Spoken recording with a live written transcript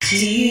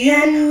Tea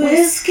and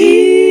whiskey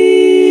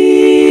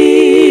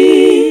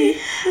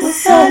with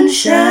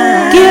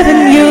sunshine.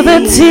 Giving you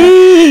the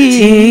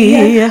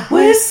tea and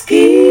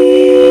whiskey.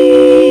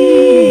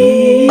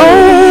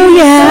 Oh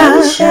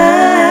yeah.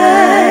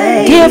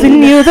 Sunshine.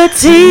 Giving you the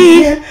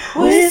tea and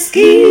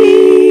whiskey.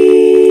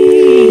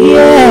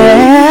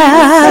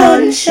 Yeah.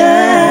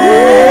 Sunshine.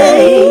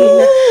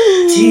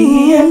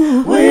 Tea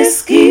and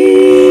whiskey.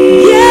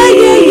 Yeah.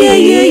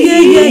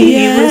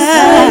 With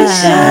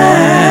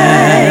sunshine.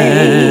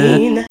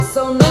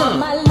 So now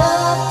my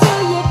love to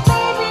you,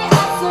 baby, I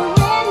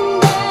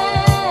surrender.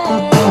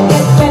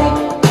 Get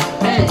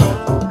ready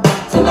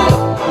tonight.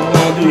 What we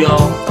gonna do,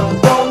 y'all?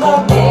 Gonna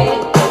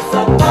make this a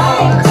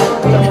night to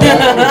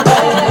remember.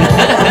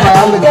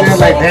 I look there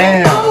like,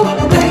 damn.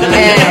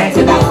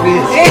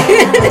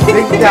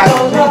 Nigga got,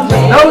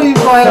 know he's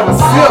gonna have a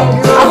sip.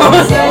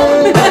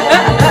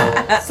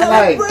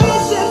 Like,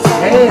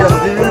 damn,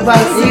 did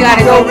anybody see You me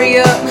gotta go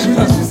re-up.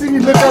 You see me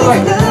look up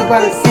like, did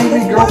anybody see me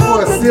go for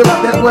a sip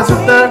that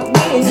wasn't there?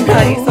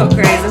 You're so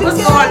crazy. What's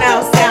going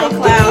on?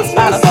 SoundCloud,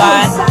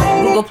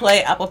 Spotify, Google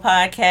Play, Apple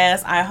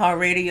Podcasts,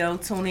 iHeartRadio,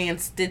 TuneIn,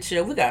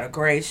 Stitcher. We got a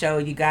great show,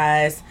 you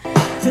guys.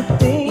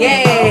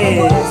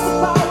 Yes.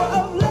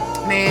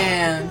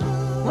 Man,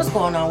 what's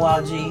going on,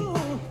 Wild G?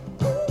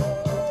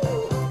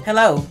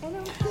 Hello.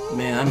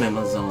 Man, I'm in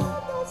my zone.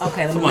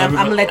 Okay, Come I'm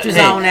on, gonna let you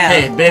hey, zone out.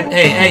 Hey, baby,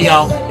 hey,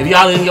 y'all. If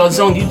y'all in your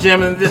zone, you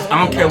jamming this.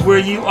 I don't care where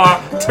you are.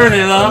 Turn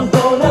it up.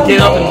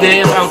 Get up and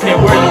dance. I don't care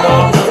where you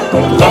are.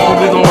 That's what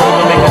we're gonna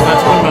make this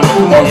night.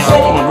 Come on, y'all.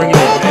 Come on, bring it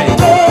in.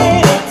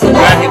 Hey.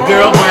 Grab your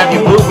girl, grab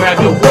your boo,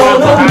 grab your boy,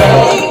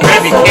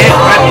 grab your cat,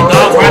 grab your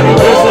dog, grab your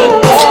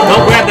lizard.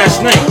 Don't grab that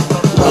snake.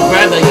 Don't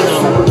grab that,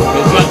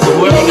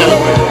 whoever you gotta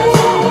grab.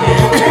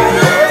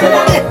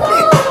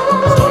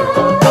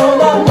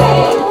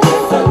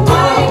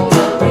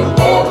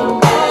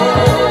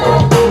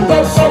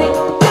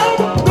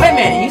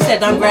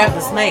 Don't grab the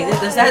snake.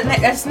 Is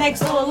that snake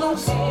still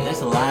loose?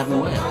 It's alive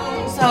and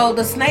well. So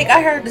the snake,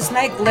 I heard the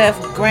snake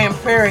left Grand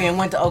Prairie and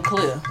went to Oak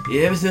Cliff.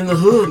 Yeah, it was in the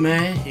hood,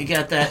 man. It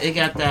got that.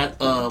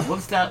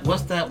 What's that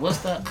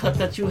cut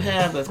that you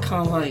have? That's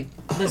kind of like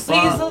the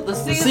Caesar. The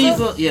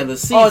Caesar. Yeah, the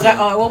Caesar.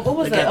 Oh, what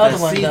was the other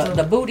one?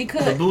 The booty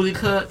cut. The booty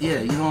cut.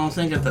 Yeah, you know what I'm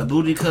saying? Got the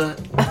booty cut.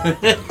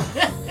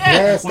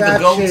 Last with the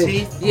gold checked,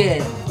 teeth.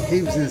 Yeah.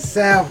 he was in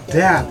South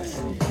Dallas.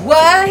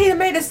 What? He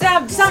made a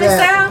South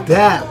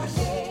Dallas,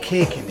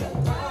 kicking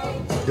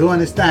it, doing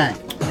his thing.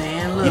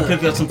 Man, You look.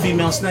 pick up some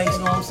female snakes, you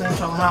know what I'm saying?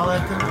 Try to holler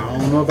at them. I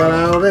don't know about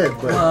all that,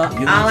 but Well,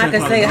 You know all what I I'm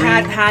can saying? say,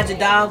 hide your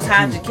dogs,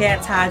 hide your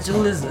cats, hide your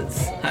lizards.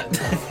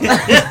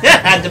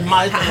 Had the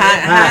mic.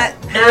 Hide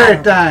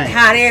everything.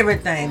 Hide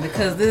everything,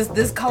 because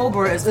this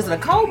cobra is it a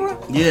cobra?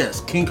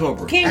 Yes, King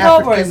Cobra. King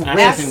Cobra is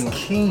African African-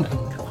 king.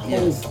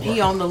 Yes.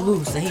 He on the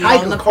loose and he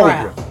Tiger on the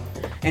cobra. prowl.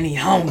 And he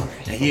hungry.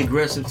 And he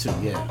aggressive too,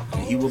 yeah.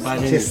 And he will bite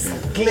Just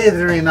anything.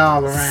 slithering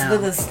all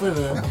around.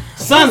 Slither.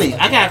 Sonny,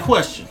 I got a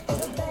question. Go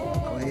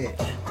ahead.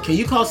 Can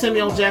you call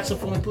Samuel Jackson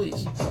for me,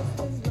 please?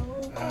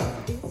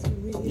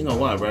 You know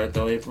why, right,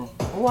 though, April?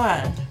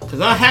 Why?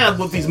 Because I have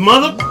with these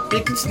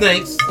motherfucking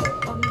snakes.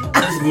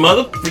 This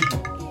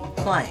motherfucking.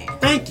 Playing.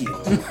 Thank you.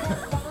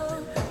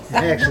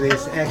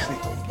 It's actually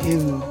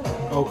in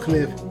Oak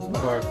Cliff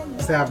or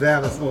South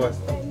Dallas or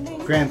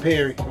Grand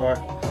Prairie or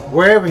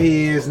wherever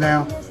he is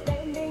now.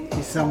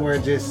 He's somewhere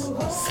just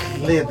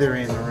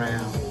slithering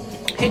around.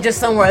 He just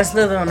somewhere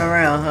slithering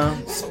around, huh?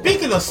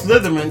 Speaking of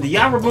Slytherin, do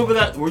y'all remember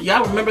that?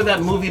 Y'all remember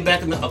that movie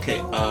back in the? Okay,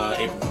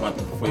 April, month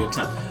before your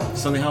time.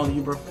 Sonny, how old are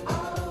you, bro?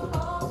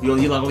 You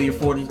like over your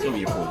 40s? Over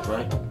your 40s,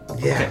 right?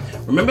 Yeah. Okay.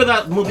 Remember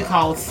that movie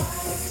called?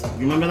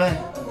 You remember that?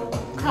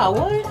 Oh,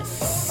 what?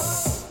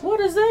 What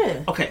is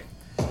that? Okay.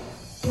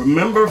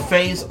 Remember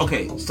Phase?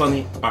 Okay,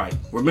 Sonny. All right.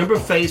 Remember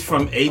Phase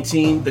from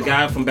 18? The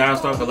guy from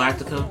Battlestar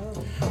Galactica.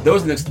 There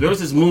was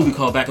this movie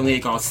called back in the day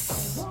called.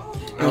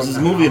 It was this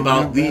movie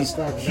about these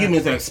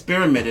humans that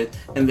experimented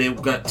and they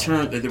were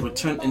turned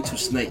into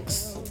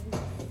snakes.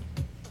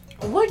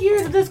 What year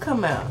did this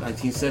come out?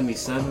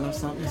 1977 or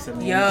something?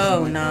 78, Yo,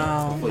 something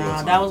no, like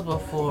that. that was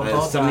before. both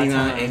our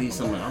 79, times. 80,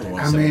 something. I don't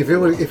want I to mean,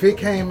 say. if it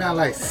came out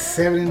like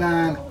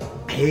 79,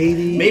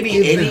 80, Maybe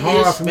it'd been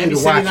hard 80-ish, for me maybe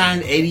to watch.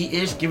 79,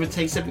 80-ish, give or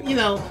take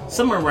 7,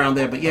 somewhere around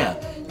there. But yeah,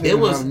 it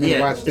was,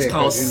 it's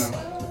called,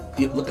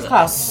 look it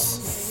up.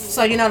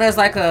 So there's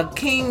like a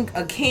king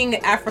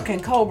African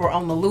cobra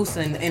on the loose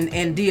in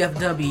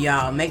DFW,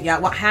 y'all. Make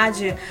y'all hide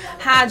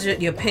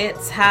your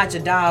pets, hide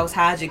your dogs,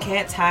 hide your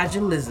cats, hide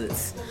your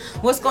lizards.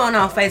 What's going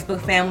on,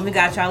 Facebook family? We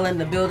got y'all in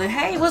the building.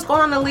 Hey, what's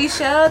going on,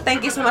 Alicia?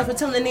 Thank you so much for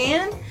tuning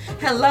in.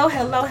 Hello.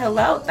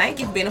 Thank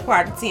you for being a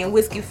part of the Tea and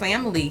Whiskey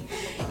family.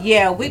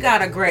 Yeah, we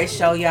got a great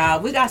show,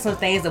 y'all. We got some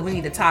things that we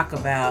need to talk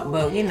about,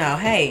 but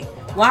hey,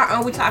 why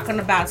aren't we talking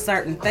about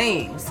certain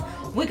things?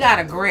 We got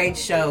a great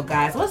show,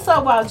 guys. What's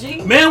up,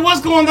 YG? Man, what's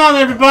going on,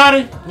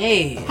 everybody?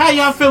 Yeah. How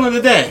y'all feeling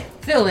today?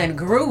 Feeling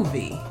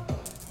groovy.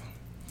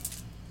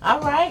 All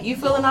right. You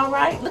feeling all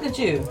right? Look at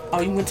you. Oh,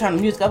 you want to turn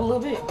the music up a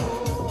little bit?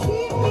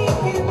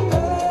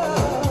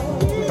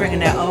 We're bringing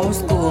that old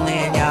school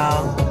in,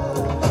 y'all.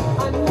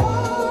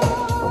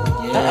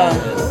 Let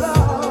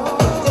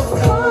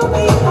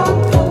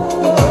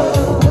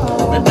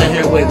that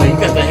hair wait, man. You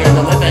got that hair.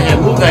 Now let that hair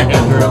move that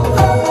hair, girl.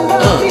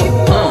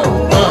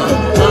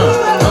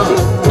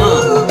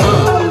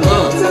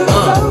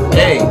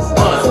 Hey,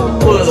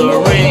 put a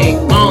ring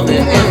on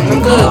it.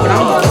 I'm good, but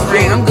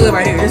I'm good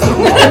right here.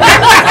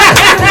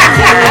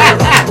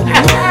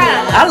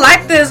 I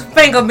like this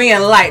finger being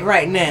light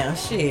right now.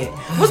 Shit.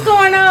 What's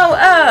going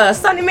on?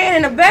 Sunny Man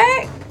in the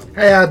back?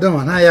 How y'all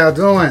doing? How y'all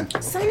doing?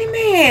 Sunny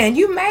Man,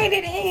 you made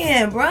it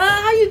in, bruh.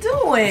 How you 2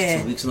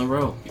 doing? weeks in a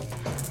row.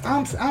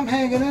 I'm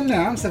hanging in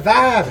there. I'm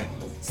surviving.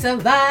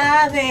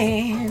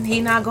 Surviving. He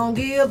not gonna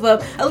give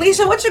up.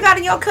 Alicia, what you got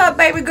in your cup,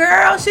 baby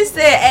girl? She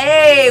said,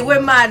 hey,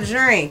 with my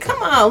drink.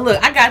 Come on, look.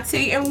 I got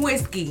tea and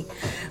whiskey.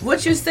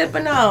 What you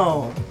sipping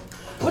on?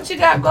 What you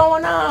got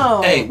going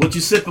on? Hey, what you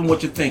sipping?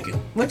 What you thinking?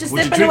 What you What you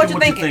sipping and drinking? what you What you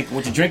thinking? thinking?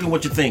 What you drinking?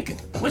 What you thinking?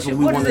 That's what we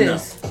What want is to know.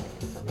 this?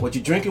 What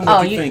you drinking?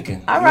 What you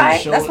thinking? All You wanna right,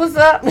 show that's it? what's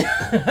up.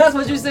 That's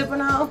what you sipping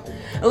on.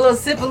 A little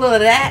sip, a little of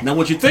that. Now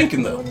what you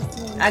thinking though?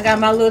 I got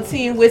my little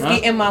tea and whiskey Huh?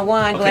 in my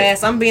wine Okay.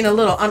 glass. I'm being a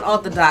little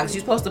unorthodox.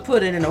 You're supposed to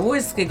put it in a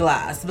whiskey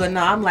glass, but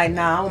no, I'm like,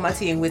 nah, I want my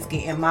tea and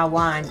whiskey in my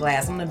wine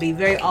glass. I'm gonna be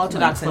very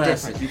orthodox and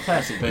different. You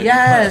classic, baby.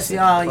 Yes, You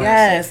y'all,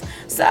 classic.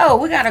 yes. So,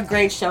 we got a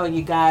great show,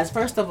 you guys.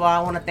 First of all, I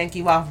want to thank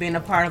you all for being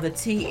a part of the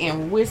Tea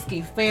and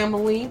Whiskey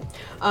family.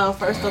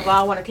 First of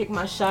all, I want to kick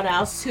my shout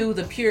outs to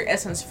the Pure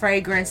Essence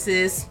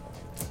Fragrances.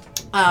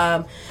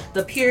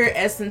 The Pure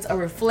Essence, a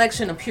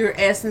reflection of Pure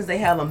Essence. They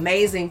have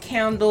amazing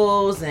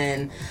candles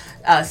and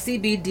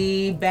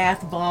CBD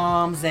bath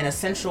bombs and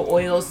essential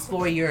oils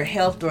for your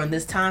health during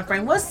this time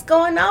frame. What's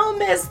going on,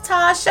 Miss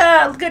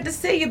Tasha? Good to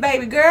see you,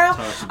 baby girl.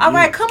 Tasha, All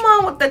right, you. come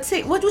on with the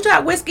tea. What you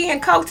got? Whiskey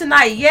and Coke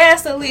tonight?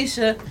 Yes,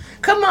 Alicia.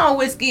 Come on,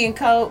 whiskey and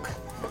Coke.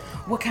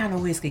 What kind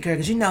of whiskey, girl?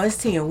 Because you know it's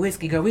tea and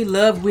whiskey, girl. We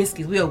love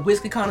whiskey. We are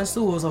whiskey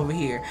connoisseurs over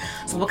here.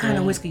 So what kind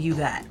of whiskey you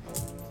got?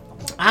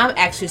 I'm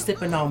actually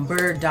sipping on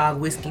Bird Dog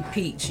Whiskey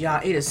Peach, y'all.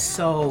 It is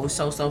so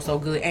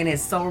good, and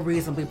it's so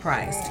reasonably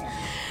priced.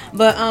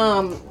 But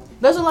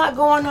there's a lot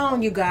going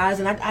on, you guys,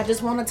 and I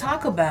just want to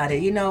talk about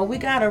it. You know, we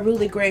got a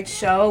really great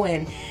show,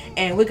 and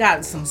we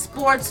got some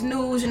sports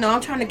news. You know, I'm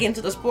trying to get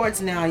into the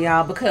sports now,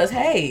 y'all, because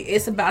hey,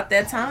 it's about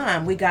that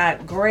time. We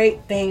got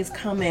great things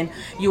coming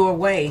your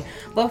way.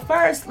 But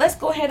first, let's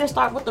go ahead and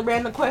start with the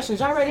random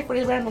questions. Y'all ready for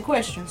these random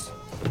questions?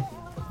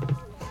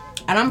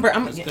 And I'm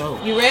Let's go.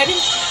 you ready?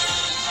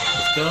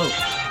 Let's go.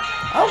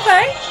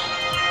 Okay.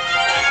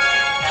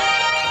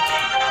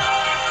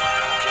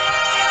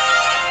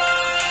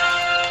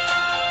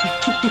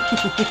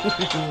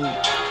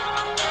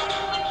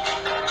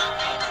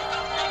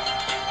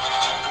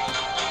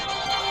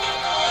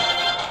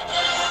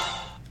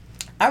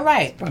 All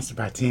right. Sponsored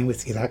by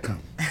TeamWhiskey.com.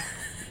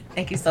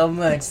 Thank you so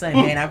much, son,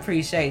 man. I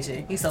appreciate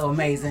you. He's so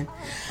amazing.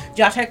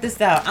 Y'all, check this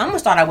out. I'm going to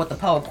start out with the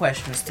poll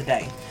questions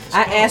today.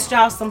 I asked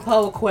y'all some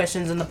poll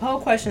questions, and the poll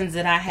questions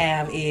that I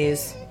have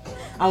is,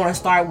 I want to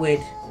start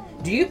with,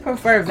 do you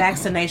prefer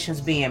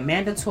vaccinations being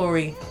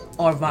mandatory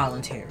or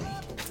voluntary?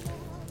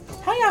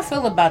 How y'all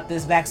feel about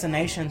this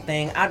vaccination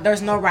thing?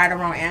 There's no right or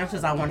wrong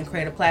answers. I want to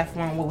create a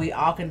platform where we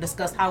all can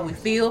discuss how we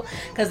feel.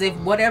 Because if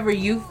whatever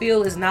you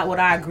feel is not what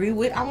I agree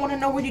with, I want to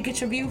know where you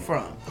get your view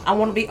from. I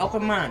want to be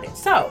open-minded.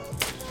 So,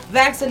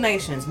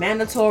 vaccinations,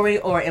 mandatory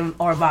or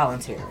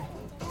voluntary?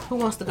 Who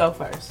wants to go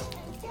first?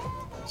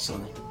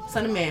 Sonny.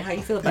 Sonny Man, how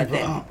you feel about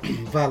that?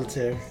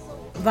 Voluntary.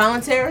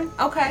 Voluntary?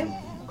 Okay.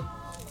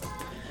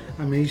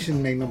 I mean, you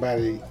shouldn't make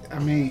nobody. I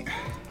mean,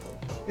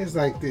 it's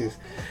like this.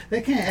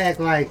 They can't act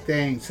like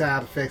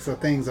side effects or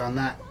things are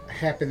not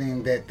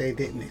happening that they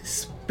didn't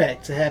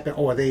expect to happen,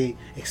 or they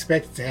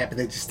expected to happen.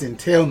 They just didn't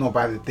tell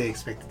nobody that they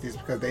expected this,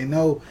 because they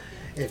know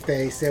if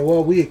they say,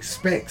 well, we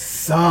expect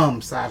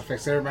some side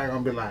effects, everybody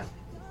gonna be like,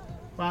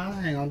 well,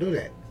 I ain't gonna do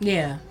that.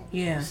 Yeah,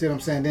 yeah. You see what I'm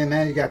saying? Then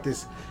now you got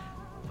this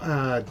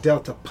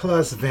Delta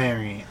Plus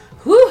variant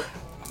Whew.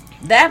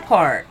 That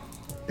part.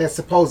 that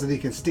supposedly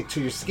can stick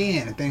to your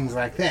skin and things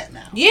like that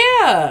now.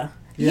 Yeah.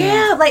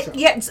 Yeah. Yeah, like,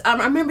 yeah, I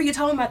remember you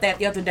talking about that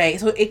the other day.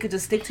 So it could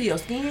just stick to your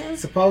skin?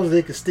 Supposedly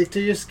it can stick to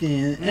your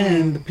skin,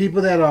 and the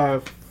people that are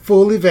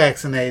fully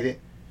vaccinated,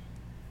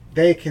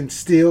 they can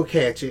still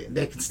catch it.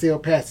 They can still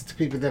pass it to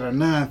people that are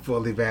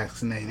non-fully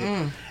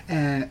vaccinated.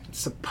 And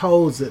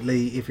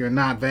supposedly, if you're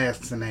not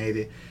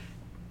vaccinated,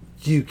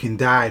 you can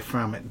die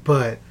from it.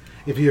 But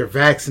if you're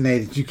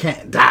vaccinated, you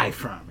can't die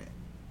from it.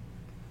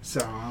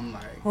 So I'm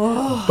like,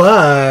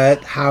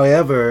 but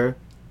however,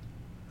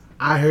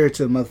 I heard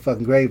to the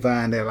motherfucking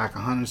grapevine that like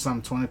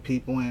 120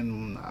 people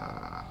in,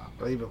 I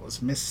believe it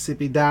was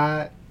Mississippi,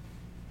 died.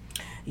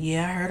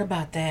 Yeah, I heard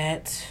about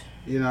that.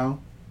 You know,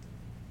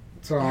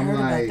 so I I'm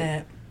heard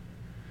like,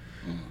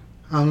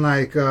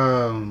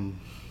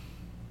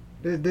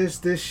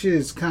 this shit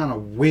is kind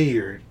of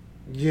weird.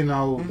 You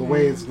know, the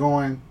way it's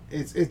going,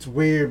 it's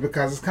weird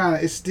because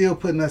it's still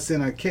putting us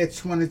in a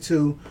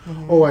catch-22,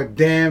 or a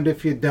damned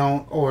if you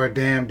don't, or a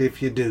damned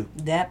if you do.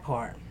 That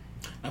part.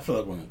 I feel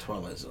like we're in the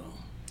Twilight Zone.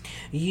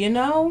 You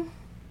know,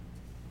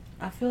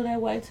 I feel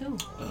that way too.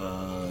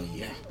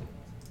 Yeah,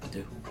 I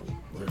do.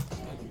 We're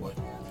like what?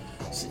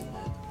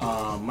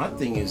 My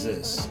thing is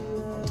this.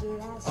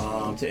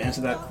 To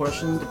answer that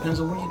question, depends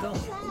on where you're going.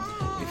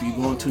 If you're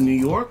going to New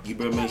York, you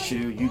better make sure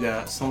you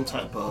got some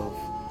type of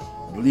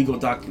legal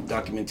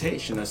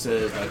documentation that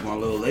says, like my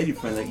little lady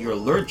friend, that you're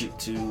allergic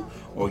to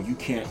or you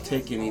can't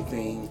take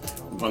anything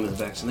from the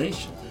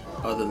vaccination.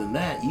 Other than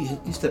that,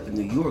 you step in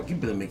New York, you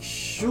better make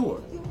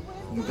sure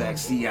you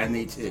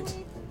vaccinated.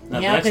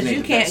 Yeah, because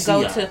you can't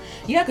go to.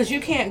 Yeah, because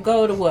you can't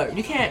go to what?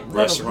 You can't go to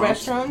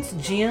Restaurants. restaurants,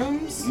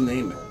 gyms. You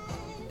name it,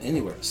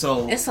 anywhere.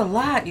 So It's a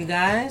lot, you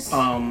guys.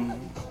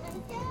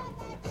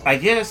 I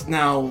guess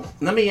now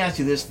let me ask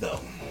you this though.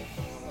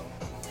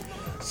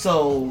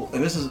 So,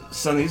 and this is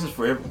Sonny, this is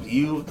for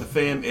you, the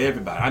fam,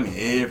 everybody. I mean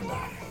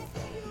everybody.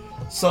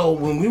 So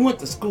when we went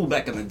to school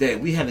back in the day,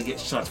 we had to get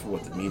shots for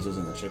what the measles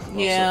and the chicken.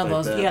 Yeah, stuff like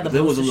those- that. yeah, the But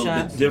there was a booster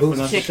little shots. bit different.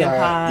 Booster Chicken shot.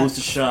 pox.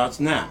 Booster shots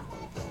now.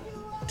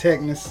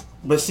 Tetanus.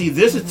 But see,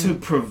 this is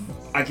to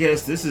I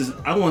guess this is,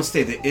 I don't want to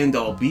say the end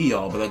all be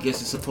all, but I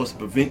guess it's supposed to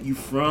prevent you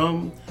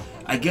from,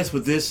 I guess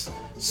with this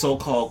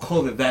so-called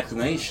COVID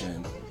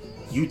vaccination,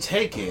 you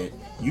take it,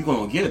 you're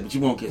going to get it, but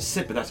you won't get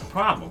sick, but that's a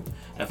problem.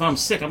 If I'm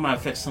sick, I might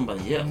affect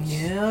somebody else.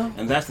 Yeah.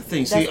 And that's the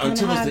thing. That's See, kinda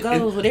until how it's it the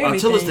goes with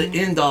until it's the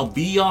everything. end all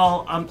be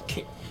all,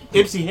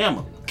 Ipsy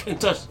Hammer. Can't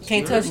touch this.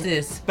 Can't You heard touch me?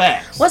 this.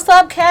 Facts. What's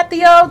up,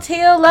 Kathy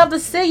O'Teal? Love to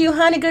see you,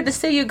 honey. Good to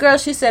see you, girl.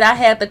 She said I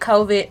had the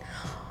COVID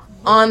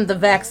on the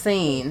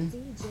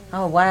vaccine.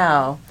 Oh,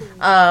 wow.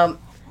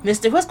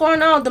 What's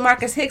going on?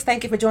 DeMarcus Hicks,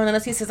 thank you for joining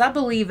us. He says, I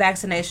believe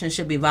vaccination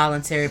should be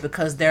voluntary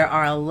because there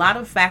are a lot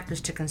of factors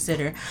to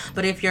consider.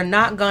 But if you're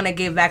not going to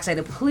get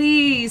vaccinated,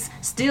 please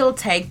still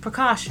take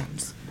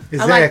precautions.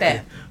 Exactly. I like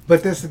that.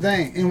 But that's the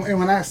thing. And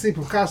when I see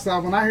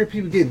precautions, when I hear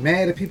people get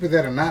mad at people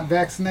that are not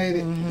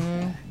vaccinated,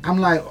 I'm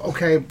like,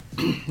 okay,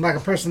 like a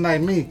person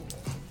like me,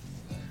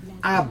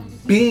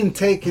 I've been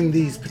taking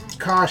these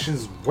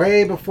precautions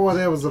way before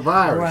there was a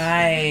virus.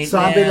 Right. So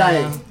I'll be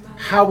like,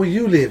 how are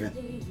you living?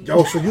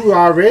 Oh, so you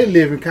already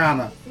living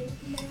kind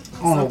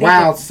of on the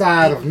wild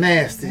side of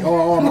nasty, or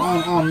on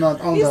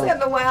You the,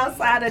 said the wild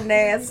side of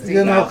nasty.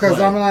 you know, because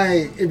Foul I'm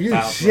like, if you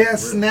Foul play,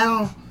 just really.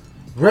 now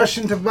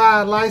rushing to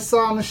buy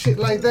Lysol and shit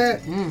like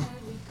that, and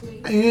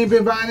you ain't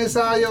been buying this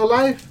all your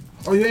life,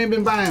 or you ain't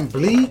been buying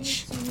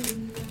bleach,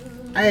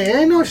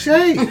 hey, ain't no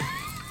shade.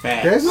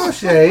 Facts. There's no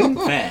shade.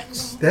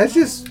 Facts. That's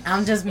just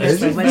I'm just that's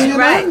missing, just but being you're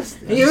right.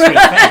 honest. You're right.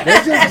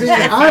 That's just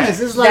being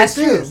honest. It's like That's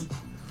this.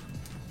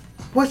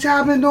 What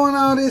y'all been doing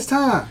all this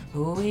time?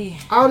 Ooh-wee.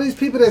 All these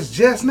people that's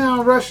just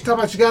now rushing, talking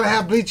about you gotta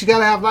have bleach, you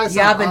gotta have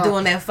Lysol. Y'all been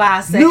doing that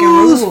 5-second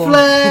rule. News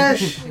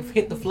flash.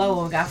 Hit the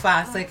floor and got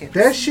 5 seconds.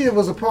 That shit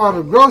was a part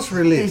of the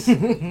grocery list.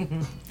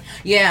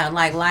 Yeah,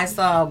 like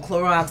Lysol,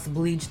 Clorox,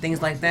 bleach,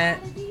 things like that.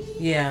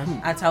 Yeah,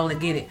 I totally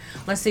get it.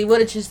 Let's see, what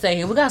did you say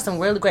here? We got some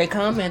really great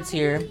comments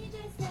here.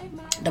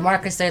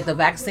 DeMarcus said the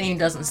vaccine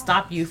doesn't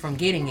stop you from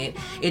getting it.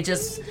 It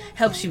just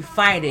helps you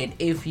fight it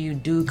if you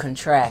do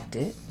contract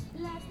it.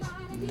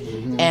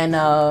 And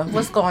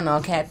what's going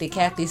on, Kathy?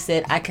 Kathy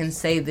said, I can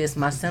say this.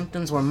 My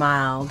symptoms were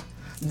mild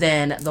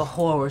than the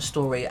horror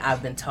story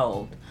I've been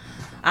told.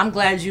 I'm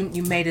glad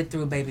you made it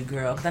through, baby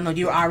girl. Because I know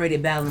you're already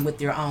battling with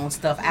your own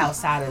stuff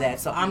outside of that.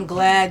 So I'm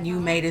glad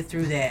you made it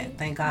through that.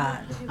 Thank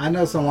God. I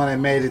know someone that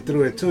made it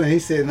through it too, and he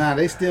said, nah,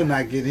 they still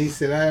not getting it. He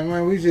said, hey,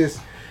 man, we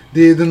just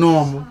did the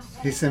normal.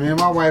 He said, me and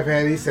my wife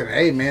had it. He said,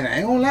 hey, man, I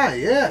ain't gonna lie,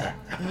 yeah.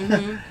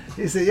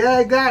 He said, yeah,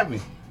 it got me.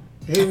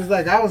 He was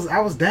like, I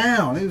was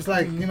down. He was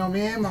like, you know,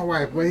 me and my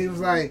wife. But he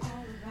was like,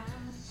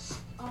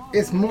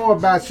 it's more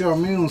about your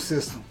immune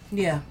system.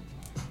 Yeah.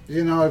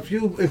 You know, if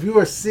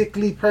you're a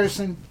sickly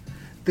person,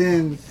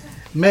 then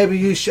maybe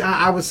you should.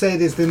 I would say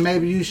this. Then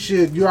maybe you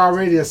should. You're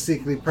already a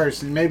sickly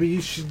person. Maybe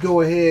you should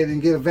go ahead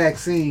and get a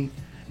vaccine,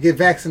 get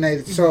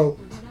vaccinated, so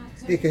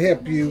it can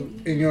help you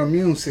in your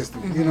immune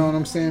system. You know what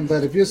I'm saying?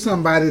 But if you're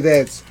somebody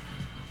that's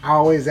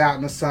always out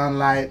in the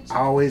sunlight,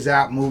 always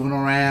out moving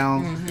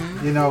around,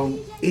 you know,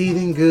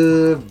 eating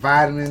good,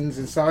 vitamins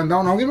and so on.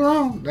 Don't get me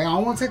wrong. I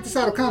don't want to take this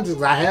out of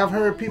context. I have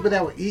heard people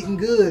that were eating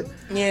good.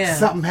 Yeah.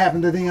 Something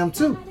happened to them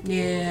too.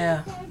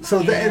 Yeah. So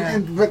Yeah.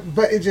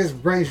 but it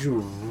just brings you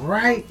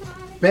right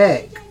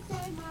back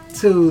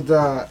to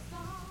the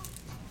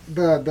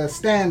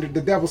standard,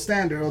 the double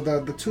standard, or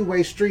the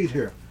two-way street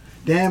here.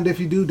 Damned if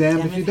you do,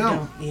 damned if you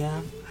don't. Yeah.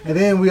 And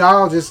then we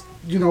all just,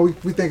 you know,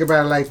 we think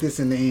about it like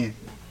this in the end.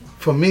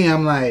 For me,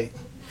 I'm like,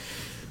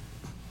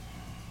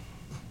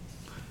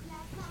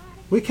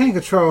 we can't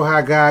control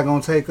how God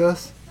gonna take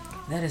us.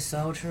 That is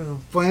so true.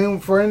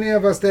 For any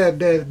of us that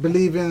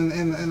believe in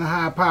a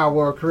higher power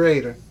or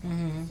creator,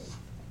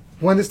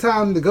 when it's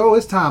time to go,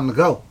 it's time to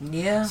go.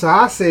 Yeah. So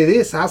I say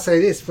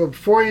this,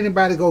 before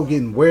anybody go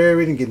getting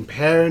worried and getting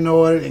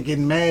paranoid and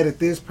getting mad at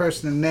this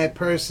person and that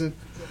person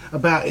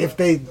about if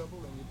they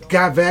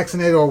got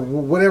vaccinated or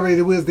whatever it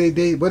is they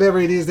did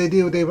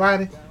with their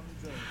body,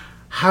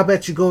 how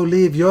about you go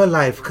live your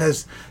life?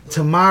 Because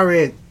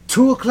tomorrow at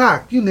 2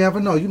 o'clock, you never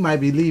know, you might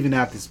be leaving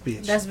out this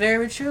bitch. That's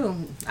very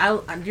true.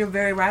 You're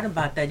very right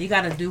about that. You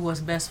got to do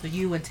what's best for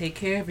you and take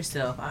care of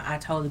yourself. I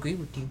totally agree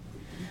with you.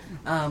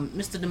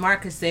 Mr.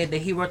 DeMarcus said that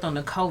he worked on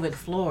the COVID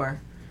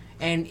floor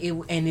and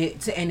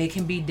it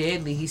can be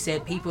deadly. He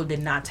said people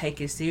did not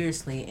take it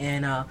seriously,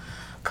 and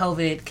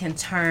COVID can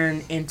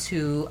turn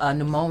into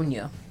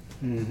pneumonia.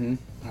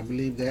 I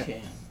believe that.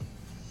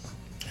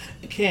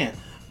 It can.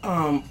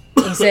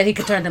 He said he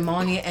could turn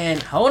pneumonia,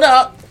 and hold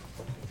up.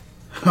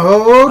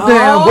 Oh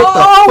damn! What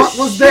the fuck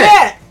was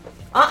that?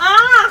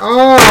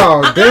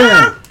 Oh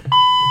damn!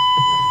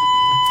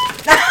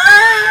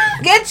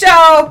 Get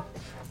your.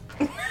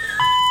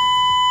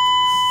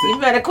 You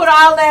better quit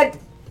all that.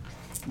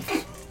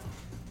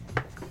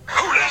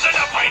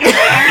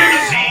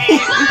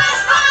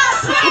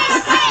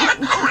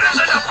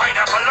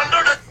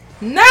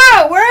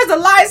 No, where's the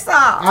Lysol?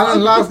 I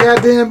done lost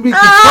goddamn beat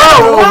Oh,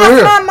 control over lost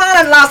here. my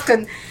mind. Lost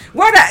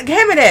where that?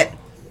 Hand me that.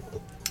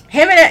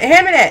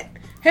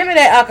 Hand me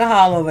that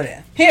alcohol over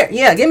there. Here,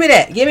 yeah, give me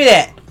that.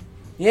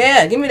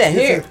 Yeah, give me that.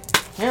 Here.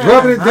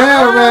 Rubbing it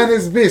down around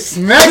this bitch.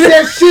 Smack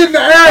that shit in the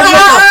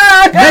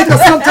air. Make her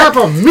some type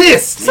of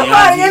mist.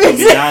 Somebody give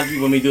me Miyagi.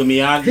 You want me to do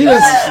Miyagi? He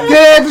done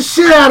scared the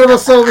shit out of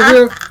us over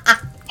here.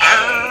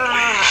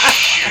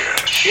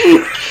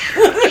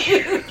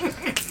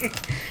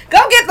 Go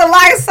get the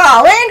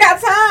Lysol. We ain't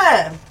got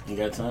time. You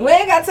got time? We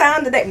ain't got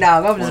time today. No,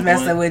 I'm just Point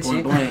messing blank, with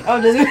you. point blank.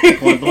 I'm just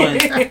Point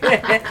blank.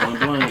 Point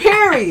blank.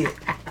 Period.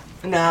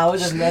 No, we're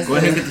just messing Go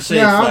ahead and with get the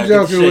shade. Nah, I'm Flag.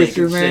 joking Get the with shade,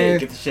 you, get the man. shade,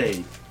 Get the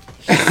shade.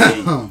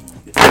 Shade.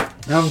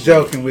 I'm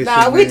joking with you.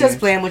 Nah, we man. just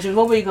playing with you.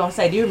 What were you gonna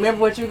say? Do you remember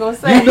what you were gonna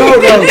say? You know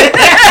though. You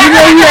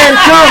know you had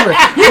it covered.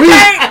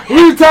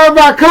 We were talking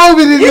about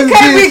COVID in You this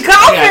can't be bitch.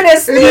 coughing and then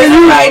sneezing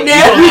you- right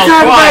now. you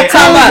talking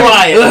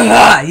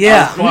about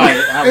Yeah.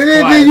 And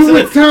then you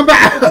were talking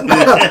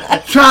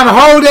about trying to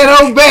hold that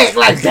old back.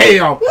 Like,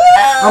 damn,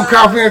 I'm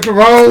coughing at the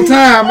wrong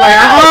time.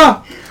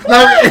 Like,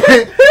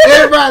 like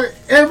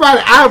everybody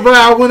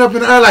eyebrow went up in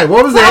the air. Like,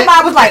 what was that?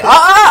 Somebody was like,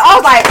 I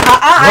was like,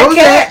 What was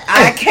that?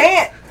 I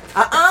can't.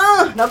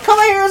 No, come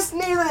in here and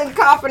sneezing and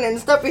coughing and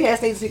stuff your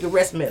head needs to take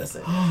rest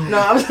medicine. No,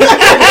 I'm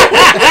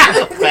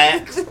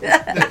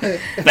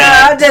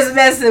just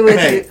messing with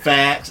Hey, you.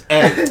 facts.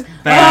 Hey,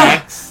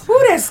 facts. Who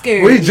that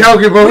scared? We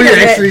joking, but we just-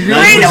 actually we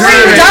using ain't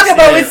talking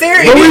about we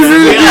serious. But we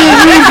really did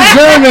use the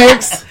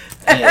Germex.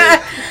 Hey,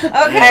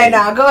 Okay,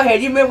 now go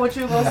ahead. You remember what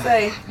you were gonna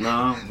say?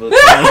 no, but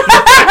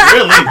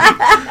really,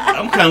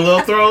 I'm kind of a little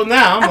thrown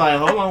now. I'm like,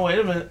 hold on, wait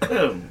a minute.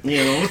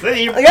 You know what I'm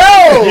saying?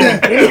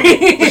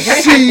 Yo.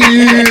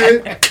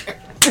 Shit.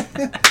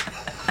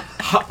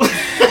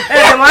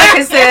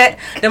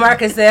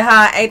 DeMarcus said,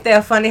 "How ain't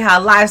that funny?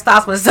 How life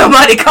stops when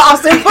somebody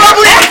coughs in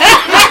public."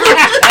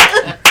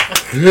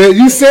 Yeah,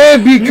 you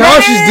said be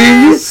cautious,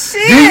 didn't you?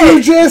 shit. Didn't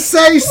you just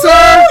say so?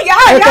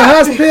 y'all- At the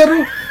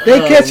hospital, they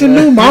catching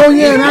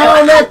pneumonia and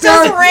all that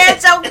Just stuff.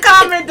 read your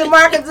comment,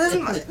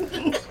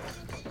 DeMarcus.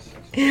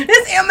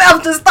 This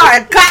MF just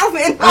started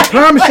coughing. I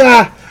promise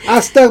y'all, I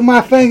stuck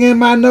my finger in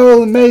my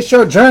nose and made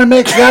sure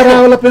Germex got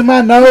all up in my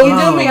You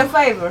nose. do me a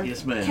favor.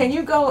 Yes, ma'am. Can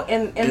you go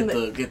in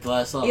Get the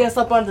last song. yes,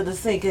 up under the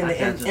sink in I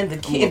got the you. in the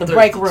I'm a in the little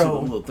break thirsty, too. I'm a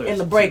room. little thirsty, In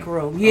the break too.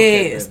 room.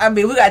 Okay, Yes. baby. I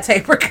mean, we gotta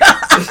take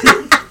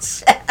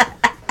precautions.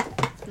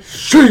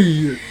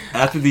 Shit.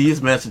 After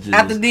these messages,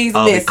 After these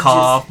I'll messages. be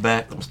cough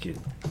back. I'm just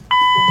kidding.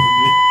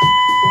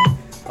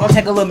 I'm gonna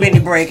take a little mini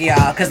break,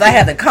 y'all, because I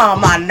had to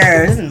calm my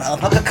nerves. This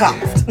motherfucker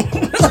coughed.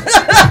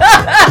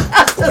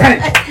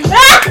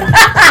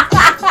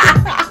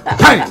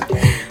 Hey.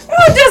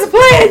 I'm just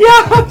playing,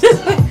 y'all. I'm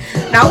just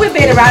playing. Now we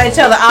been around each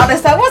other all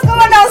this time. What's going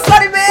on,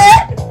 Sonny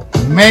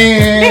man?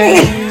 Man.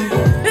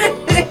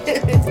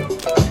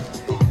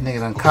 Nigga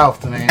done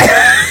coughed, man.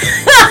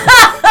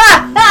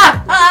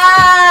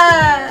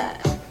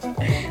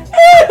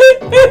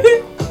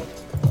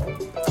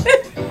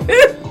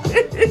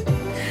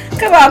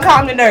 Come on,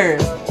 calm your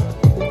nerves.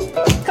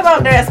 Come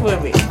on, dance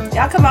with me.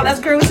 Y'all come on, let's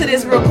groove to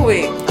this real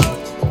quick.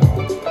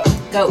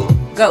 Go,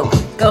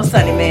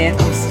 Sonny man.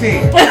 I'm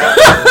scared.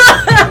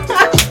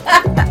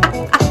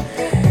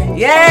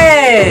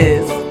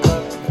 Yes.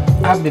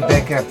 I'll be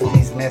back after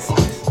these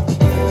messages.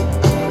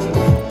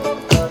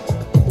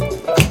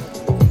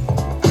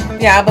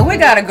 Yeah, but we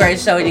got a great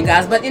show, you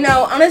guys. But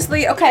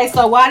honestly, okay,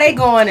 so while they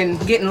going and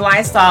getting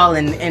Lysol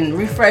and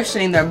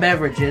refreshing their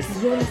beverages,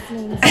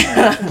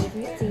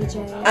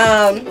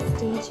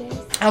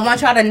 I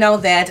want y'all to know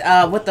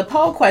that with the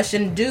poll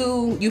question,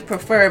 do you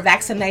prefer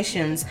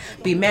vaccinations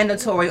be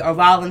mandatory or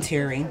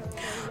voluntary?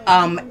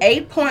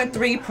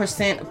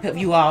 8.3% of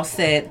you all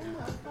said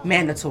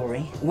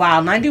mandatory,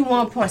 while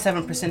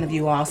 91.7% of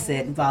you all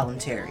said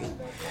voluntary.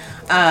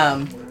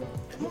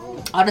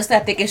 Honestly, I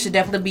think it should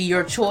definitely be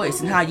your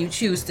choice and how you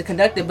choose to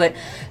conduct it. But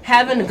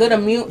having a good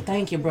immune,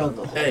 thank you,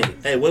 brother.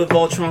 Hey, what did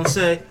Voltron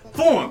say?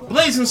 Form,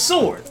 blazing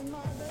sword.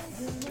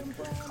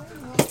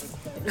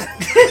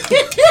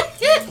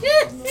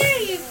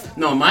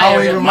 No, my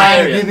area, my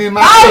area. I don't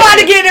want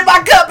to get in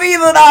my cup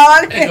either,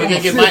 dog. Hey, go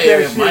get my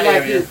area, my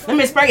area. Let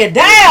me spray it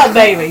down,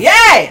 baby.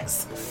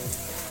 Yes.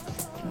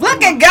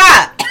 Look at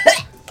God.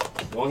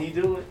 Won't he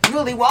do it?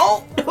 Really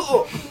won't.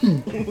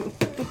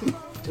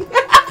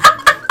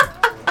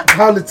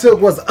 All it took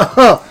was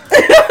That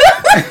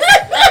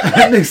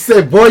nigga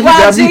said, boy, you Well,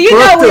 got G, me you know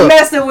fucked we up.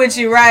 messing with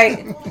you,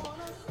 right?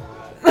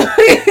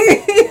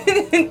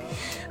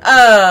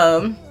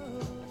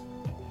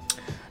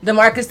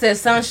 DeMarcus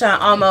says Sunshine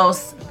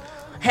almost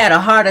had a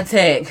heart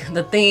attack.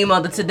 The theme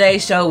of the Today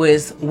Show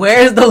is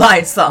 "Where's the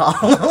Lysol?"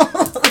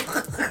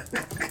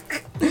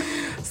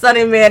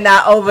 Sunny Man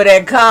not over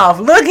that cough.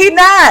 Look, he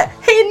not.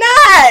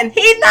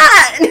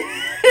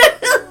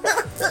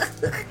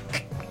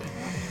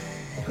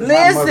 My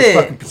Listen.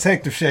 motherfucking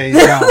protective shades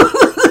on.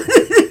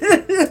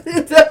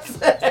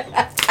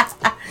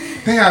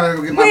 Think I better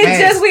go get my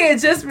mask. We had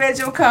just read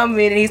your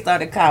comment and he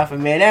started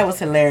coughing, man. That was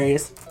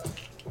hilarious.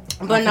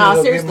 But no,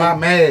 Go seriously. Get my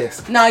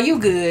mask. No, you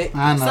good.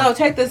 I know. So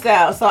check this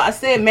out. So I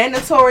said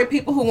mandatory.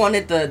 People who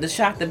wanted the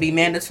shot to be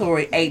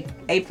mandatory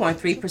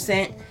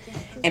 8.3%,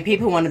 and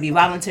people who want to be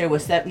voluntary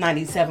with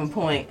 97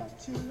 point.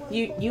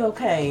 You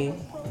okay?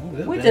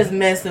 We're just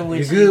messing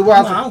with You you. good, No,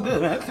 Walter? I'm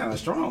good, man. That's kind of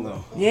strong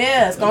though.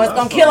 Yeah, it's gonna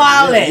That's kill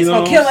all fine. that. You It's know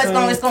gonna what kill I'm it.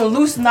 saying? It's gonna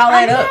loosen all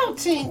that up.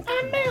 mounting.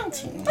 I'm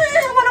mounting.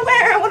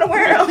 I wanna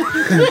wear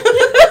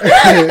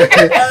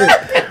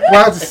it.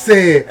 Walter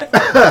said,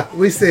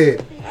 we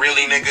said,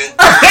 Really, nigga?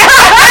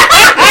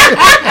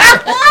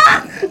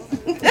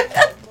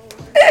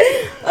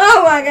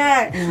 Oh my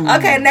God.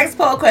 Okay, next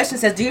poll question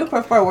says, do you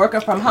prefer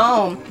working from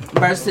home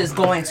versus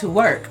going to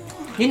work?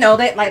 You know,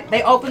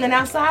 they opening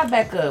outside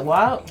back up.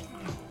 Wow.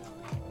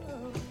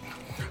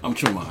 I'm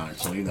chewing my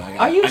eyes, so you know.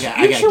 Are you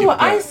chewing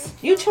ice?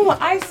 You chewing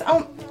ice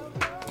on?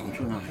 I'm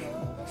chewing ice.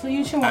 So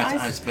you chewing I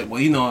ice? expect.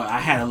 Well, you know, I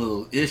had a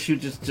little issue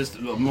just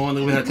a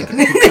moment. We had to take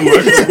a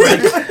commercial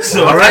break.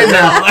 So right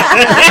now,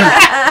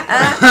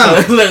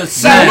 let's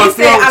So soothe my he said,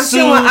 throat. I'm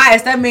chewing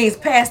ice. That means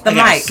pass the I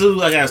gotta mic.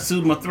 soothe. I gotta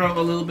soothe my throat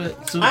a little bit.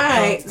 Soothe All my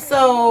right, throat.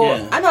 so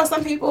Yeah. I know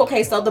some people.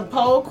 Okay, so the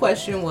poll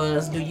question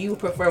was, do you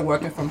prefer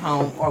working from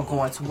home or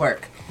going to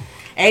work?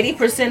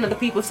 80% of the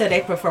people said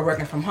they prefer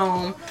working from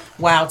home,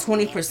 while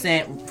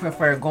 20%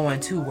 prefer going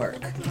to work.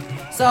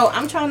 So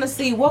I'm trying to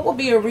see what would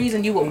be a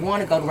reason you would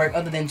want to go to work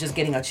other than just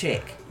getting a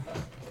check.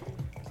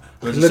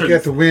 There's a look certain-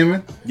 at the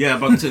women. Yeah,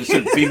 but to a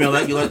certain female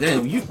like you like,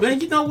 damn, you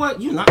know what?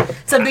 You're not.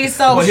 To be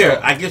social. Well, here,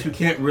 I guess we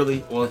can't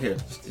really. Well, here,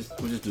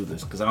 we'll just do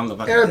this because I don't know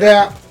if I Air can.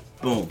 doubt.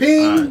 Boom.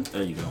 Bing. All right,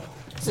 there you go.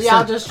 So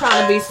y'all just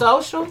trying to be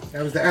social?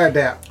 That was the air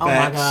doubt. Oh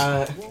my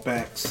God.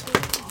 Facts.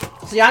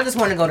 So y'all just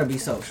want to go to be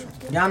social.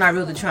 Y'all not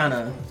really trying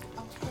to.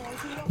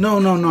 No.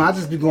 I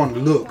just be going to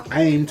look.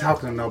 I ain't even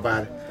talking to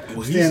nobody.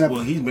 Well, Stand up.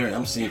 he's married.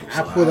 I'm single. I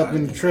So pull up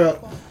in the truck,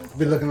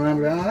 be looking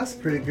around, like, oh, that's a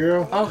pretty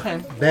girl.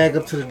 Okay. Bag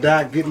up to the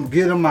dock, get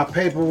them my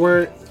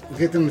paperwork,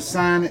 get them to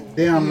sign it,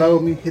 they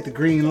unload me, hit the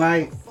green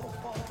light.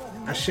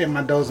 I shut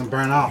my doors and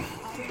burn off.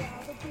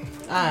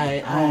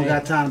 Alright. I don't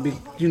got time to be,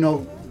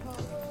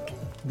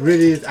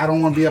 really, I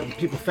don't want to be up in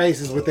people's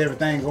faces with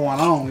everything going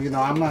on.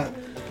 I'm not,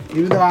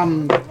 even though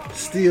I'm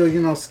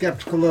still,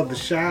 skeptical of the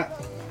shot,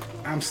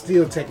 I'm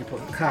still taking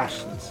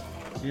precautions,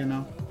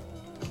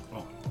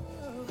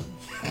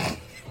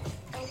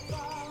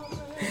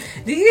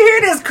 Do you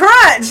hear this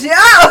crunch, yo?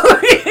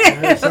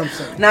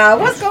 Nah,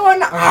 what's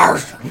going on?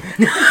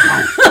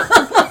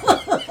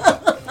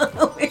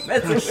 We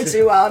messing with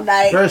you all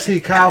night. First he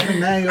coughing,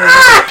 now he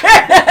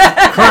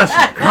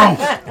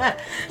crunching.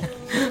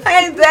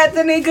 Hey,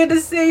 Bethany, good to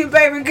see you,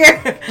 baby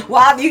girl.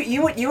 Wow,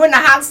 you in the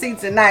hot seat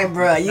tonight,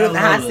 bro. You in the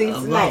hot seat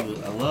tonight.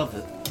 I love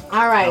it.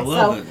 All right, I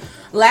love so it.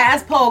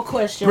 last poll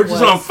question Bridges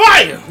was, on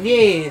fire.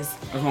 yes.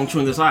 That's why I'm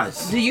chewing this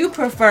ice. Do you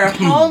prefer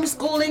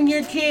homeschooling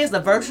your kids, the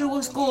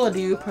virtual school, or do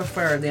you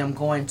prefer them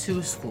going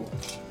to school?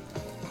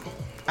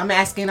 I'm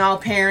asking all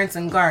parents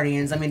and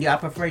guardians. I mean, do y'all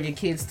prefer your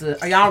kids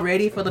to? Are y'all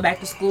ready for the back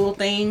to school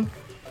thing?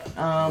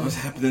 What's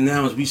happening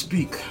now as we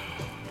speak?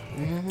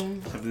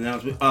 Happening now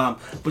as we,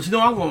 but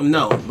I want to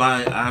know.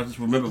 I just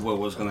remember what I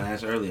was going to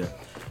ask earlier.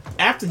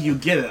 After you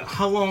get it,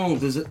 how long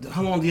do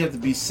you have to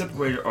be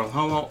separated, or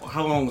how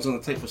long is it going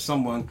to take for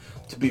someone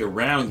to be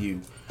around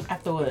you?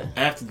 After what?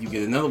 After you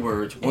get it. In other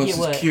words, you once get it's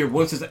what? cured,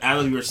 once it's out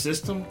of your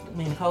system, I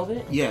mean,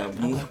 COVID? yeah.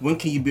 When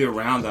can you be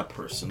around that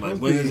person? Like,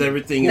 when is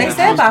everything? They in the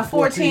said house? about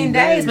 14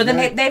 days, but then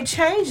right? they've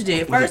changed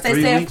it. Was it First they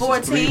 3 said weeks?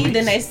 It's 3 14,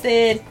 then they weeks?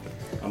 said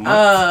A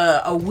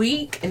month? a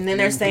week, and then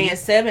they're saying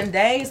 7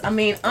 days. I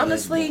mean,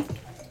 honestly,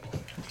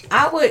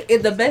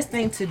 the best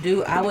thing to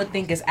do, I would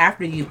think, is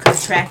after you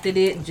contracted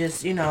it,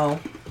 just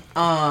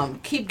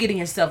keep getting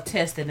yourself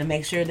tested and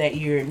make sure that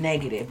you're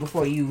negative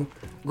before you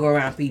go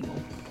around people.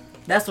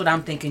 That's what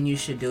I'm thinking you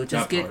should do.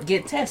 Just That part.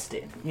 get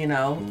tested.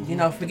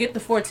 Forget the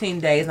 14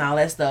 days and all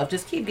that stuff.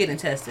 Just keep getting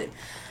tested.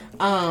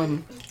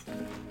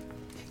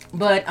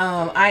 But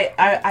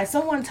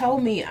someone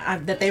told me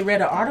that they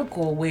read an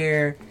article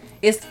where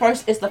it's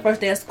the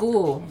first day of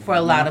school for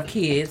a lot of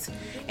kids,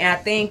 and I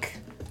think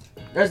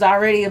there's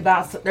already I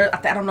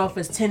don't know if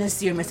it's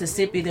Tennessee or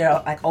Mississippi. There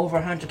are like over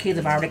 100 kids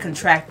have already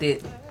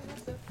contracted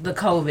the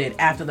COVID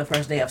after the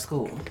first day of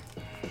school.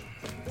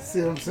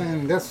 See what I'm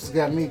saying? That's what's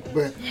got me.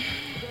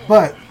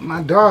 But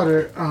my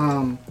daughter,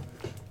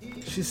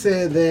 she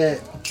said that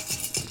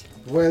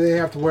whether they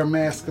have to wear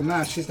masks or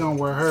not, she's gonna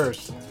wear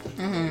hers.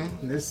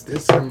 Mm-hmm.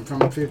 This coming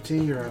from a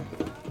 15-year-old.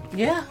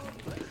 Yeah,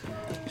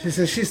 She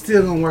said she's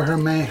still gonna wear her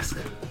mask.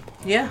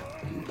 yeah.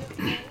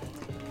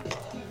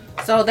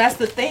 So that's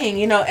the thing,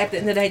 you know, at the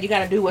end of the day, you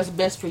got to do what's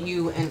best for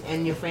you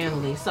and your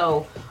family.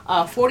 So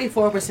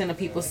 44% of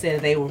people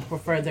said they would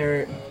prefer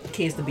their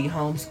kids to be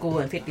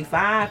homeschooled, and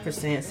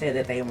 55% said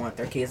that they want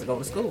their kids to go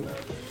to school.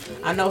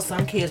 I know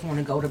some kids want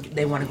to go to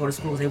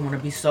school, they want to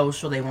be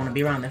social, they want to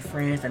be around their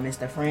friends, they miss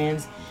their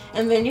friends.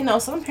 And then, you know,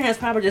 some parents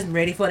probably just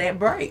ready for that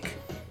break.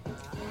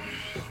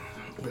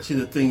 But see,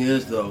 the thing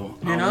is, though,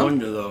 You I know?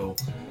 wonder, though,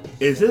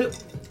 is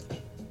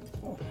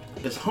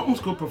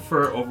homeschool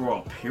preferred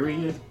overall,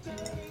 period?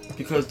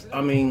 Because,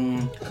 I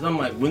mean, because I'm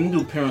like, when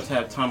do parents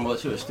have time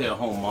unless you're a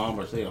stay-at-home mom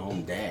or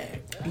stay-at-home dad?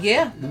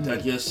 Yeah. I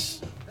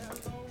guess,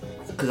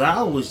 because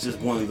I was just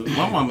wanted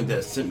my mom and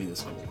dad sent me to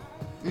school.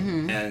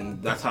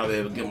 And that's how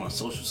they would get my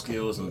social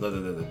skills and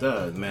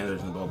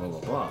manners and blah, blah, blah,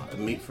 blah. And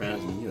meet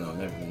friends and, you know,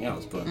 and everything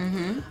else. But I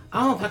don't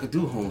know if I could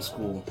do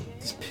homeschool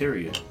this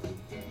period.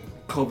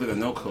 COVID or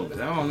no COVID.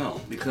 I don't know.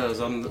 Because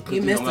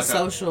You missed the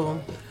social.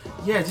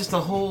 Yeah, just the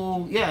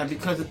whole,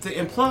 because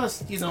and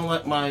plus, you know,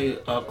 like my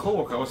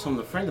coworker or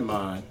some friend of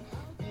mine,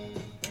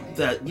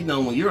 that, you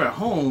know, when you're at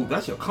home,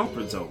 that's your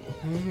comfort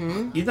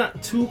zone. You're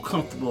not too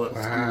comfortable at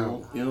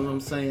school, you know what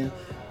I'm saying?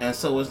 And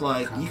so it's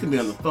like, you can be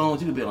on the phones,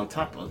 you can be on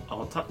top of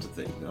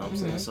things, you know what I'm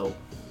saying? So,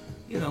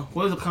 you know,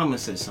 what does the comment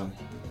say, Sonny?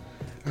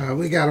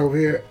 We got over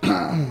here,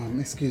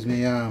 excuse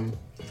me,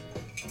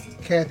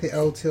 Kathy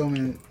O.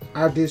 Tillman,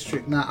 our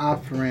district not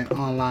offering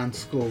online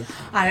school.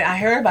 I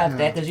heard about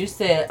that because you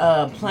said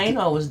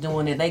Plano was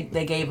doing it.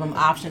 They gave them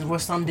options where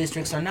some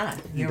districts are not.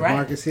 You're right.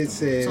 Marcus Hitt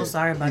said, So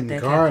sorry about in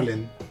that,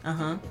 Garland,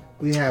 Uh-huh.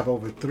 we have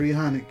over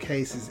 300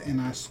 cases in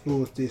our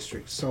school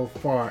district so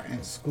far,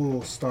 and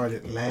school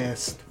started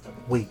last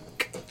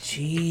week.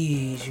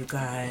 Jeez, you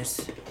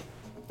guys.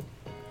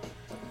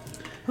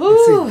 And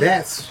Whew. see,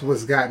 that's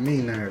what's got me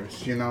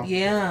nervous, you know?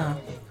 Yeah.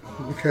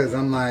 Because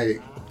I'm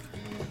like,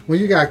 when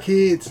you got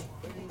kids,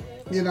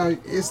 you know,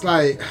 it's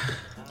like,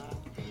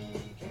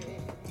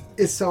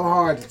 it's so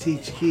hard to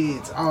teach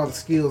kids all the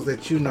skills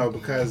that you know,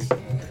 because,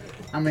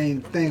 I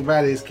mean, the thing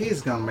about it is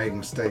kids gonna make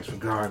mistakes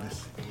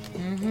regardless.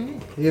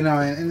 You know,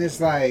 and it's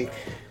like,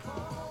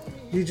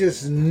 you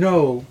just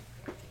know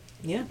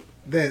Yeah.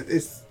 that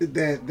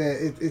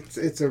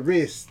it's a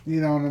risk,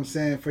 you know what I'm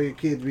saying, for your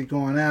kids to be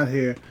going out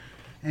here,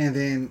 and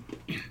then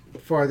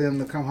for them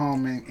to come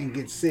home and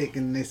get sick,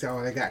 and they say,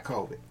 oh, they got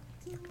COVID.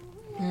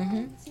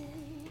 And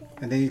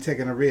then you're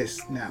taking a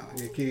risk. Now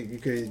you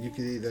could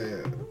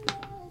either,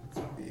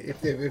 if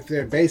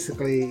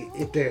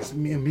their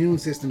immune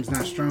system's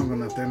not strong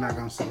enough, they're not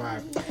gonna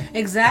survive.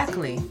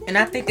 Exactly. And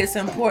I think it's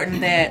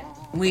important that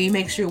we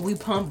make sure we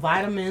pump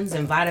vitamins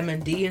and vitamin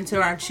D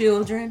into our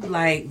children,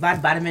 like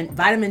vitamin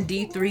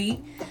D3,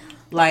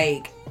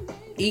 like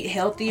eat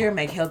healthier,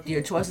 make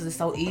healthier choices. It's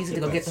so easy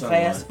to go get the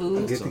fast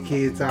food. Get the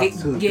kids out Get-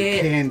 to the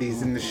get-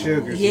 candies and the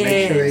sugars. Make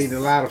sure they Yes. eat a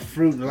lot of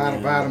fruit and a lot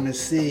of vitamin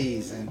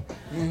C's, and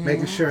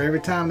making sure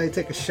every time they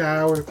take a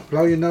shower,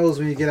 blow your nose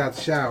when you get out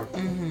the shower.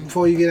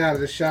 Before you get out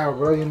of the shower,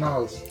 blow your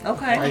nose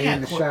Okay. while you're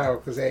in the shower,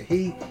 because that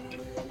heat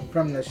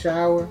from the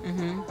shower,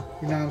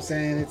 you know what I'm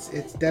saying?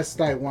 That's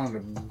like one of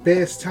the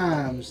best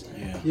times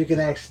you can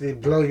actually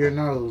blow your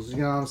nose.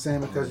 You know what I'm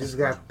saying? Because you just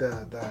got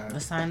the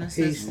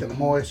sinuses. heat, the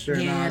moisture,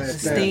 and all Yeah, that the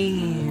stuff.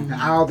 steam.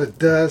 And all the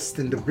dust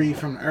and debris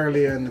from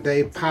earlier in the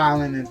day,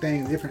 pollen and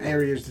things, different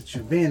areas that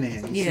you've been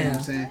in. You see what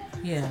I'm saying?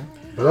 Yeah.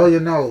 Blow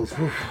your nose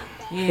whew,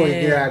 Yeah. before you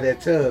get out of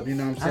that tub. You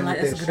know what I'm saying?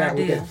 like- with that's a that good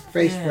with idea. that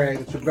face Yeah.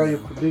 rag that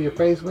you do your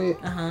face with.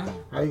 Uh-huh.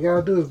 All you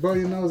gotta do is blow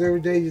your nose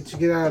every day that you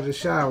get out of the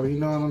shower. You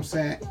know what I'm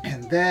saying?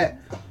 And that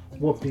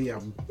will be a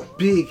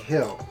big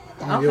help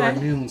on your Okay.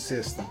 immune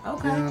system.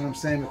 Okay. You know what I'm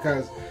saying?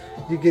 Because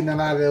you're getting a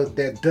lot of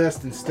that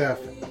dust and stuff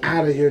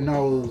out of your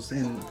nose,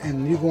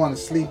 and you going to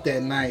sleep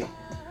that night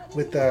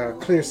with a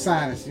clear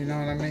sinus. You know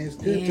what I mean? It's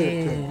good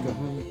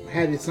to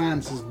have your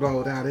sinuses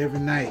blowed out every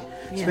night,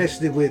 Yeah.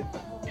 especially with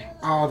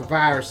all the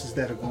viruses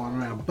that are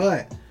going around.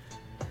 But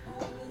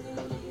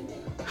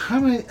how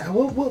many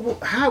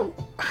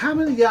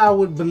of y'all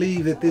would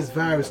believe that this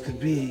virus could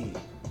be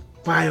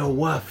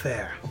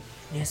biowarfare?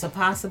 It's a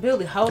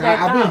possibility. Hold I've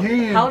that been thought.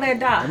 hearing- Hold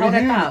that I've been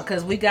hearing thought, it.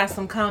 because we got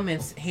some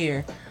comments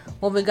here.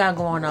 What we got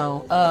going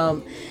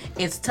on?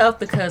 It's tough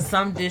because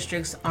some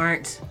districts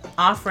aren't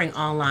offering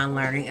online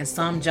learning, and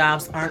some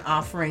jobs aren't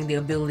offering the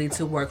ability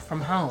to work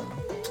from home.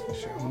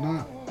 Sure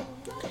not.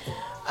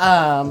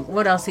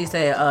 What else he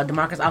said?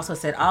 DeMarcus also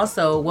said,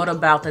 what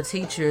about the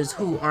teachers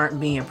who aren't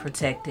being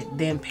protected?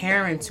 Then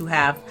parents who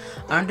have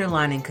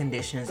underlying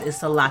conditions.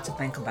 It's a lot to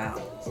think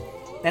about.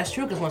 That's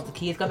true, because once the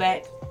kids go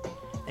back,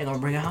 they're going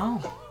to bring it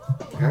home.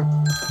 Yep.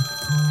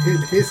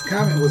 His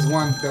comment was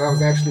one that I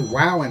was actually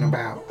wowing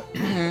about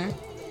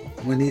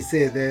when he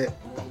said that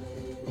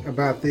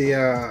about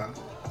the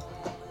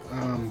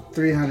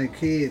 300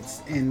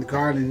 kids in the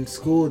Garland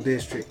School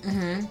District,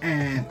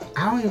 and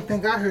I don't even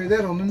think I heard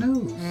that on the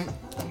news.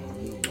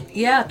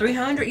 Yeah,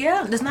 300.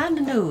 Yeah, that's not in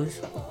the news.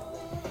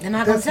 They're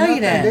not going to tell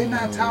you nothing. They're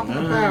that. not talking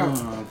about.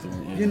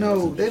 You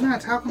know, they're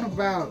not talking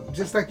about,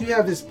 just like you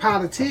have this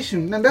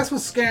politician. And that's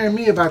what's scaring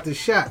me about this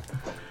shot.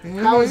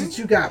 How is it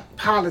you got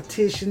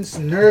politicians,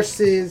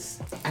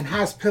 nurses, and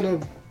hospital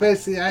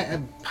personnel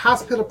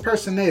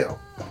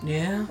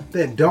Yeah.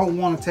 that don't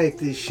want to take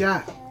this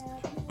shot?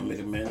 Make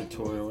it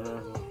mandatory or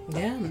whatever.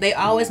 Yeah. They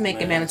always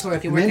make it mandatory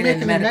if you're They working in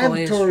making the it medical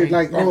mandatory, industry.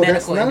 like, The oh, that's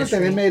medical another thing.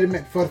 They industry.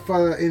 made it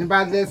for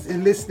anybody that's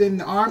enlisted in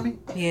the army.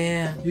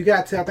 Yeah. You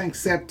got to, I think,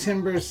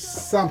 September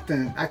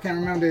something. I can't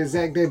remember the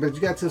exact day, but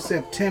you got till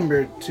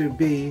September to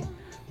be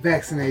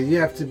vaccinated.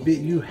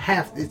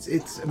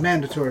 It's a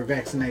mandatory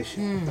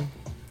vaccination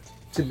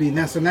to be.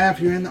 Now, so now if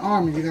you're in the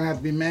army, you're going to have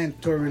to be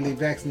mandatorily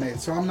vaccinated.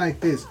 So I'm like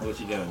this. What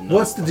you gotta know.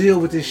 What's the deal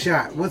with this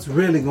shot? What's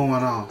really going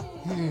on?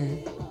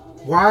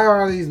 Why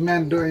are these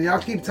mandatory? Y'all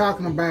keep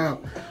talking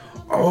about,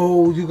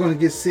 oh, you're going to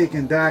get sick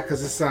and die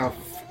because it's a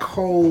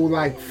cold,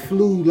 like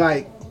flu,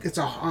 like it's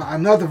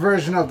another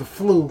version of the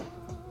flu.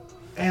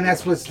 And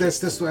that's what's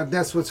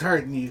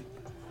hurting you.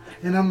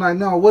 And I'm like,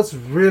 no, what's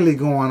really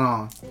going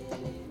on?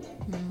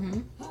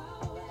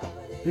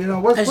 You know,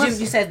 what's Because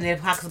you said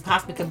that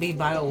possibly could be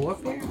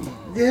biowarfare.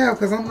 yeah,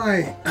 because I'm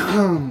like,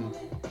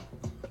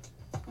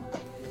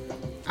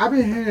 I've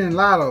been hearing a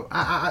lot of,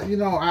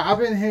 I've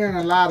been hearing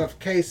a lot of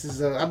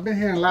cases. I've been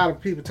hearing a lot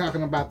of people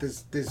talking about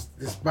this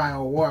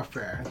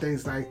biowarfare and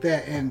things like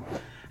that, and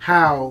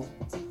how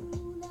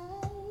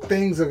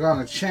things are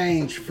gonna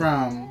change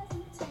from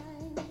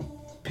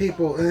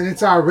people, and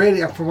it's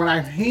already, from what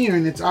I'm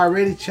hearing, it's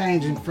already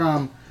changing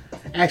from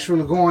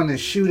actually going to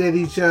shoot at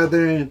each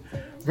other and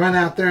run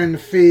out there in the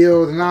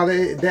field and all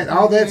that.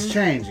 All that's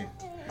changing.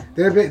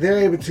 They're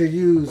able to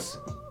use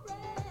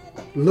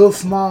little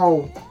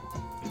small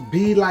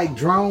bee-like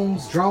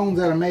drones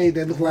that are made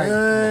that look like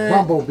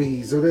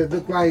bumblebees, or that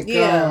look like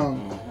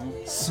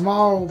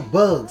small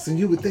bugs, and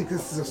you would think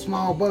this is a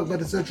small bug,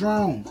 but it's a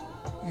drone.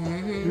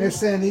 And they're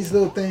saying these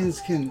little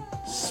things can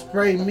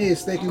spray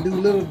mist. They can do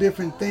little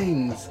different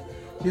things.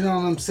 You know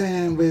what I'm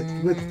saying? With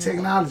the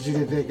technology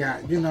that they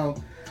got. You know,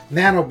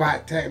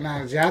 nanobot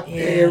technology.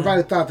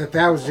 Everybody thought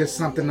that was just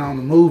something on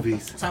the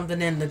movies.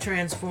 Something in the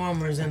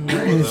Transformers and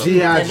And the,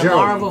 G.I. and the Joe.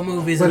 Marvel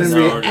movies. But and in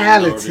stuff.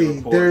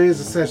 reality, there is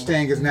a such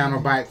thing as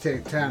nanobot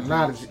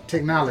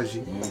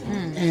technology.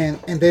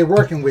 And they're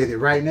working with it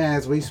right now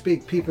as we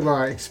speak. People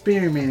are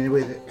experimenting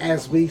with it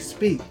as we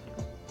speak.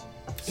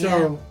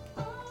 So,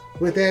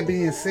 with that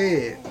being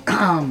said,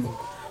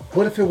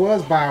 what if it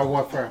was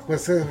biowarfare?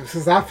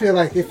 Because I feel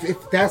like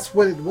if that's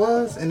what it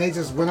was, and they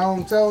just went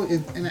on so,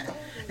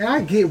 and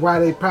I get why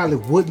they probably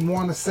wouldn't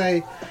want to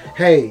say,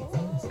 hey,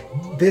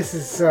 this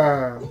is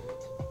a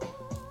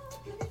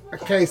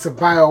case of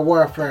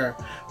biowarfare.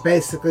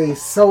 Basically,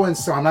 so and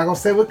so. I'm not gonna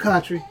say what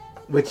country.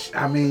 Which,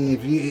 I mean,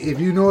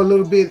 if you know a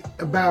little bit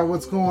about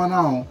what's going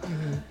on,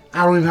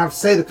 I don't even have to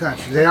say the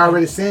country. They're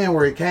already saying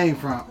where it came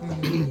from.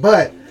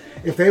 But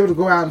if they were to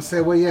go out and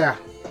say, well, yeah,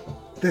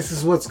 this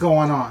is what's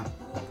going on.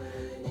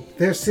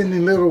 They're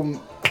sending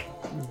little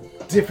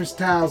different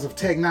styles of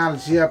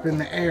technology up in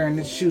the air, and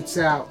it shoots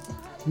out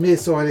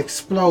mist, or it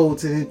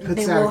explodes and it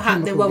puts out a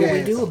chemical then what gas.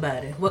 would we do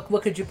about it?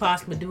 What could you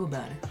possibly do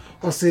about it?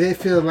 Well, see, they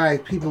feel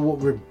like people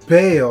would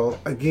rebel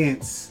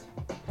against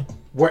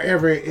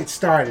wherever it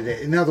started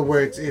at. In other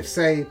words, if,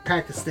 say,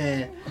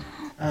 Pakistan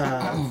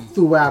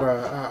threw out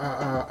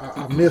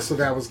a missile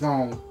that was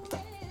going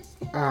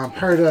to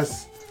hurt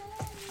us,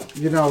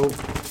 you know,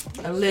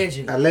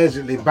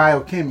 allegedly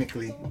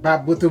biochemically,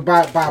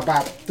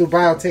 through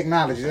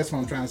biotechnology. That's what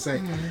I'm trying to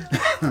say.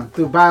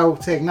 Through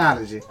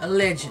biotechnology.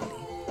 Allegedly.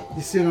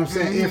 You see what I'm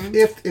saying?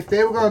 If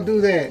they were going to do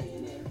that,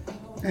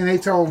 and they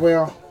told them,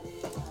 well,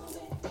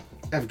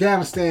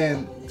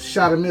 Afghanistan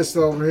shot a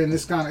missile over here, and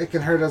it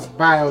can hurt us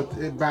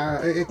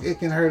it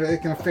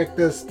can affect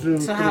us through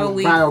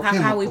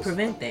biochemicals. How we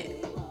prevent that?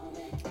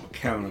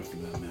 Counter for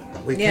that matter.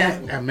 We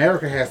can't.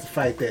 America has to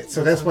fight that.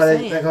 So that's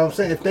why that's what I'm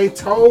saying. If they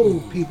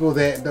told people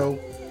that, though,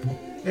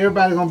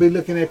 everybody gonna be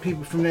looking at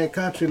people from that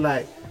country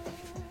like,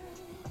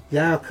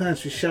 y'all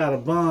country shot a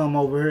bomb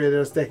over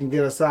here that can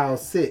get us all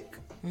sick.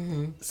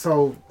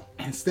 So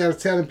instead of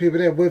telling people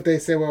that, what if they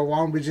say, well, why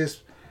don't we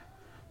just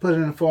put it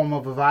in the form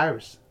of a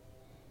virus?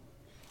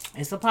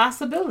 It's a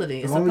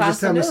possibility. Why don't we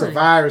just tell them it's a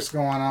virus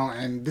going on,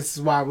 and this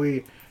is why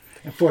we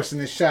enforcing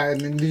this shot?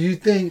 And then do you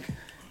think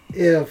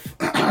if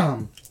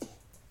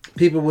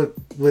people would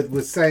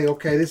say,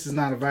 okay, this is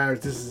not a virus,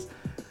 this is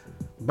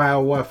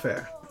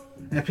biowarfare,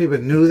 and people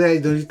knew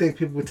that, do you think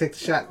people would take the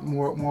shot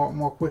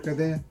more quicker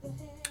then?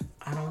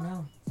 I don't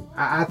know.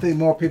 I think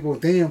more people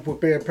then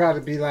would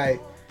probably be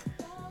like,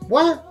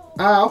 what?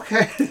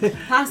 Okay.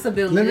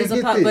 Possibility. Let me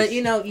get this. But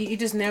you know, you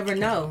just never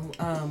know.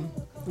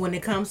 When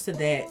it comes to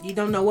that, you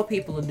don't know what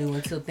people will do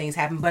until things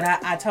happen. But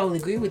I totally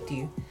agree with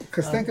you.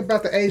 Because think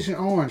about the Agent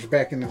Orange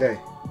back in the day.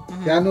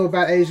 Y'all know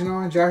about Agent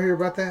Orange? Y'all hear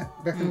about that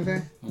back in the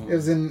day? It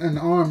was in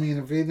the army in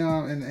the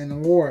Vietnam in the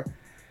war.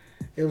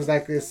 It was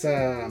like this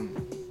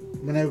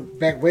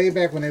way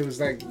back when it was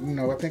like, you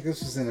know, I think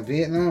this was in the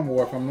Vietnam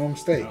War, if I'm not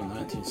mistaken.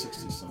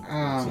 1960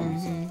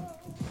 something.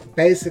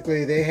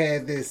 basically they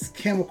had this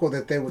chemical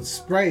that they would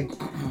spray,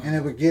 and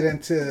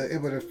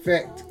it would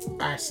affect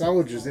our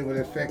soldiers. It would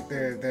affect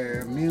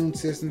their immune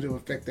systems. It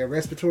would affect their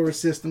respiratory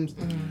systems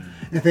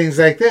and things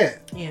like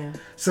that. Yeah.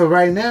 So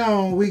right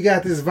now we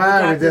got this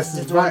virus this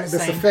doing the that's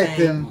same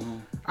affecting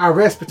our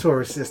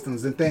respiratory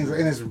systems and things,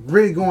 and it's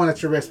really going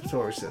at your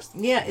respiratory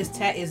system. Yeah,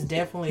 it's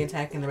definitely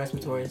attacking the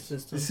respiratory You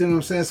system. see what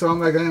I'm saying? So I'm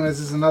like, damn, is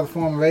this another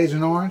form of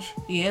Agent Orange?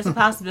 Yeah, it's a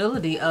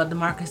possibility.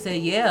 DeMarcus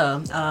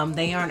said,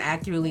 they aren't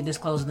accurately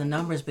disclosing the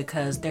numbers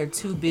because they're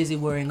too busy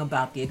worrying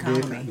about the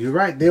economy. You're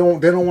right. They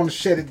don't want to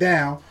shut it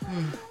down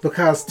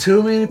because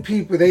too many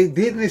people, they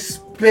didn't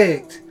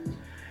expect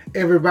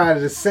everybody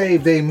to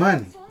save their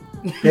money.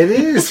 They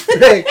didn't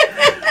expect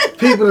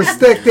people to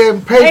stick their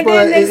paper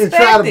and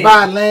try to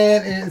buy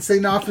land and say,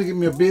 no, I'm going to get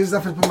me a business.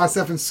 I'm going to put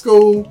myself in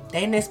school. They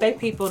didn't expect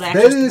people to They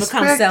actually didn't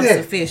become expect that.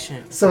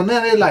 self-sufficient. So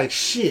now they're like,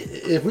 shit,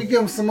 if we give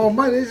them some more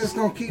money, they're just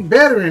going to keep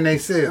bettering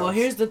themselves. Well,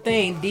 here's the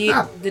thing. The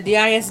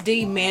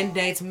DISD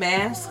mandates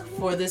masks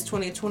for this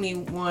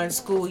 2021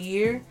 school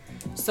year.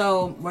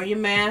 So wear your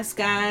mask,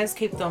 guys.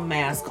 Keep the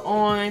mask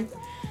on.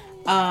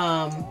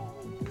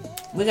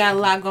 We got a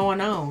lot going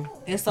on.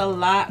 It's a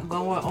lot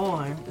going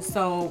on.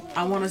 So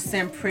I want to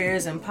send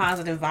prayers and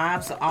positive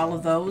vibes to all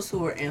of those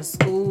who are in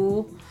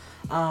school,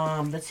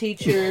 the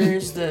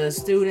teachers, the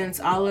students,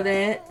 all of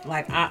that.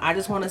 Like, I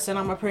just want to send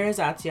all my prayers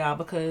out to y'all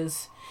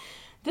because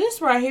this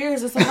right here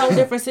is just a whole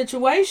different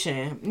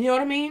situation. You know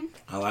what I mean?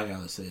 All I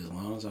gotta say, as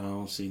long as I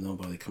don't see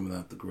nobody coming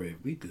out the grave,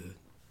 we good.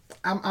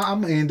 I'm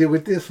going to end it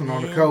with this one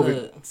on the Man, COVID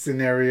look.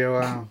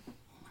 scenario.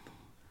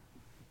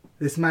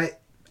 This might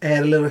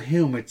add a little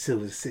humor to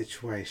the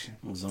situation.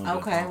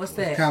 Okay, what's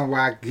that? Kind of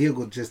why I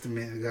giggled just a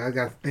minute ago. I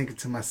got to thinking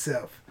to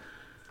myself,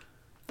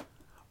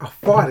 a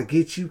fart to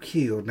get you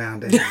killed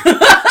nowadays.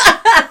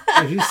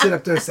 If you sit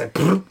up there and say,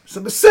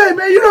 somebody say,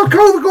 man, you know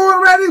COVID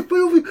going around this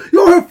movie, you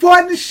don't hear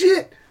farting and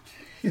shit.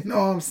 You know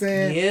what I'm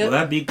saying? Yeah. Will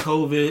that be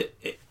COVID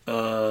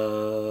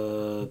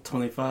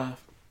 25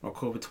 or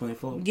COVID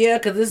 24? Yeah,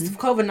 because this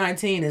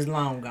COVID-19 is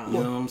long gone.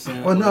 You know what I'm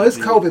saying? Well, no, Will it's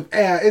it be- COVID.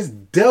 It's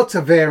Delta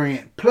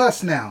variant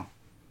plus now.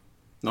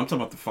 No, I'm talking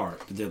about the fart,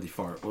 the deadly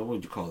fart. What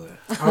would you call that?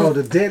 Oh,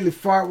 the deadly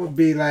fart would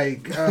be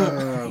like,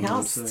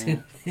 Y'all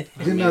saying? stupid.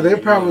 you know, they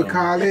probably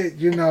call it,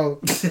 you know,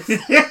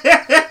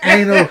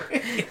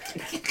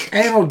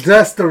 anal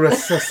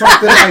dusterus or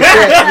something like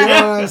that. You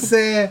know what I'm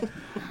saying?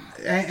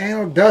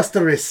 Anal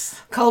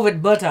dusterus.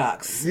 COVID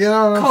buttocks. You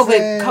know what I'm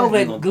saying?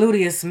 COVID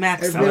gluteus It'd be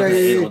maximus. like-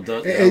 anal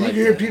duct. and I you like can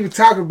hear that. people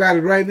talking about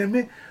it right now,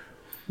 man.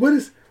 What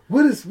is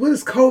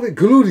COVID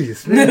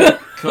gluteus, man?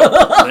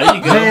 There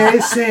you go. Man, they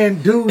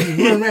saying dudes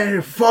running around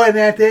here farting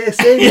out there.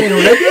 Say, man,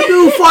 let that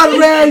dude fart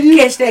around you.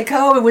 Catch that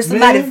COVID with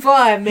somebody Man,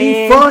 fart, He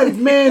man. farted,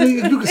 man.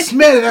 You can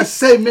smell it. I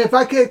say, man, if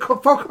I can't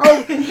fuck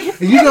over, and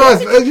you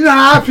know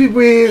how our people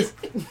is.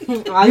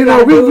 All You know,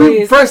 gotta do we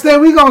is- first thing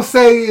we gonna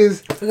say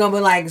is we're gonna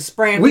be like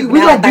spraying we people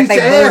out gonna like beat they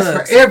your ass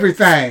bugs. for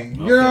everything.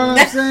 You know what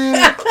I'm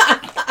saying?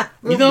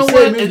 You know Say,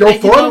 what? man, And- don't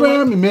and you fart know what?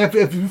 around me, man.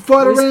 If you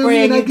fart We around me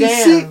spraying and I you get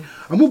down. sick,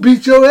 I'm gonna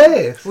beat your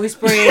ass. We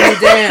spraying you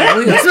down.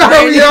 We You gonna know how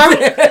spray we you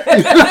are.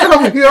 You know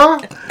how we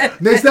are.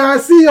 Next time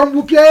I see you, I'm gonna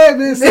whoop your ass,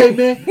 man. Say,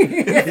 man, you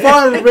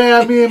farted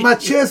around me and my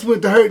chest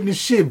went to hurting this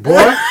shit,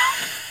 boy.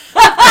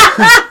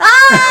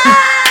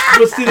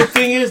 But see, the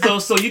thing is, though,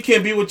 so you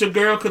can't be with your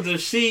girl because if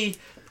she,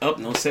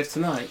 no sex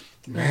tonight.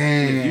 If you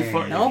Man.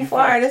 fart, Don't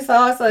fart. It's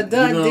all a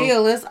done You know,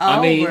 deal. It's over.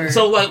 I mean,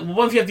 so like,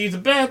 what if you have to use the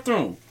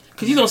bathroom?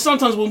 Because you know,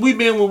 sometimes when we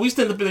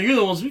stand up in the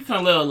urinals, we kind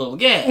of let out a little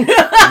gas. Man.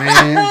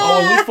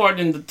 Oh, we fart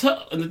in the tub,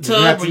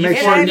 have or to you make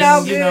fart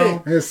sure in, you- you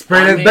know. Let's spray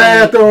I that mean,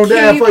 bathroom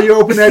down before you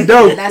open that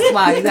door. That's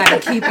why you gotta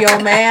keep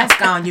your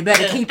mask on. You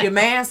better keep your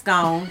mask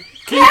on.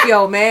 Keep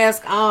your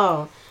mask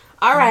on.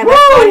 All right,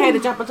 let's go ahead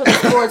and jump into the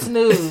sports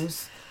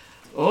news.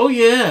 Oh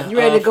yeah. You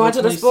ready to go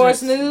into the 426.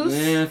 sports news?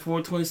 Yeah,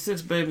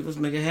 426, baby. Let's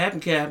make it happen,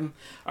 Captain.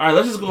 All right,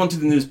 let's just go into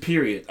the news.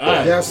 Period. All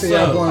right. Y'all see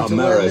I'm So going to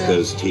what now?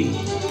 America's team.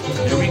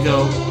 here we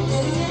go.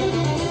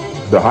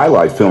 The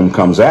highlight film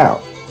comes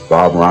out.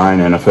 Bob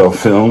Ryan NFL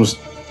Films,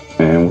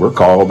 and we're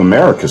called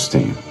America's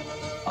Team.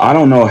 I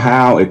don't know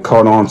how it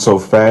caught on so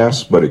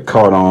fast, but it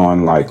caught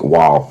on like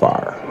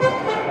wildfire.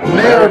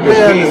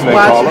 Maribel is They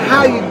call watching. them.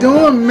 How you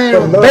doing,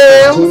 America's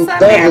Maribel? team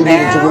badly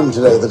needed to win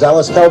today. The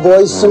Dallas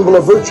Cowboys, symbol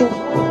of virtue.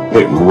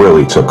 It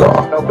really took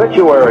off.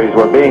 Obituaries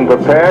were being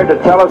prepared to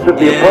tell us of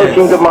the Yes.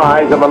 approaching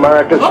demise of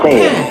America's team.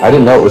 Okay. I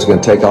didn't know it was going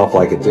to take off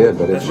like it did,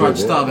 but it That's sure Roger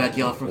did. Staubach,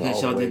 y'all, for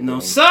case y'all didn't know.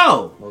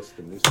 So,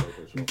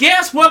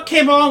 guess what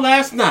came on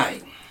last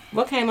night?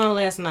 What came on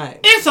last night?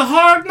 It's a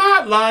Hard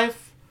Knock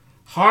Life.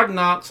 Hard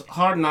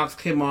Knocks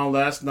came on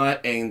last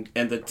night, and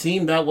the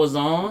team that was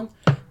on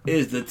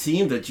is the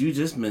team that you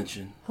just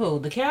mentioned, Who?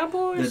 The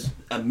Cowboys?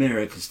 the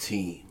America's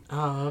Team.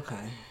 Oh,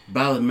 okay.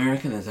 About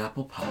American as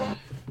apple pie.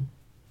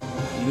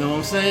 You know what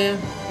I'm saying?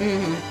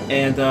 Mm-hmm.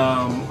 And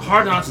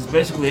Hard Knocks is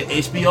basically an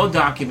HBO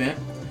document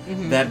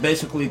that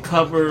basically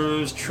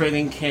covers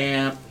training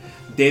camp,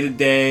 day to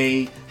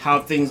day, how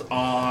things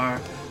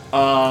are.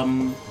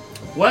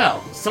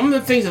 Well, some of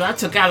the things that I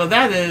took out of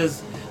that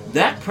is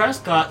Dak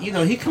Prescott, you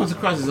know, he comes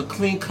across as a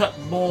clean-cut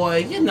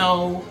boy. You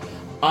know,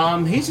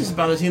 he's just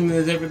about as human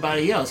as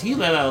everybody else. He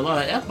let out a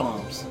lot of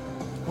f-bombs,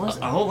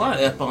 a whole lot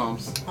of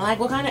f-bombs. Like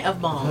what kind of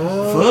f-bomb?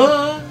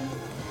 Fuck.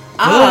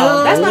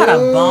 Oh, that's not a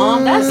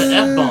bomb. That's That's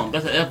an f-bomb.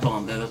 That's an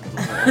f-bomb.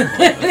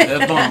 That's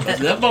an f-bomb. That's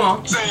an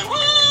f-bomb.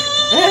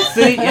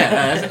 See, yeah,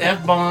 that's an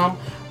f-bomb.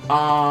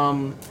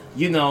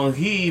 You know,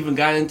 he even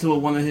got into it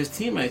with one of his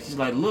teammates. He's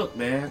like, "Look,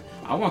 man,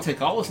 I want to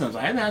take all the snaps.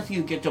 I didn't ask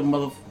you to get your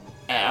mother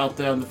out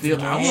there on the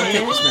field. I want to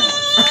take the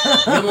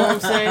snaps." You know what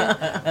I'm saying?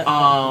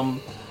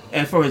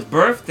 And for his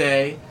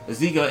birthday,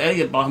 Ezekiel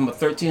Elliott bought him a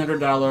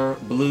 $1,300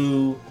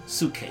 blue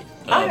suitcase,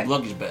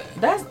 luggage bag.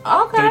 That's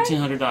okay.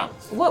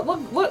 $1,300.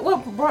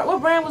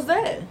 What brand was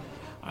that?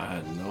 I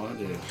had no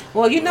idea.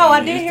 Well, you know,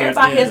 I did hear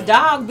about his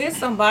dog bit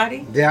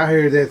somebody. Yeah, I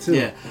heard that too.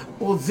 Yeah.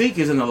 Well, Zeke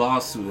is in the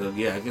lawsuit.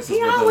 Yeah, I guess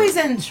He always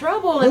in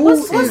trouble. Who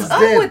What's is up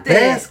that with that?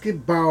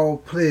 basketball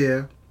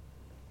player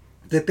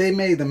that they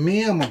made a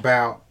meme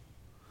about?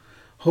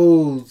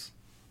 Who's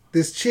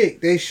this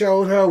chick? They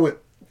showed her with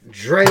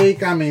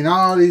Drake. I mean,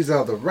 all these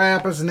other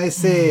rappers, and they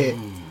said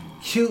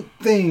cute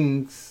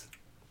things.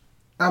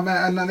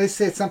 I know they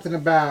said something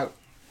about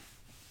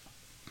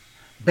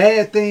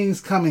bad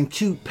things come in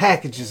cute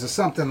packages or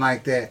something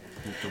like that.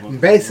 And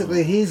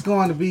basically, he's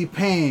going to be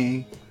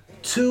paying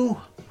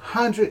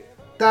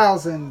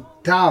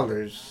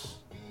 $200,000.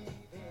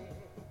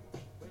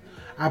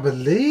 I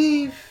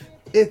believe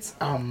it's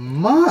a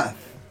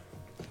month.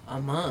 A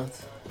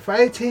month. For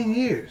 18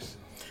 years.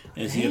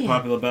 Is he a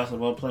popular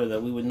basketball player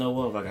that we would know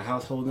of, like a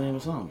household name or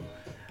something?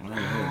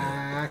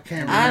 I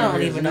can't remember. I don't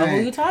his even know who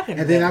name. you're talking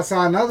And then I about.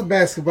 saw another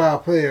basketball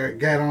player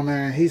got on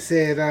there and he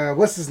said,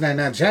 what's his name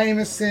now?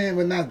 Jameson?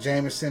 Well, not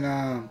Jameson.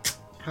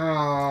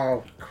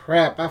 Oh,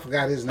 crap. I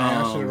forgot his name.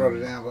 I should have wrote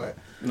it down. But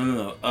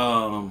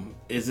No.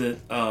 Is it,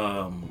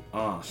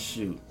 oh,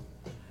 shoot.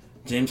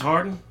 James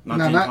Harden?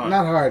 not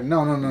Harden.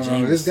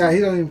 No. This guy, he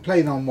don't even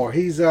play no more.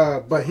 He's,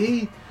 but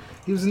he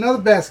was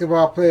another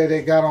basketball player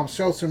that got on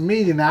social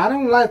media. Now, I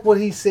don't like what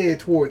he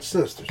said towards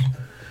sisters.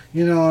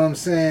 You know what I'm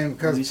saying?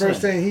 Because the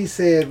first thing he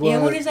said was... Yeah,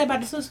 what did he say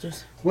about the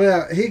sisters?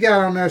 Well, he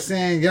got on there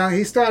saying,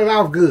 he started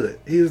off good.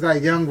 He was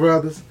like, young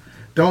brothers,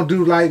 don't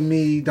do like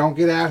me. Don't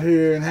get out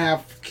here and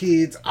have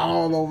kids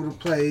all over the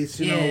place.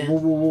 You know, woo,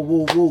 woo, woo,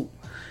 woo, woo.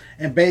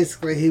 And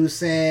basically he was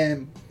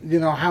saying, you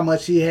know, how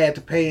much he had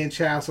to pay in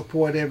child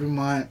support every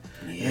month.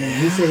 Yeah.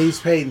 And he said he's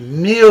paid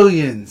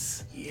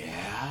millions.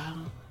 Yeah.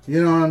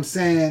 You know what I'm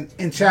saying?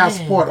 In child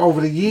support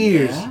over the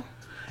years. Yeah.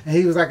 And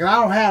he was like,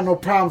 I don't have no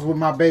problems with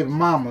my baby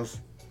mamas.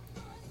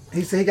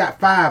 He said he got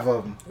 5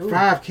 of them. Ooh.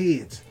 5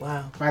 kids.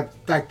 Wow. I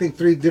think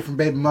 3 different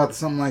baby mothers,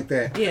 something like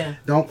that. Yeah.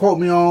 Don't quote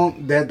me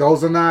on that.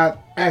 Those are not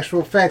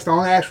actual facts. The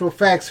only actual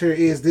facts here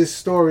is this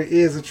story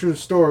is a true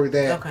story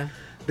that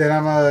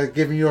I'm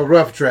giving you a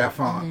rough draft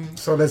on. Mm-hmm.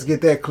 So let's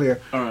get that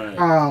clear. All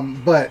right.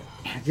 But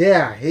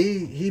yeah,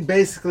 he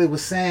basically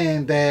was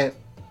saying that,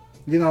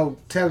 you know,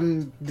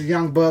 telling the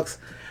young bucks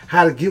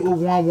how to get with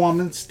one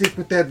woman, stick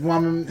with that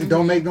woman, and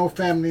don't make no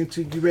family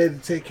until you're ready to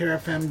take care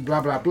of family,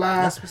 blah, blah,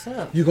 blah. That's what's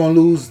up. You're going to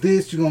lose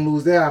this, you're going to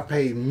lose that. I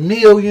paid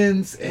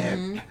millions,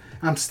 and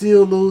I'm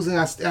still losing.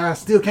 I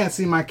still can't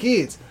see my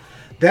kids.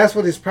 That's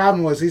what his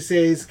problem was. He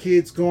said his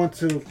kids going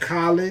to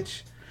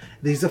college.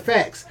 These are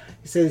facts.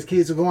 He said his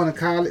kids are going to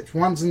college.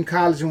 One's in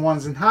college and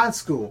one's in high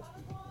school.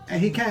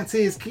 And he can't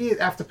see his kid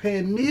after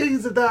paying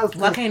millions of dollars.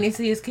 Why can't he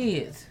see his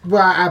kids?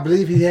 Well, I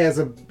believe he has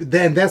a...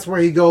 Then that's where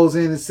he goes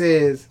in and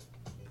says...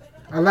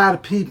 A lot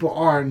of people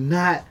are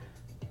not...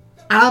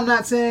 I'm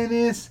not saying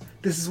this.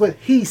 This is what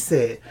he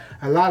said.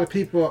 A lot of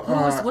people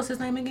are... What's his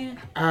name again?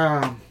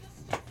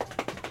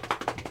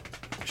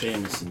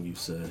 Jameson, you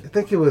said. I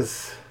think it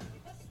was...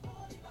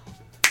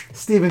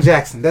 Steven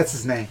Jackson. That's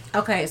his name.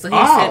 Okay, so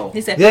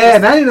he said... Yeah,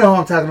 now you know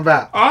who I'm talking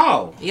about.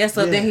 Oh. Yeah,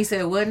 so then he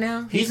said what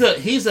now? He's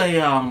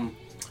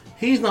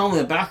not only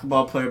a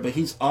basketball player, but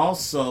he's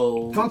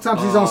also...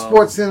 Sometimes he's on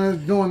Sports Center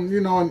doing, you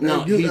know,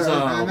 he's,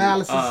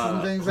 analysis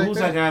and things like that. Who's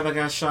that guy that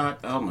got shot?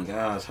 Oh my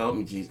gosh, help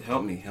me, Jesus,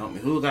 help me.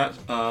 Who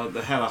got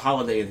that had a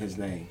holiday in his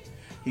name?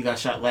 He got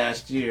shot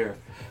last year.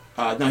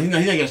 No, he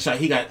didn't get shot.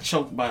 He got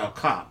choked by a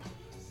cop.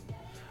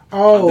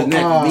 Oh, the knee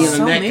on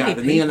the neck guy.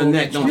 The knee on the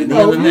neck. No, the knee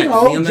on the neck. The knee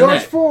on the George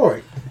neck.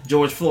 Floyd.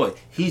 George Floyd.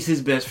 He's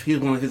his best. He's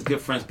one of his good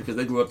friends because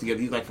they grew up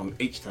together. He's like from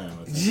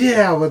H-Town.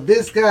 Yeah, but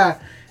this guy...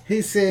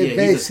 He said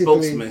basically... he's a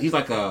spokesman. He's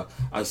like a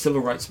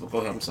civil rights... Go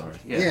ahead, I'm sorry.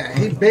 Yeah,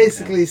 he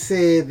basically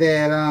said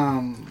that...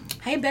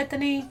 Hey,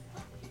 Bethany.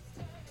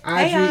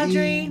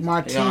 Audrey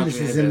Martinez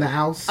is in the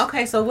house.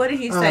 Okay, so what did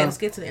he say? Let's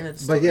get to the end of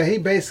the story. But yeah, he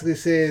basically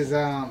says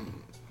the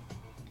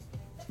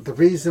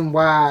reason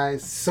why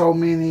so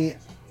many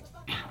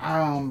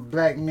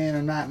black men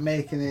are not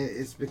making it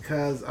is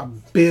because a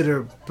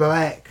bitter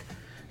black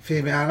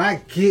female. And I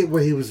get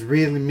what he was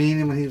really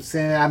meaning when he was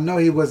saying it. I know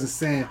he wasn't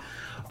saying...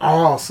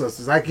 all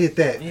sisters, I get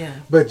that. Yeah.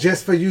 But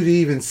just for you to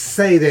even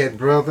say that,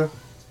 brother.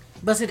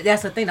 But see,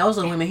 that's the thing. Those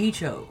are the women he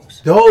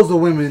chose. Those are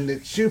women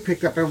that you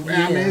picked up. I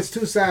mean, it's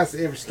 2 sides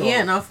to every story.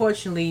 Yeah, and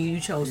unfortunately, you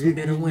chose some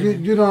bitter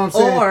women. You know what I'm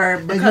saying? Or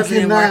because it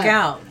didn't work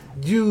out.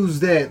 use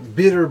that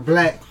bitter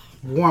black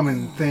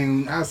woman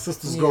thing. Our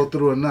sisters go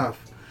through enough.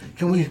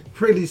 Can we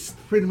pretty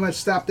much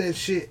stop that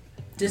shit?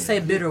 Just say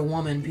bitter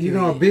woman, period. You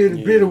know,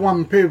 bitter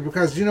woman, period.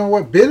 Because you know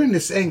what?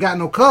 Bitterness ain't got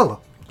no color.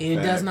 It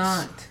does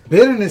not.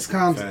 Bitterness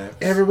comes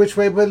every which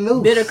way but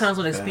loose. Bitter comes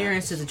with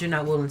experiences that you're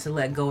not willing to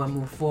let go and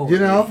move forward. You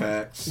know,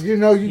 Facts. you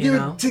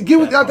get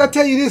with. I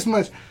tell you this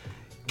much: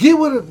 get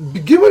with a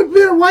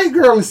bitter white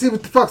girl and see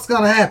what the fuck's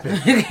gonna happen.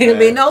 It'll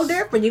be no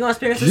different. You're gonna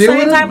experience the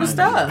same type of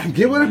stuff.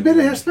 Get with a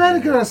bitter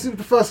Hispanic girl and see what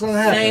the fuck's gonna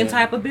happen. Same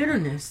type of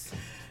bitterness.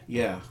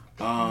 Yeah.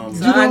 So You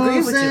know I what agree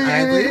I'm with saying? you. I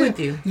agree with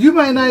you. You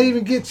might not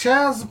even get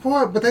child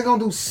support, but they're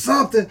gonna do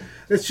something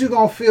that you're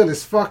gonna feel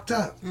is fucked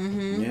up.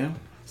 Yeah.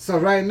 So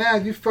right now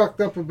you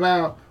fucked up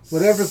about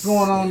whatever's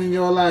going on in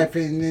your life,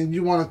 and then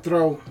you want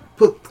to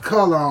put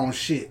color on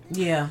shit.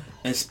 Yeah.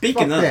 And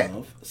speaking Fuck that.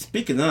 of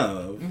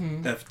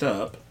effed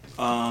up,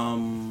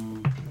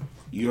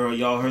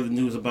 y'all heard the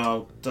news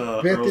about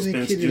Earl Bethany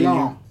Spence Kitty Jr.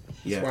 Long.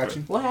 Yeah.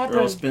 Watching. What happened?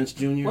 Earl Spence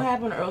Jr. What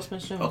happened to Earl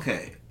Spence Jr.?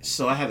 Okay,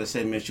 so I had the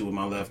same issue with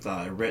my left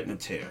eye, retina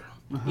tear.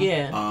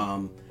 Yeah.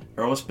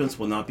 Earl Spence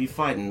will not be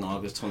fighting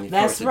August 21st.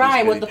 That's against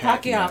right, with Manny the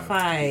Pacquiao Pacquiao.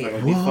 fight. He's not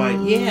gonna be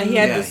fighting. Yeah, he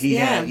had this. he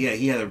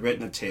had a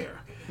retina tear,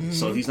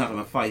 so he's not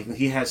gonna fight.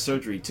 He had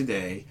surgery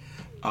today.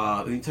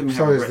 Anytime you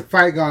So have is the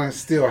fight gonna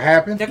still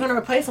happen? They're gonna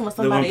replace him with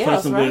they're gonna somebody replace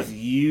else, him right? with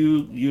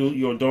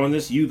you're doing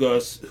this. You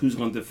Gus, who's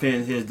gonna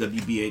defend his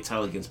WBA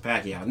title against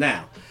Pacquiao.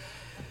 Now,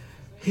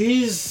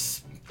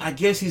 I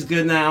guess he's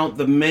good now.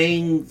 The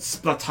main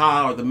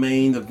splata or the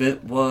main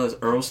event was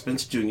Earl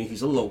Spence Jr.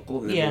 He's a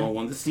local, and everyone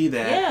wanted to see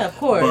that. Yeah, of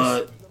course.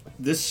 But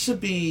this should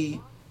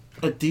be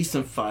a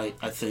decent fight,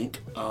 I think.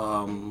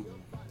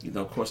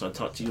 Of course, I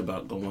talked to you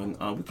about going.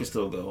 We could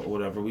still go or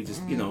whatever. We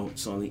just,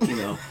 it's only,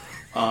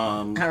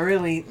 Not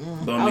really.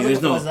 But, I was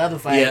looking for his other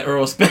fight. Yeah,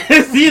 Earl Spence,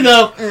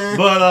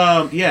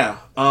 But, yeah.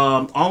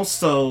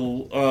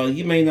 Also,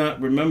 you may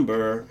not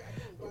remember,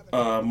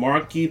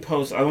 Marquis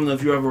Post. I don't know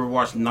if you ever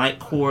watched Night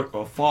Court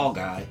or Fall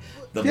Guy.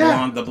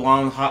 The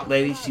blonde hot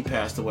lady, she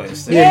passed away.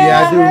 So,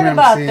 Yeah, I do heard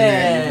remember about seeing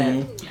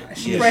that.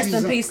 that. Yeah. Rest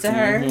in peace to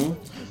her.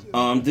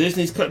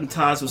 Disney's cutting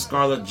ties with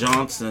Scarlett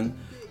Johansson.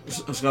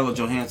 Sorry, the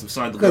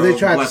 'Cause girl, they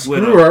tried to Black screw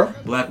Widow. her.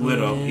 Black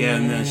Widow, yeah,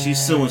 and then she's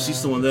suing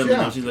them. Yeah.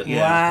 Now she's like,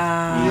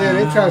 Wow. Yeah,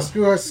 they try to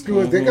screw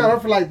her. They got her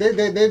for like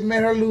they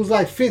made her lose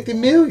like $50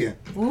 million.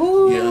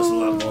 Ooh. Yeah, that's a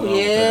lot going on with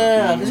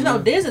Yeah. that. 'Cause you know,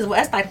 Disney,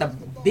 that's like the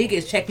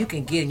biggest check you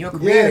can get in your Yeah,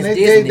 career. and is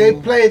they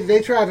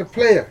Disney. tried to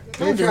play her.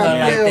 They Don't do tried her to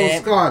like play that.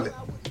 old Scarlett.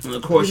 And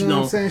of course, You know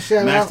what I'm saying?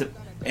 Shout out.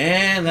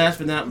 And last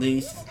but not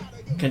least,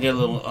 can I get a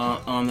little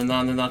on and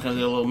on and on? Can I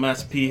get a little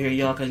Master P here,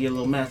 y'all? Can I get a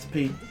little Master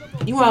P?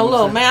 You want a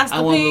little Master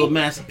I want a little P?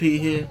 Master P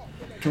here.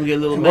 Can we get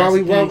a little And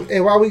Master P?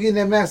 while we getting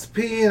that Master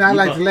P in, I You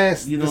like go-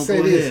 to you know, say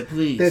go this. ahead,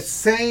 please. That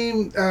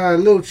same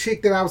little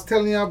chick that I was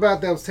telling you about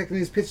that was taking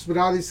these pictures with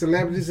all these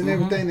celebrities and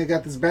everything, they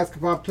got this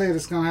basketball player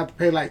that's going to have to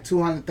pay like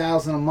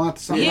 $200,000 a month or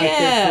something like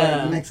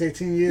that for the next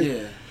 18 years.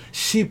 Yeah.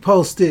 She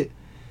posted,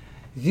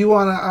 you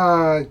want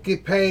to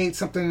get paid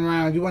something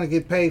around, you want to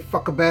get paid,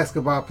 fuck a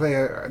basketball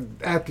player,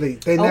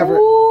 athlete. They never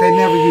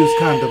use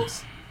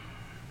condoms.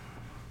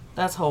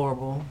 That's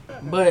horrible.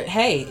 But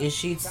hey, is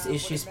she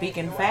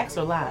speaking facts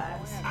or lies?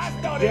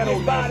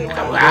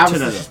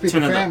 Obviously, she's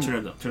speaking turn it up, facts. turn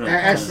it up, turn it up.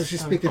 Actually, she's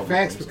speaking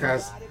facts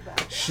because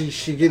she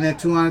getting that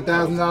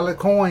 $200,000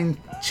 coin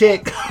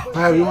check,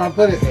 however you want to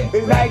put it.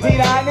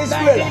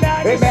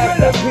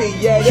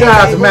 Shout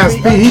out to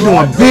Master P. He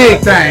doing big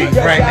things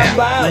right now.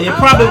 Now you're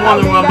probably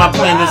wondering why I'm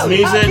playing this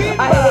music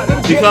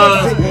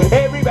because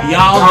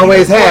y'all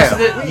Always have.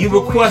 You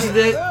requested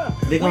it.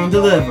 They're gonna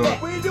deliver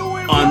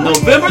on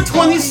November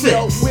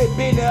 26th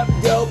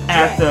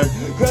at the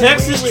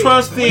Texas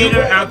Trust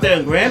Theater out there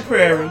in Grand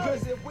Prairie.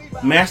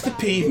 Master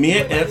P, me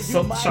and Ed,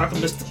 Shaka,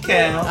 Mr.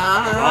 Cal,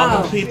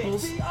 all the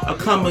peoples are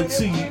coming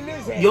to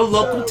your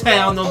local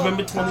town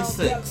November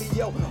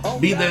 26th.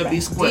 Be there, be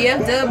square.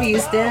 DFW,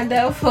 stand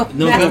up for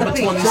November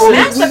Master P.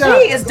 26th. Master P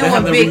is They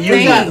have doing the big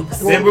reunion. things.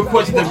 They're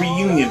requesting the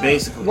reunion,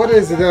 basically. What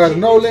is it?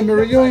 No Limit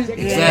Reunion?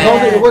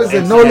 Exactly. What is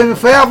it? No Limit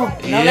Forever?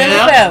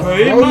 Yeah,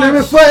 pretty No much.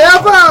 Limit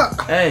Forever!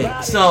 Hey,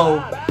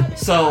 so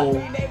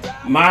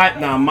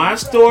my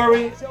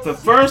story. The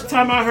first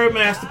time I heard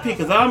Master P,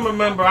 because I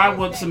remember I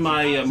went to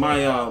my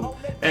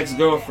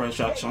ex-girlfriend,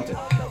 Shante,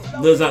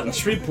 lives out in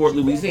Shreveport,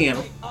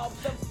 Louisiana,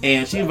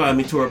 and she invited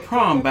me to her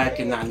prom back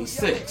in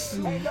 '96.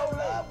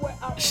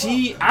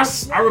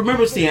 I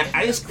remember seeing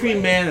Ice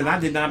Cream Man, and I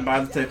did not buy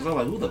the ticket. I was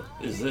like, who the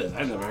is this?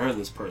 I never heard of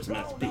this person,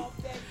 Master P.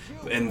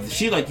 And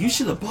she like, you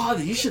should have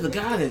bought it. You should have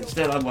got it.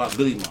 Instead, I bought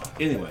Billy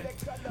Mark. Anyway.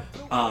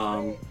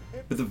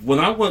 When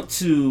I went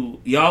to,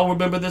 y'all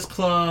remember this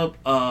club,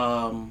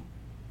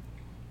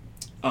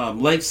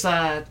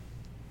 Lakeside?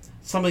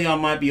 Some of y'all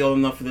might be old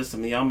enough for this,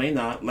 some of y'all may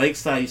not.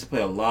 Lakeside used to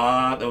play a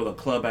lot. There was a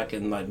club back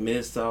in like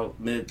mid Dallas.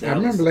 I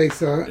remember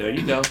Lakeside. There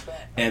you go.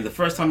 And the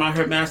first time I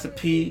heard Master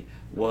P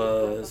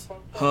was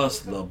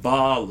hustler,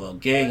 baller,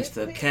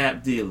 gangster,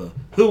 cap dealer.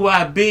 Who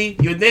I be?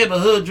 Your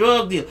neighborhood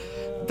drug dealer.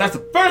 That's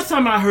the first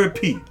time I heard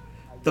P.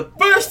 The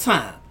first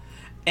time.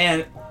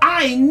 And I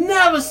I ain't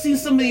never seen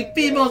so many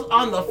females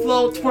on the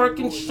floor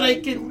twerking,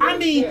 shaking. I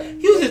mean,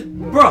 you just,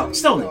 bro,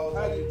 Stoney,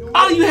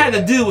 all you had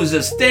to do was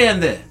just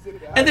stand there.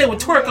 And they would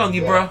twerk on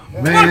you, bro.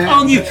 Twerk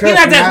on you. You're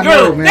not that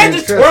girl. They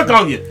just twerk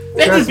on you.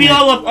 They just be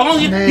all up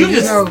on you. Man, you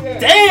just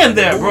stand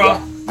there, bro.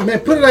 Man,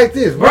 put it like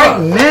this.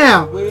 Right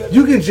now,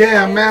 you can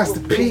jam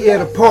Master P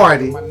at a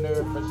party,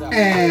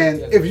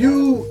 and if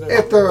you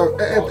at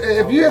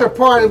a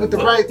party with the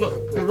right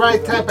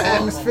type of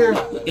atmosphere,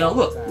 Yo,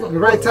 look. the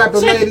right type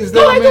of Check it. ladies,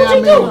 Go though, ahead,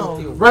 man. do I what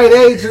you mean, right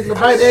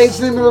age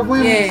limit of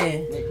women.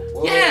 Yeah.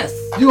 Yes.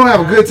 You gonna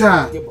have a good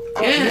time.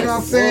 Yes. You know what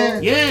I'm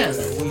saying? Yes.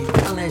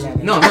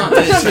 Allegedly. No, no. I know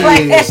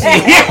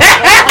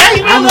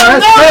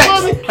that's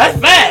facts. That's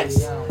facts.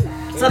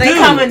 So they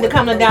Dude.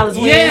 come to Dallas.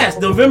 when? Yes,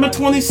 November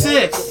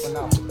 26th.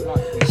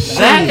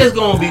 That is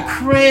gonna be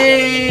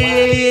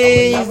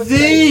crazy.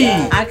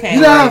 I can't.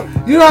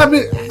 You know how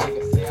many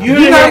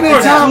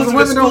Of times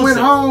course, the women done went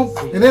home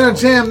and they done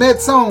jammed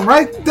that song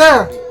right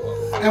there.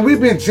 And we've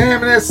been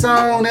jamming that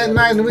song that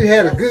night and we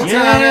had a good time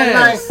that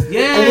night.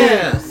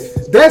 Yes.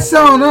 And that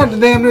song under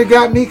damn near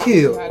got me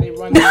killed.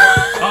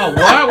 Oh,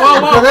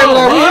 what? Because they were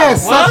like, we had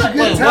such a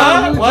good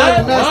time. We were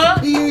jamming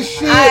Master P and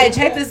shit. All right,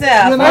 check this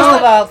out. You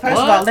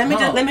First of all,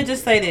 let me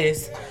just say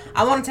this.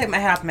 I want to take my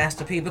hat off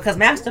Master P because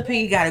Master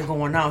P got it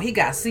going on. He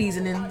got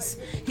seasonings.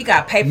 He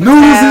got paper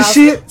Noodles and towels,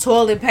 shit.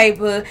 toilet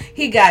paper.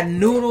 He got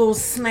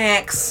noodles,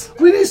 snacks.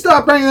 We need to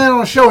start bringing that on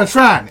the show and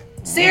trying it.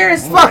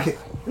 Seriously. Fuck it.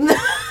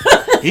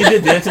 He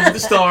did Dancing with the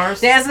Stars.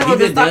 Dancing with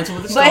the Stars.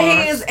 But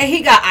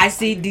he got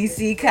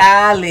ICDC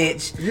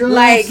College. You know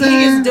like what I'm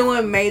he is saying?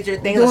 doing major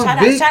things. Doing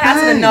Shout big out to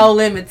the things. No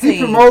Limit He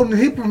team.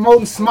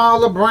 promoting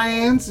smaller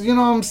brands. You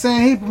know what I'm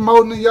saying? He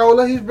promoting the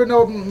Yola. He's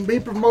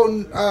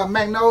promoting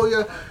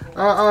Magnolia,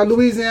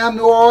 Louisiana,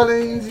 New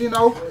Orleans. You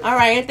know. All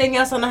right. Anything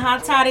else on the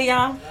hot toddy,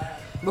 y'all?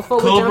 Before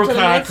we Cobra jump to the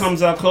Kai next?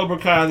 comes out. Cobra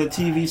Kai, the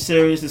TV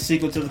series, the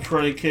sequel to the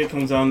Karate Kid,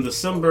 comes out in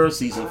December,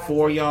 season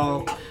 4,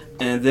 y'all.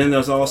 And then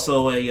there's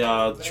also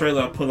a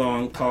trailer I put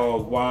on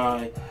called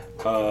Why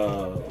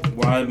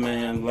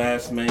Man,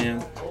 Last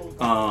Man.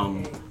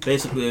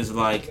 Basically, it's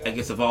like, I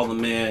guess if all the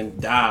men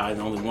died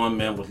and only one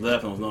man was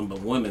left and it was nothing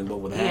but women, what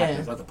would happen?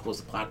 It's like a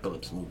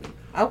post-apocalypse movie.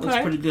 Okay. It's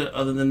pretty good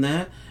other than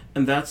that.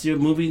 And that's your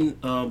movie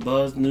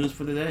buzz news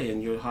for today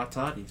and your hot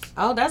toddies.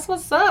 Oh, that's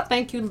what's up.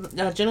 Thank you,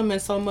 gentlemen,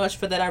 so much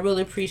for that. I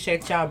really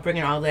appreciate y'all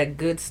bringing all that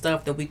good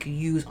stuff that we could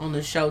use on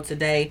the show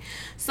today.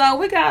 So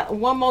we got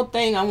one more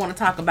thing I want to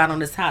talk about on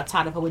this hot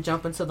topic before we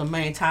jump into the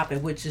main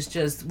topic, which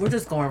is we're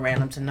just going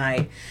random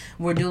tonight.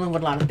 We're dealing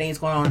with a lot of things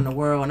going on in the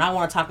world, and I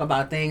want to talk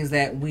about things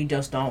that we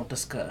just don't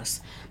discuss.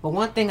 But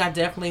one thing I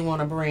definitely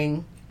want to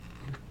bring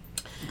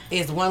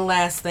is one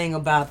last thing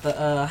about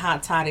the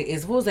hot toddy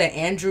is, what was that,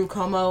 Andrew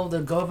Cuomo, the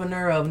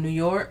governor of New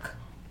York?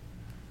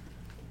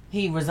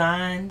 He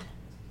resigned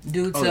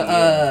due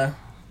to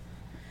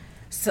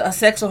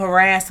sexual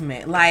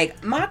harassment.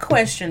 Like, my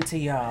question to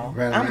y'all,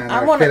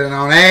 I want to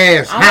on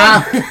ass, huh?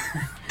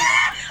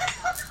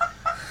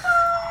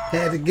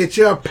 Had to get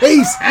you a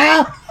piece,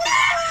 huh?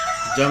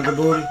 Jungle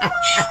Booty.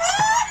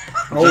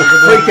 Old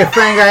freaky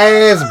finger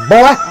ass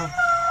boy.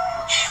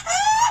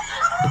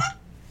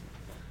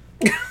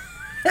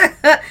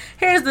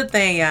 Here's the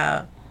thing,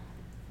 y'all.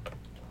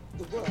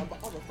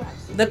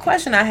 The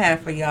question I have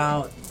for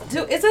y'all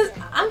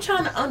I'm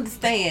trying to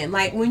understand.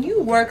 Like, when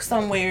you work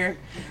somewhere,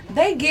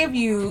 they give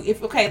you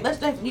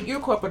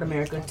you're corporate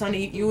America,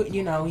 Tony. You're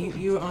an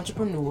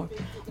entrepreneur.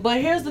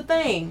 But here's the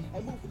thing: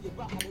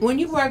 when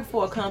you work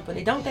for a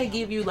company, don't they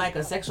give you like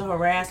a sexual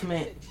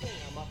harassment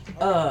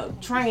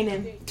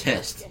training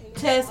test,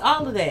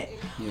 all of that?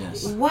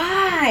 Yes.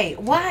 Why?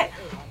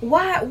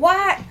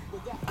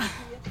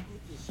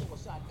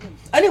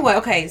 Anyway,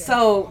 okay,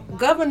 so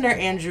Governor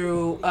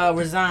Andrew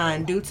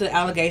resigned due to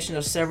allegations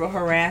of sexual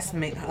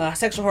harassment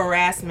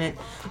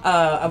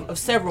of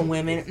several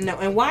women. Now,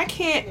 and why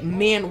can't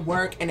men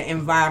work in an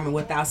environment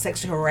without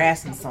sexually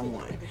harassing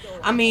someone?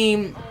 I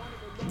mean,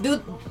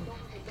 do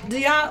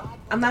y'all?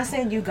 I'm not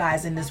saying you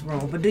guys in this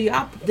room, but do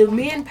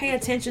men pay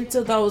attention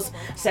to those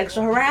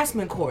sexual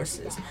harassment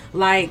courses?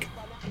 Like,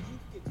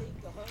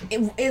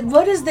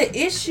 what is the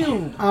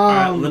issue?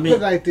 Put it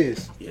like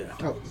this. Yeah.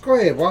 Oh, go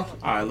ahead, Walt.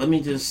 All right, let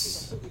me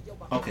just.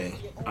 Okay.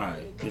 All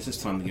right. This is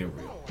time to get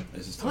real.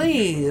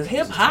 Please,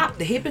 hip hop,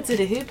 the hip it to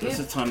the hip. This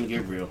is time to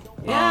get real.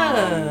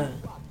 Yeah.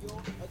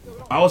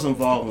 I was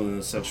involved in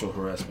a sexual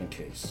harassment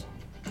case.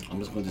 I'm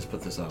just gonna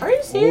put this out. Are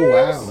you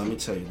serious? Oh, wow. Let me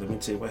tell you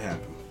what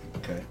happened.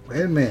 Okay.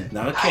 Wait a minute.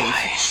 Not a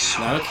case,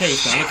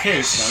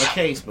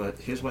 but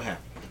here's what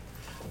happened.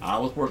 I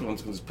was working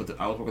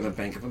at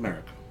Bank of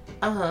America.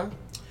 Uh-huh.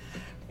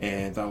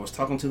 And I was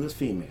talking to this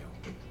female.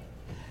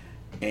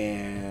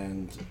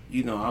 And,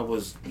 I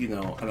was,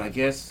 and I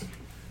guess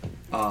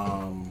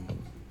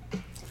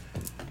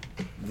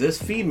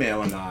this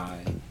female and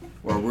I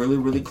were really,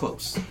 really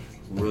close.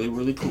 Really,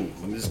 really cool.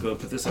 Let me just go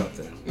put this out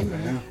there.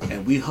 Mm-hmm.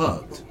 And we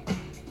hugged.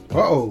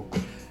 Uh-oh.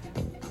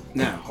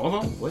 Now, hold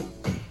on, wait.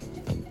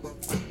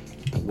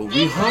 When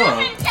we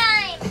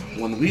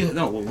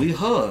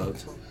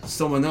hugged,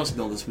 someone else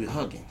noticed we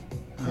hugging.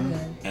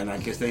 Okay. And I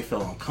guess they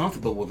felt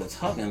uncomfortable with us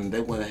hugging, and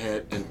they went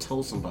ahead and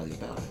told somebody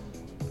about it.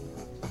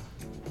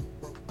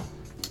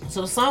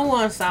 So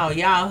someone saw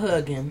y'all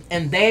hugging,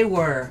 and they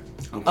were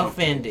Uncomfortable.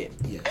 offended.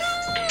 Yes.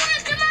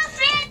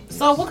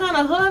 So what kind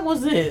of hug was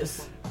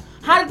this?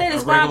 How did they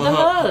describe the The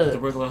hug?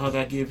 regular hug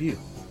I give you.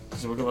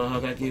 It's a regular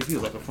hug I give you,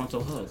 like a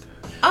frontal hug.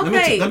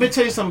 Okay. Let me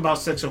tell you something about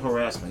sexual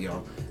harassment,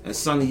 y'all. And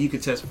Sonny, you can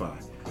testify.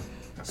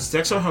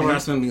 Sexual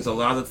harassment means a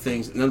lot of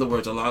things. In other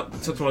words,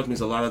 sexual harassment means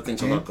a lot of things.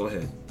 Go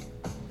ahead.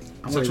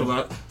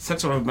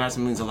 Sexual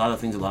harassment means a lot of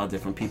things to a lot of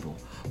different people.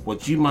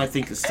 What you might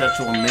think is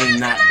sexual may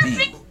not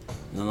be.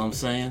 You know what I'm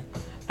saying?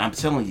 I'm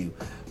telling you,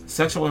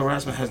 sexual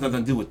harassment has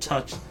nothing to do with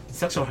touch.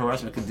 Sexual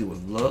harassment could do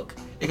with look.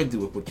 It could do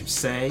with what you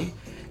say.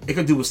 It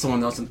could do with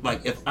someone else.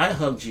 Like if I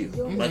hugged you,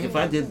 like if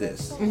I did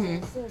this,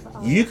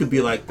 you could be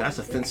like, that's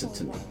offensive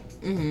to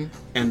me.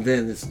 And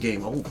then it's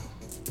game over.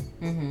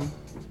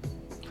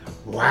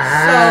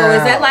 Wow. So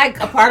is that like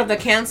a part of the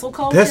cancel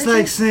culture? That's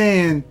like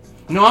saying.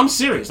 No, I'm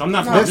serious. I'm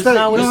not. No, That's this- like.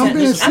 not what No, he I'm said.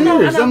 being I know,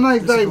 serious. I know. I'm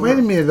like, This is wait a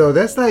real. minute though.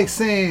 That's like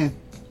saying,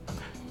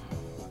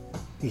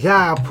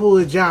 y'all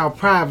pulled y'all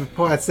private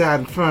parts out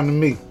in front of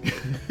me,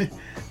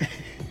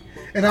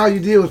 and all you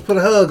did was put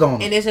a hug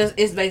on And them.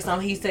 it's based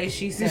on he say,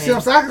 she You say. see what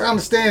I'm saying? I can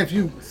understand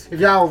if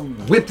y'all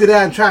whipped it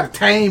out and tried to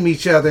tame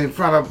each other in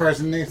front of a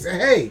person and they say,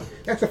 hey,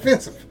 that's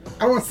offensive.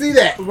 I don't want to see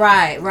that. You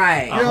Right.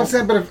 know what I'm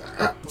saying? But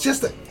if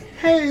just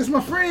hey, it's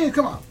my friend.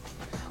 Come on.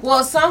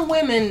 Well, some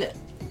women,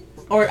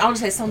 or I would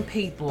say some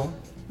people,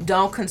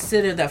 don't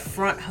consider the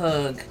front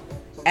hug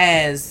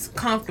as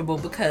comfortable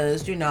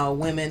because, you know,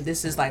 women,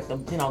 this is like the,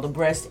 you know, the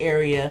breast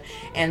area,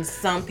 and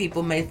some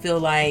people may feel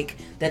like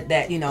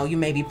that you know, you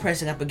may be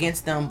pressing up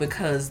against them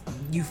because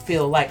you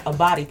feel like a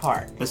body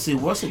part. But see,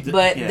 what's it?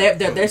 But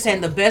they're saying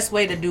the best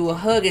way to do a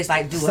hug is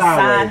like do a Sideways.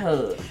 side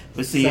hug.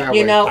 But see, Sideways.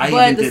 You know, I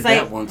but even the did same.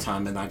 that one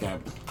time, and I got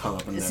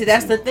caught up in that. See,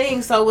 that's too. the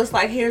thing. So it's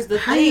like, here's the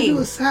How you do thing.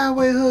 a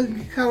sideways hug and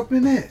get caught up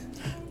in that?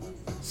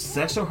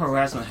 Sexual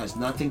harassment has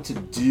nothing to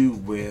do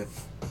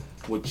with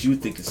what you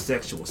think is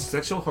sexual.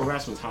 Sexual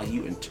harassment is how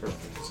you interpret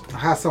it.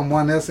 How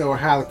someone else or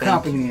how the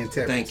company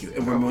interprets. Thank you.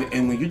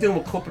 And when you're dealing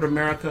with corporate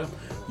America,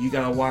 you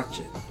gotta watch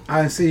it.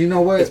 I see. You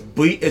know what? It's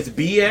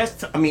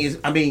BS.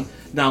 I mean,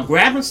 now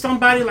grabbing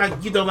somebody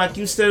like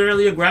you said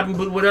earlier, grabbing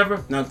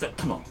whatever. Now,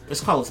 come on, let's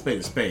call a spade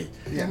a spade.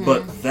 Yeah.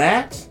 But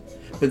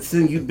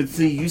then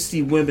you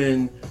see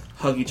women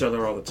hug each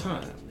other all the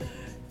time.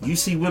 You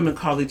see women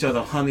call each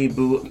other honey,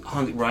 boo,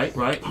 honey, right,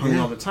 honey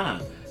all the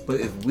time. But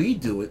if we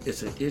do it,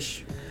 it's an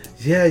issue.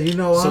 Yeah, you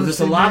know. So there's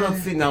a lot of man.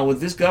 things now with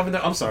this governor.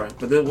 I'm sorry,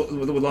 but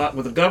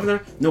with the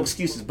governor, no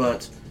excuses.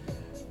 But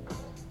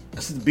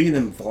being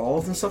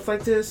involved and stuff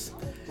like this,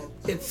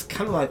 it's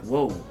kind of like,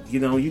 whoa, you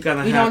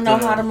gotta. You don't know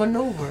how to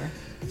maneuver.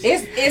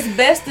 It's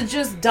best to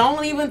just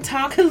don't even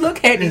talk and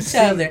look at each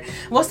other.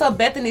 What's up?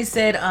 Bethany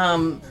said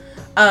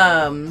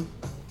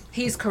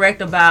he's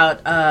correct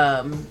about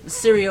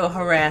serial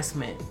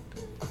harassment.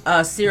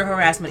 Serial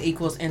harassment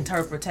equals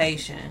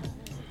interpretation.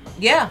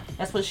 Yeah,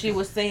 that's what she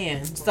was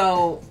saying.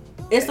 So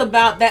it's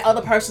about that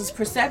other person's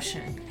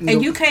perception,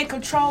 and you can't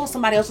control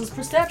somebody else's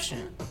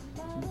perception.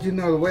 You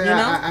know the way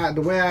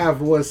the way I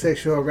avoid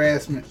sexual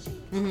harassment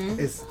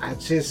is I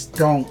just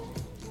don't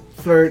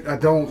flirt. I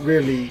don't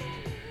really,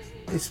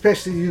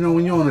 especially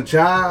when you're on a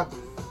job.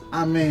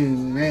 I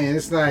mean, man,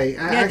 it's like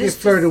I get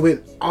flirted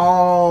with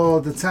all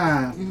the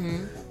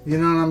time. You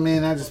know what I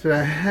mean? I just be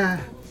like,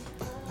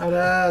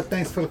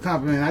 thanks for the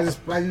compliment.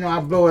 I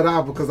blow it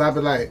out because I be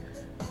like,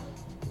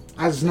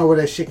 I just know where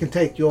that shit can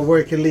take you or where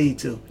it can lead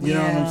to. You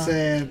know what I'm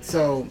saying?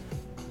 So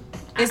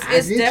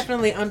it's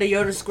definitely under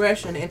your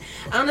discretion, and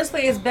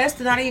honestly, it's best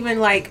to not even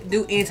like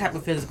do any type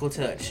of physical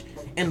touch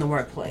in the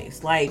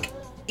workplace. Like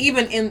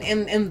even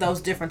in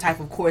those different type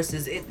of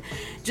courses, it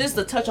just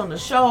a touch on the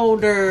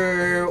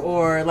shoulder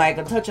or like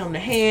a touch on the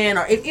hand,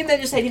 or if they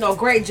just say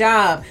great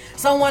job,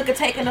 someone could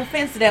take an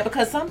offense to that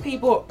because some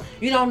people,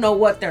 you don't know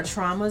what their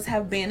traumas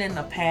have been in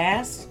the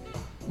past.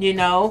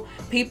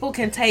 People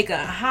can take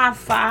a high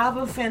five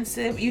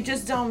offensive. You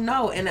just don't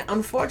know. And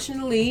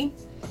unfortunately,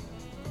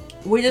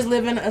 we just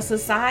live in a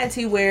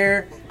society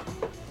where,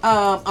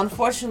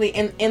 unfortunately,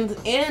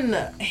 in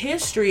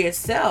history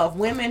itself,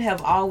 women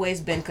have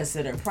always been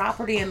considered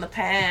property in the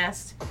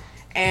past.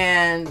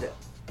 And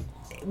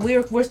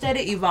we're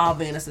steady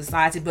evolving in a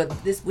society. But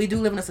we do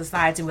live in a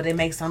society where they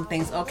make some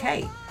things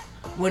okay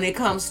when it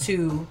comes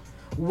to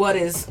what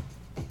is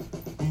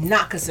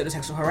not considered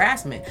sexual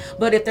harassment.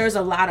 But if there's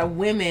a lot of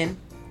women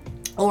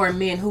or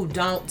men who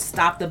don't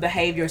stop the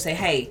behavior and say,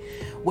 hey,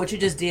 what you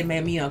just did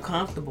made me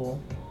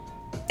uncomfortable,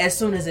 as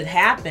soon as it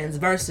happens,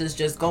 versus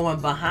just going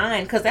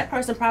behind, because that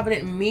person probably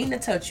didn't mean to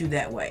touch you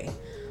that way,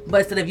 but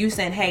instead of you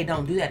saying, hey,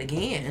 don't do that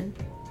again,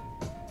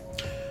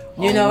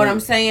 you know what I'm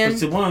saying?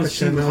 But one But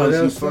she you know hugs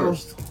you that's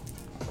first.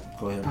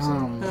 Go ahead.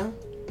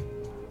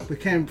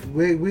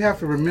 We have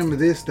to remember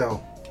this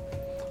though.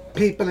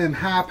 People in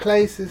high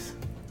places,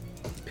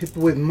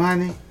 people with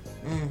money,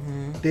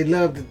 they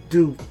love to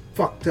do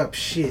fucked up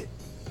shit.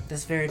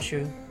 That's very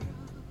true.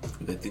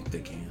 They think they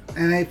can.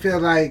 And they feel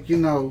like,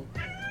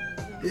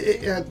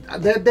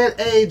 That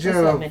age What's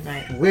up, of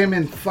Midnight?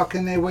 women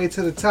fucking their way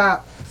to the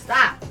top.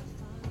 Stop.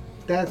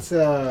 That's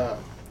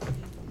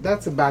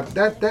about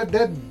that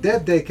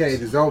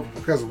decade is over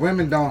because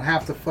women don't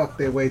have to fuck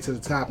their way to the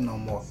top no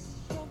more.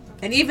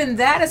 And even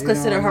that is You know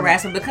considered what I mean?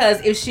 harassment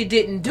because if she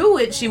didn't do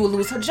it, she would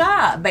lose her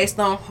job based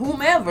on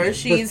whomever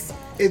she's.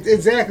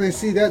 Exactly.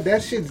 See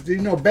that shit. You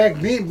know,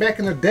 back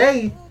in the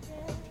day,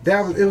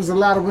 it was a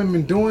lot of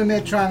women doing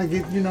that, trying to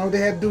get. You know, they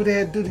had to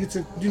do to get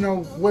to. You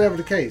know, whatever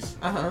the case.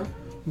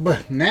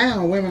 But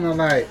now women are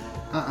like,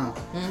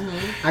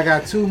 I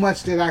got too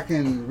much that I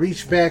can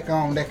reach back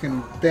on. They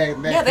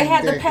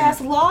had to pass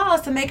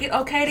laws to make it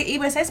okay to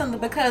even say something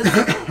because,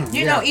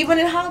 you know, even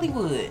in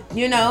Hollywood,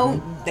 you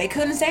know, they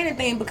couldn't say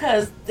anything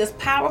because this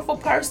powerful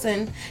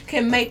person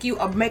can make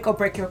or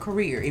break your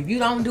career. If you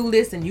don't do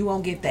this, then you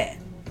won't get that.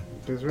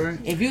 That's right.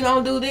 If you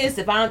don't do this,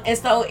 and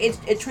so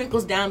it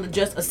trickles down to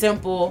just a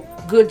simple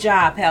good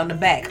job, pat on the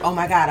back. Oh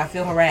my God, I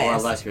feel harassed.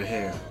 Or I like your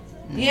hair.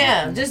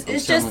 Yeah,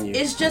 it's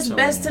just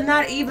best to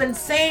not even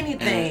say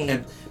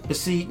anything. But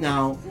see,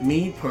 now,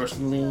 me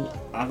personally,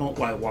 I don't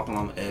like walking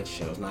on the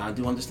eggshells. Now, I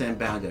do understand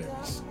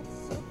boundaries.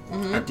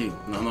 I do.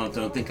 No, I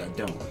don't think I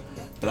don't.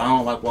 But I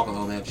don't like walking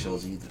on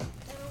eggshells either.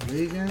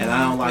 And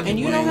I don't like it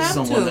when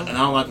someone. And I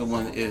don't like it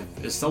when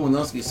if someone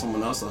else gives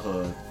someone else a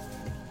hug,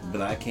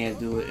 but I can't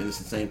do it, and it's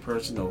the same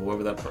person or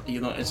whoever that. You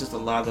know, it's just a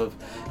lot of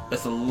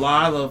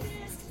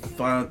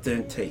fine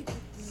thin tape.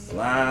 A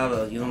lot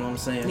of, you know what I'm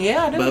saying?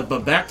 Yeah, I do.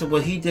 But back to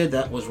what he did,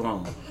 that was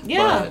wrong.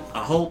 Yeah. But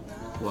I hope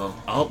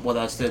what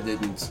I said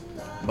didn't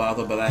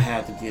bother, but I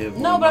had to give.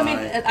 No, but I mean,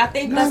 I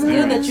think that's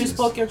good that you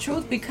spoke your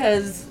truth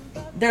because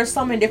there's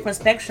so many different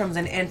spectrums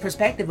and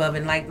perspective of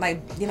it.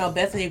 Like you know,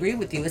 Bethany agreed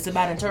with you. It's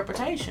about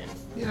interpretation.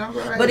 You know,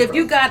 right, but if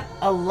you got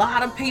a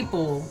lot of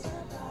people,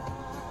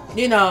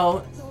 you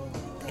know,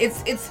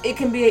 it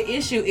can be an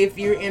issue if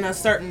you're in a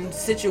certain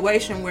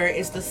situation where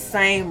it's the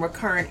same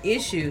recurrent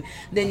issue.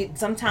 Then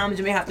sometimes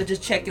you may have to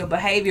just check your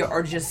behavior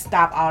or just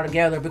stop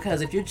altogether because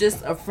if you're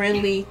just a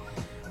friendly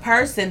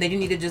person, then you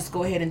need to just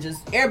go ahead and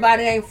just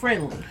everybody ain't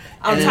friendly.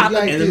 On and top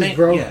like of this,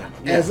 bro.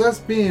 As us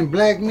being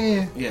black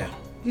men,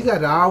 we got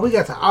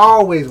to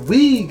always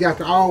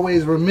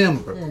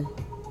remember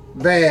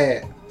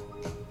that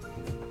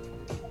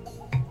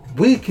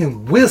we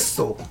can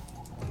whistle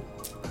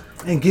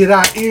and get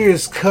our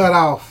ears cut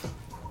off,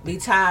 be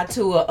tied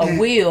to a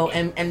wheel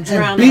and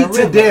drown and in a river.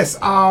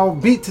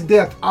 beat to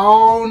death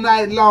all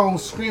night long,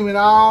 screaming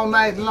all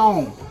night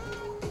long,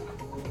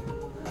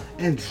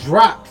 and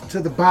dropped to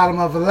the bottom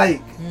of a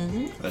lake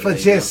for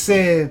just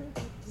saying.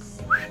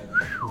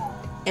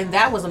 And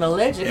that was an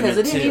alleged because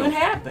it didn't even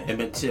happen.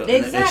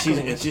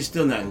 Exactly. And she's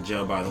still not in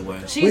jail, by the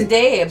way. She's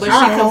dead, but she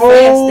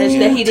confessed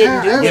that he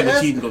didn't do it. Yeah,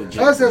 but she didn't go to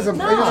jail.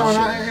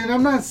 And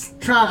I'm not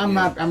trying.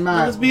 I'm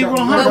not. Let's be 100%.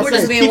 But we're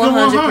just being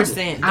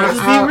 100%.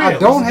 I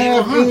don't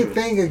have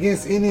anything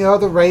against any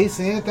other race,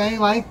 anything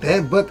like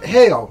that. But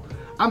hell,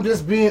 I'm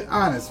just being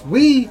honest.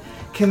 We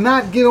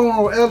cannot get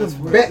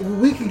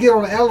on we can get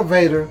on an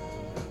elevator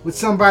with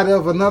somebody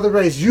of another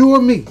race. You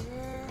or me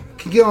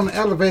can get on the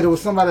elevator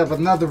with somebody of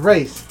another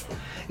race.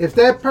 If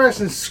that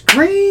person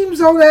screams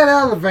on that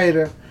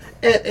elevator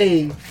at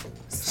a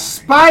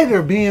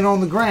spider being on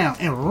the ground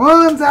and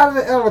runs out of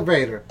the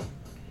elevator,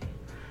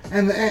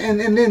 and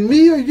then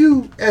me or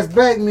you as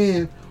black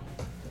men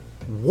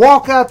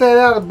walk out that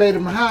elevator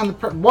behind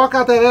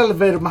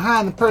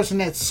the person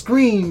that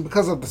screamed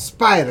because of the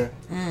spider,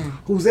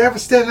 who's ever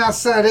standing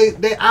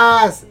outside, their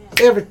eyes,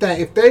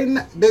 everything. If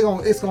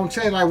it's gonna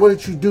change. Like, what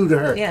did you do to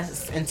her?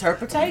 Yes,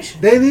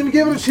 interpretation. They didn't even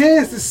give her a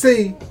chance to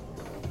see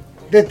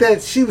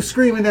that she was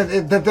screaming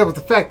that there was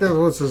the fact that there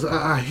was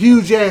a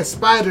huge ass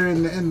spider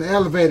in the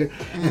elevator,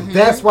 and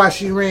that's why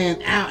she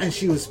ran out and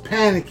she was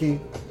panicking.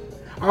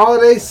 All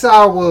they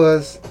saw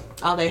was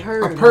they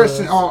heard a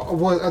person,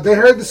 or they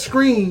heard the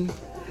scream,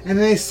 and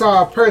they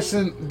saw a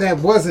person that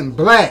wasn't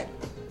black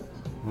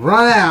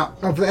run out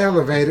of the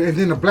elevator, and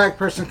then a black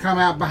person come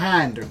out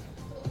behind her.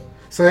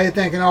 So they're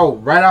thinking,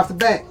 right off the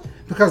bat,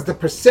 because the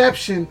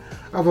perception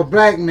of a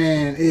black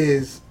man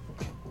is,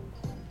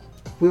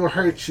 we'll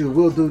hurt you,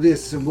 we'll do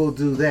this, and we'll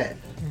do that.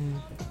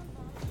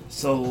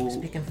 So,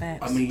 speaking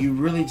facts. I mean, you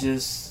really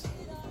just,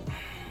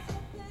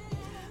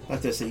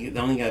 like they say, you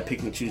only got to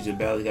pick and choose your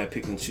battle. You got to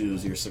pick and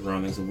choose your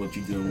surroundings and what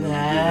you do and when you do.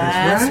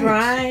 That's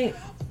right.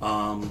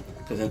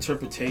 Because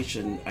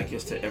interpretation, I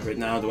guess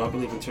now, do I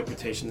believe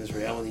interpretation is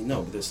reality?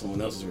 No, but there's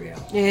someone else's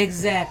reality.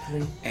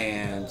 Exactly.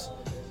 And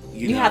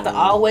you have to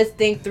always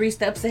think 3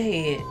 steps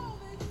ahead.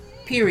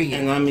 Period.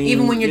 And I mean,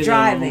 even when you're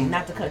driving,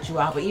 not to cut you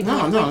off, but even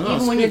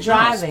when you're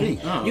driving,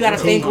 you got to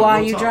think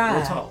while you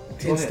drive.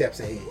 10 steps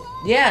ahead.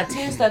 Yeah,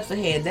 10 steps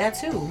ahead. That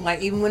too.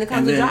 Like even when it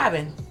comes to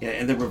driving. Yeah,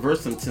 and then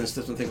reverse them 10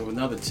 steps and think of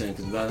another 10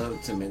 because that other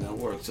 10 may not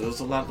work. So there's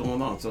a lot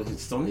going on. So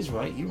Stoney's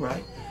right. You're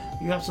right.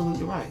 You're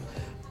absolutely right.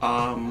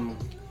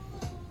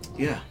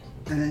 Yeah.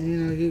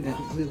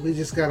 And we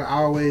just gotta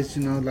always,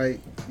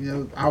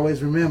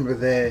 always remember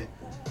that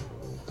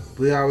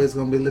we always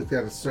gonna be looked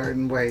at a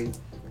certain way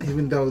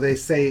Even though they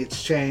say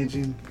it's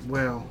changing,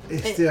 well,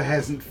 it still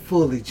hasn't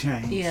fully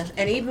changed. Yeah,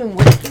 and even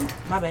when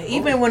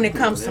when it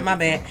comes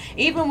to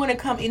even when it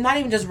comes, not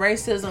even just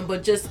racism,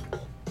 but just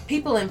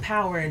people in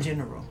power in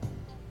general.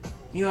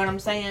 You know what I'm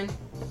saying?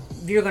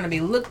 You're gonna be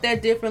looked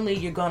at differently.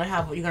 You're gonna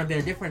be on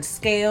a different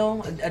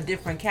scale, a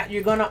different cap.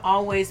 You're gonna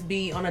always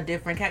be on a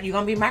different cap. You're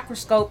gonna be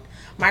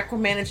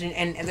micromanaging,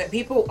 and that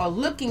people are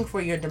looking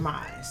for your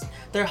demise.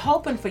 They're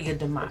hoping for your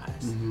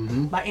demise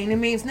by any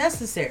means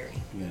necessary.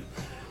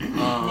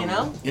 Yeah. You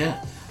know?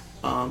 Yeah.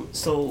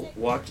 So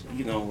watch,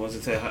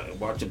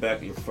 watch your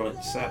back, your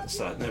front, side to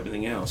side, and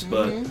everything else.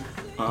 But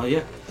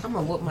yeah. I'm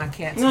gonna whoop my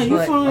cat's No, you're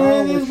butt.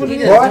 fine. It is what it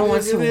He is. just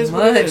doing too It is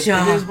what it much, is.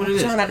 y'all. It is what it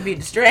is. Trying not to be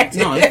distracted.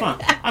 No, it's fine.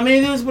 I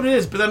mean, it is what it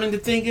is. But I mean, the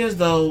thing is,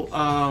 though,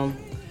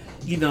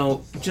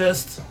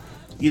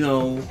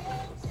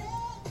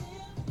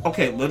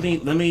 okay. Let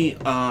me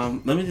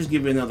just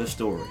give you another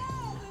story.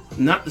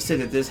 Not to say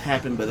that this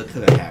happened, but it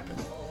could have happened.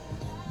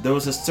 There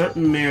was a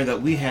certain mayor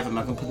that we have. I'm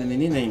not gonna put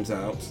any names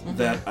out.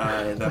 That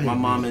my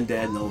mom and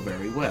dad know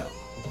very well.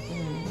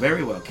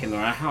 Very well. Came to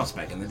our house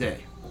back in the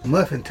day.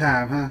 Muffin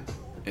time, huh?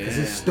 It's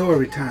Yeah.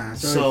 story time.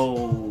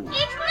 So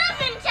It's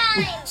muffin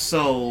time!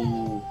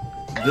 So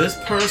this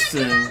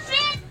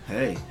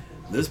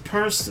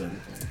person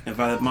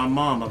invited my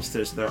mom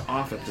upstairs to their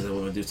office because they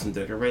want to do some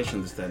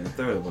decorations, this, that, and the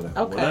third,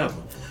 whatever.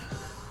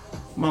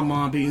 My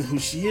mom, being who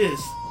she is,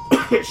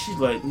 she's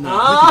like, no.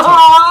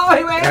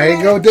 There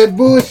you go, that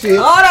bullshit.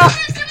 Hold on.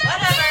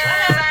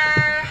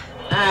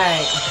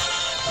 Alright.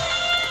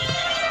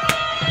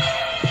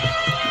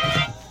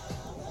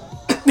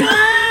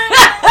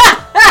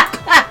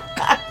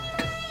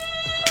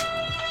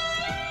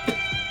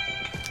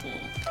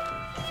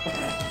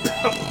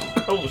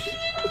 Oh, shit.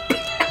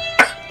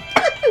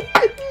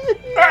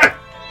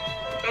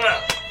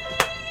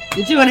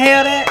 Did you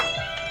inhale that?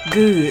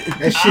 Good.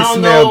 That shit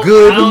smell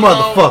good, the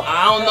motherfucker.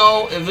 I don't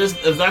know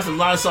if that's a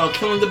Lysol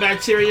killing the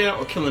bacteria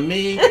or killing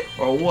me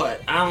or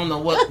what. I don't know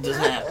what just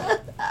happened.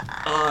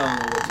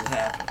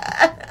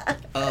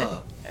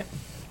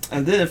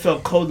 And then it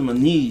felt cold in my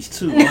knees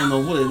too. I don't know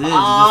what it is.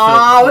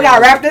 Oh, we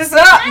gotta wrap this up.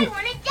 I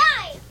want to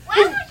die! Why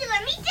won't you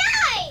let me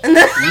die? You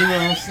know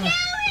what I'm saying?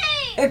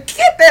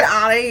 Get that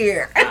out of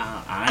here.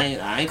 I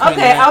ain't Okay,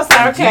 claiming I'm that.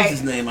 sorry. In Okay,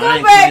 Jesus' name, go I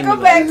ain't back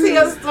claiming to that.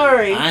 your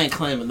story. I ain't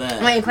claiming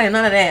that. I ain't claiming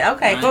none of that.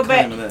 Okay, I ain't go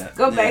back. claiming that.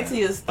 Go back Yeah. to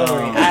your story.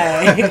 All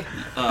right.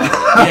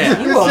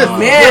 Yeah. You a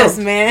mess,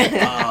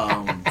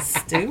 man.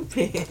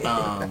 Stupid.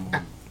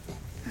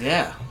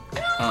 Yeah.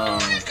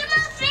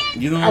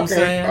 You know what I'm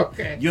saying?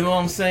 Okay. You know what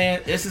I'm saying?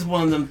 This is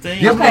one of them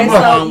things. Give Okay, him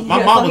so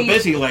my mom was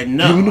basically like,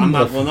 no, Give him the I'm not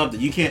muffin. going up there.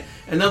 You can't.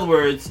 In other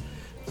words,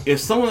 if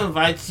someone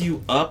invites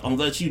you up and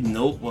lets you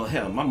know, well,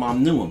 hell, my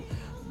mom knew him.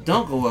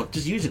 Don't go up.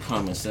 Just use your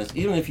common sense.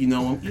 Even if you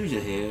know him, use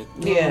your head.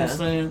 You know what I'm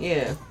saying?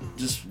 Yeah.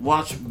 Just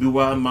watch, be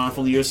wild and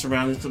mindful of your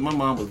surroundings. So my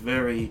mom was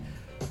very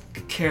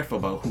careful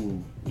about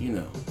who,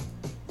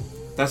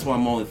 That's why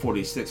I'm only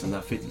 46 and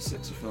not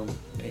 56. You feel me?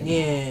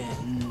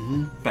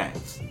 Yeah.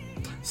 Facts.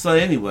 So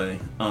anyway,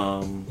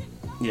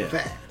 yeah.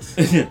 Facts.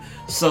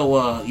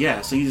 So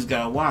so you just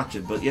gotta watch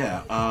it. But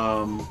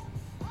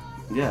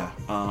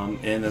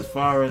and as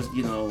far as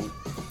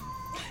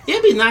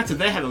it'd be nice if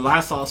they had a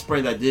Lysol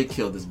spray that did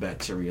kill this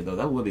bacteria, though.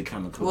 That would be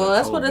kind of cool. Well, that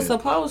that's what it's COVID.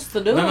 supposed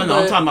to do. No. I'm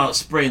but- talking about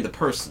spraying the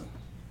person.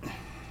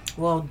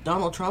 Well,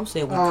 Donald Trump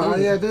said we Oh,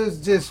 could. yeah, there's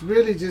just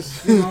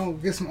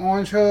get some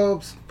orange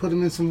hubs, put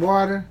them in some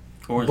water,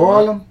 Orange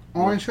boil what? them.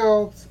 Orange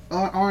hubs.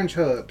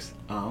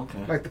 Oh, okay.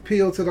 Like the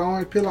peel of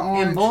orange,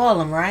 And boil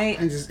them, right?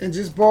 and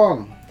just boil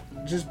them.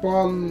 Just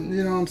boil them,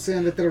 you know what I'm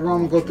saying? Let the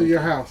aroma go through your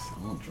house.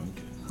 I don't drink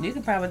it. You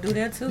could probably do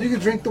that too. You can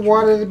drink the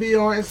water to be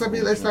orange.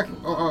 It's like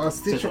a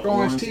citric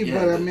orange tea, yeah,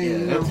 but I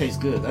mean, that tastes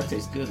good. That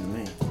tastes good to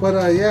me.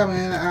 But yeah,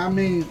 man. I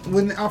mean,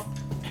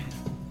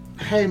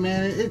 hey,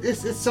 man,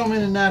 it's so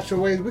many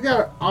natural ways. We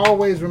gotta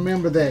always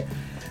remember that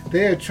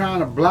they're trying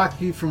to block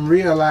you from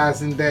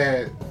realizing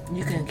that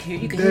You can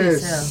heal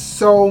there's yourself.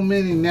 so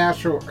many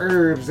natural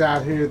herbs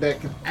out here that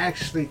can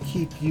actually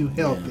keep you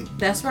healthy.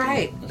 That's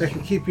right. That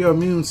can keep your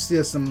immune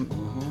system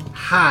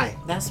high.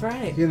 That's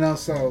right.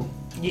 So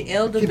Your Keep it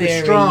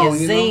elderberry, strong, your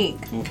you know?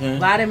 zinc, Okay.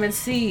 vitamin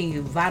C,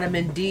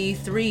 vitamin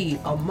D3,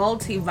 a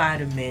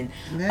multivitamin,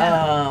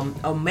 Yeah.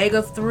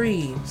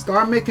 omega-3,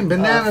 start making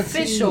banana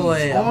fish teas,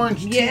 oil.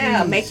 orange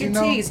Yeah, teas, make your you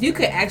know? teas. You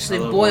could actually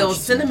I love boil orange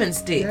tea. cinnamon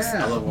sticks.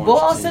 Yeah. I love orange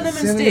Boil tea. cinnamon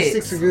Cinnamon sticks.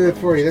 sticks are good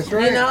for you. That's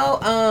right. You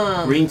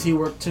know, Green tea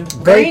work too.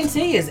 green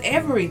tea is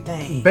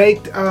everything.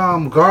 Baked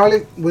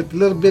garlic with a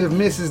little bit of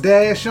Mrs.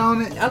 Dash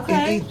on it. Okay.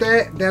 And eat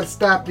that. That'll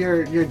stop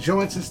your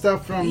joints and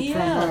stuff from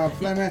Yeah.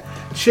 flaming.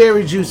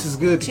 Cherry juice is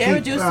good to Cherry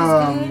keep juice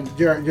is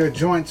good. your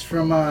joints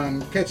from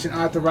catching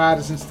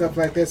arthritis and stuff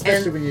like that,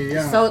 especially when you're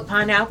young. So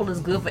pineapple is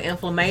good for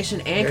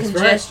inflammation and That's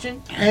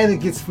congestion. right. And it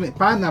gets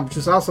pineapple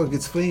juice also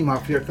gets phlegm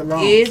off your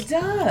cologne. It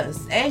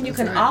does. And you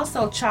That's can right.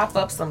 also chop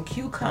up some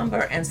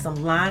cucumber and some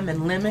lime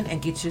and lemon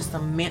and get you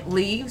some mint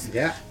leaves.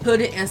 Yeah.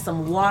 Put it in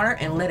some water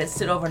and let it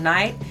sit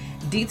overnight.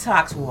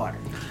 Detox water.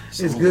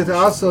 It's good to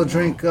also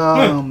drink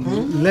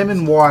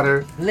lemon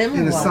water Lemon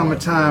in the water.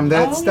 summertime.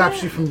 That Oh, stops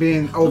yeah. you from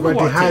being over Lemon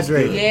water tastes good.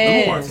 dehydrated.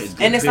 Lemon water Yes, tastes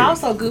good, and it's period.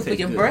 also good It for tastes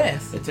your good.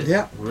 breath. It tastes-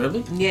 Yeah.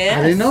 Really? Yes,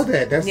 I didn't know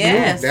that. That's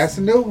Yes. new. That's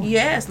a new one.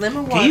 Yes,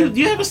 lemon water. Do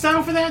you have a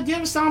sound for that? Do you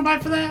have a sound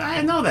bite for that? I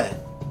didn't know that.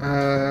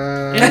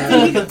 Uh,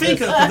 Anything you can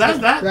think of, 'cause that's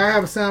that. do I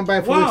have a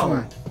soundbite for Wow. which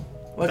one?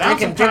 Or That's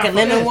drinking some powerful-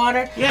 lemon yeah.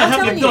 water. Yeah, I'm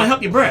help telling your,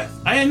 help your breath.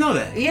 I didn't know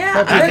that.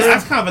 Yeah,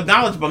 That's kind of a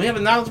knowledge bomb. You have a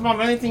knowledge bomb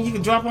of anything you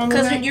can drop on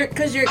because there? you're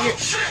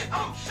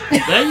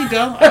There you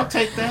go. I'll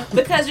take that.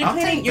 because you're I'll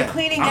cleaning take you're that.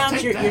 cleaning I'll out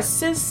take your that.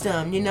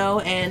 system,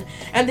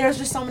 and there's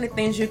just so many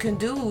things you can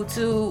do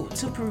to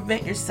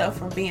prevent yourself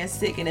from being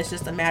sick, and it's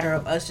just a matter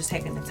of us just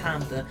taking the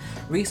time to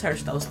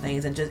research those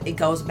things, and just it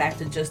goes back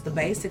to just the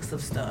basics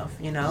of stuff.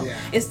 Yeah.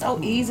 It's so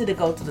easy to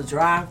go to the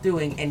drive-through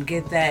and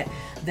get that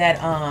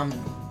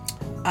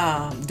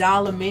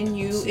dollar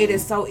menu. It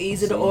is so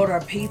easy to order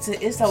a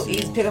pizza. It's so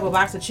easy to pick up a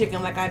box of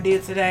chicken like I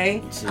did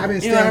today. I've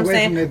been You know what staying I'm away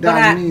saying? from that But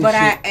dollar menu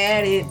I shit.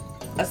 added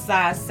a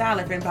side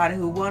salad for anybody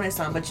who wanted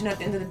some. But at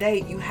the end of the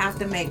day, you have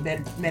to make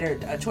better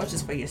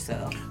choices for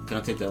yourself. Can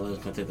I take that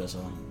list? Can I take that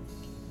song?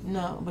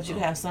 No, but you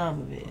have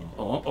some of it.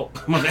 Oh,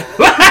 come on.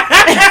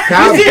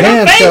 I was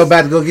damn so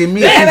about to go get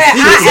me a Damn it,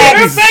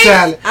 piece of face?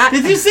 salad.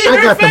 Did you see I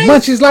her got the face?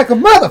 munchies like a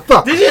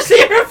motherfucker. Did you see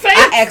her face?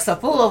 I asked a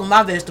full of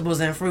my vegetables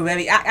and fruit,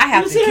 baby. I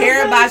have You to see her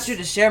care about face? you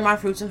to share my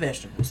fruits and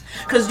vegetables.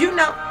 Because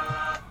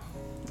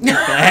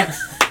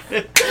Facts.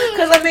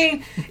 Because, I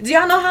mean, do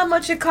y'all know how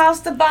much it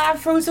costs to buy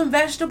fruits and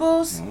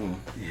vegetables?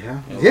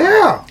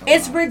 Yeah.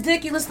 It's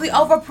ridiculously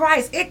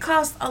overpriced. It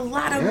costs a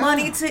lot of Yeah.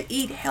 money to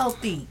eat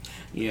healthy.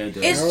 Yeah, it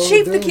does. It's Oh,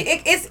 cheap to dude.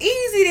 it's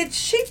easy to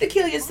cheap to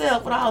kill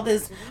yourself with all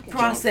this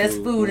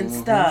processed food and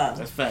stuff.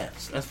 That's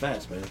facts. That's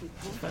facts, man.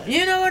 That's facts.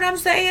 You know what I'm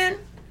saying?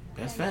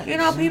 That's facts. You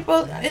know,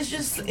 people,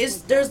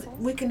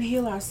 we can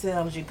heal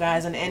ourselves, you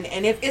guys, and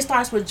if it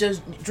starts with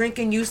just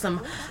drinking you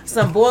some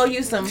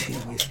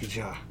Whiskey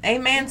jar.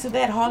 amen to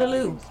that,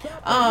 hallelujah.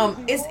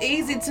 It's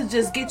easy to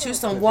just get you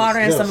some water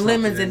and still some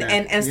lemons something and,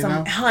 in that, and you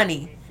some know?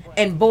 honey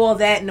and boil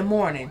that in the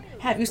morning.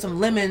 Have you some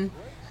lemon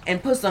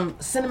and put some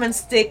cinnamon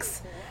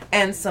sticks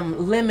and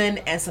some lemon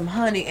and some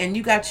honey, and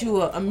you got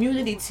you a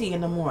immunity tea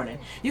in the morning.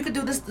 You could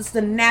do this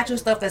the natural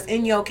stuff that's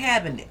in your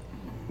cabinet.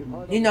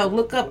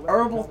 Look up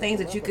herbal things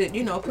that you could,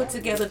 put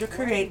together to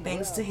create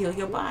things to heal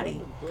your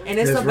body. And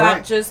it's That's about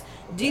right. just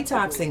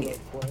detoxing it.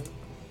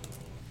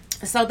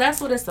 So that's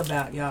what it's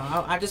about,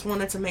 y'all. I just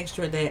wanted to make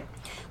sure that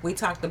we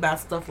talked about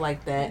stuff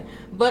like that.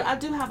 But I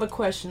do have a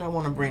question I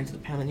want to bring to the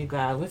panel, you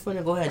guys. We're going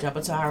to go ahead and jump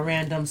into our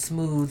random,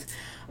 smooth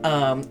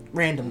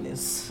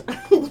randomness.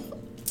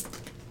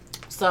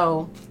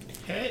 So,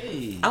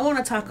 Hey. I want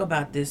to talk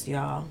about this,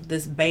 y'all.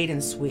 This bait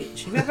and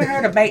switch. You ever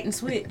heard of bait and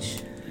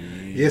switch?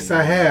 Yes,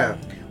 I have.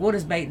 What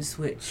is bait and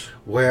switch?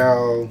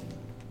 Well,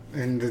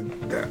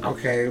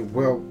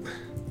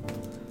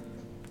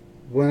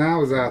 when I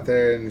was out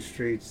there in the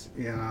streets,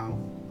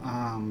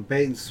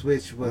 bait and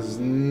switch was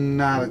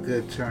not a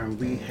good term.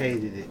 We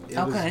hated it. It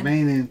Okay. was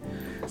meaning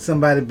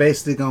somebody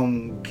basically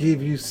gonna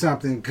give you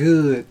something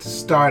good to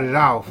start it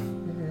off,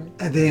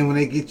 and then when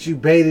they get you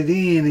baited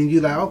in, and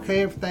you like,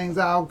 okay, everything's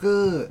all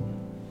good,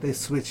 they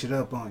switch it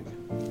up on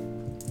you.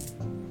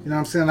 You know what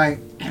I'm saying? Like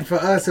for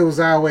us, it was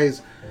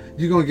always,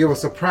 you're gonna give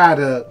us a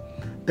product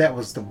that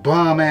was the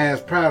bomb ass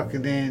product,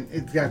 and then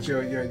it got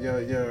your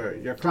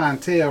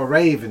clientele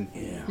raving.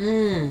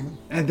 Yeah.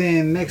 And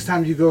then next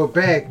time you go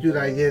back, you're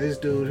like, yeah, this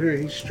dude here,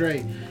 he's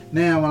straight.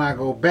 Now when I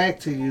go back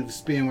to you to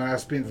spend what I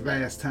spent the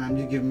last time,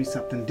 you give me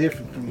something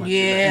different from what you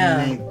Yeah.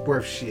 and it ain't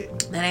worth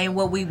shit. That ain't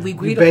what we You,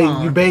 agreed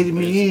upon. you baited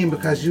me in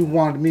because you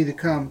wanted me to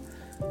come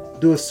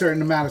do a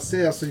certain amount of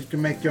sales so you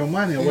can make your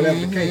money or whatever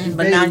the case. You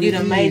But now baited you me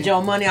done in, made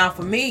your money off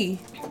of me.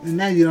 and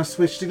now you done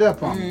switched it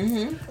up on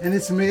me. And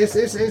it's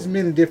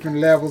many different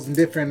levels and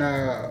different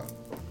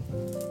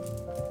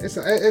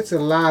it's a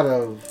lot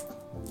of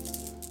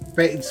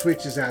bait and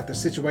switches out there,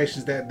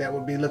 situations that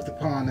would be looked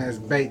upon as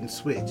bait and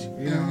switch.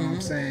 You know what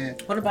I'm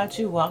saying? What about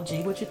you, Walt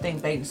G? What you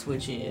think bait and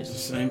switch is?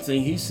 Same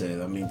thing he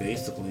said. I mean,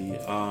 basically,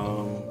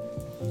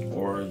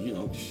 or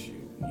you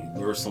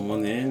lure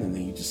someone in and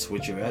then you just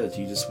switch your attitude.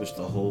 You just switch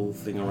the whole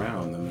thing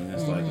around. I mean,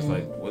 it's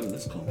like, where did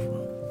this come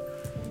from?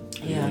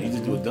 Yeah. You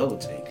just do a double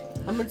take.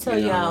 I'm gonna tell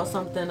You know. y'all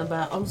something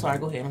about. I'm sorry.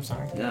 Go ahead. I'm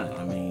sorry. Yeah,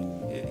 I mean,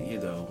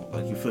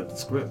 like you flip the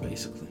script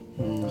basically,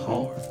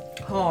 hard,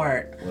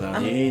 Hard. without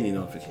any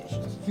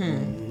notifications.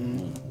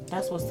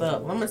 That's what's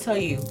up. I'm gonna tell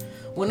you,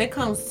 when it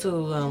comes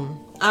to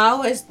I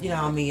always,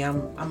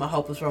 I'm a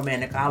hopeless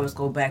romantic. I always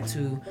go back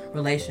to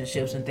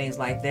relationships and things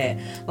like that.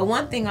 But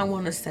one thing I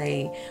want to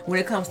say, when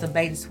it comes to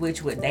bait and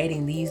switch with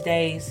dating these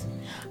days,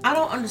 I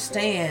don't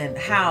understand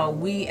how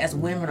we as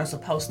women are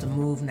supposed to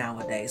move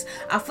nowadays.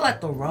 I feel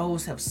like the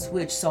roles have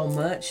switched so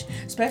much,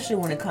 especially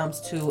when it comes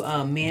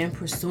to men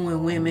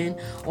pursuing women,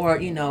 or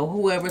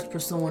whoever's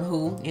pursuing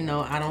who.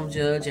 I don't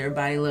judge.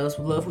 Everybody love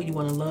who you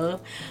want to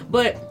love.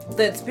 But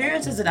the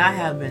experiences that I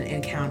have been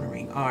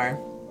encountering are,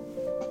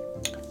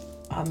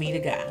 I'll meet a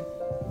guy.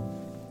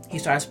 He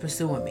starts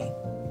pursuing me.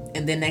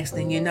 And then next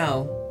thing you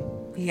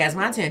know, he has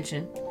my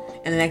attention.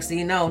 And the next thing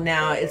you know,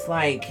 now it's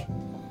like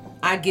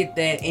I get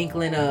that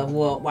inkling of,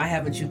 well, why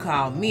haven't you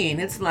called me? And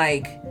it's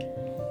like,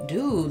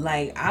 dude,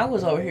 like I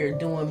was over here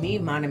doing me,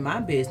 minding my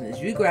business.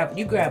 You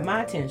grab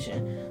my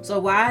attention. So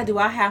why do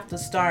I have to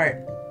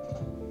start?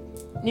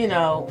 You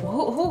know,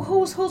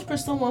 who's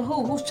pursuing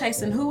who? Who's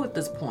chasing who at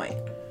this point?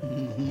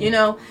 You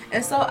know,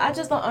 and so I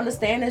just don't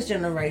understand this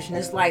generation.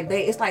 It's like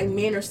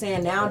men are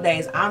saying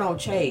nowadays, I don't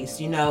chase.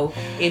 You know,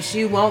 if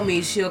she want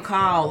me, she'll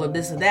call or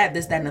this or that,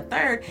 and the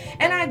third.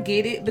 And I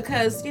get it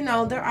because you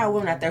know there are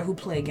women out there who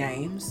play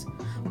games.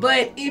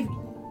 But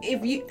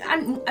if you,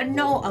 I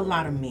know a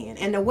lot of men,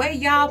 and the way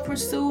y'all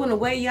pursue and the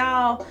way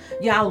y'all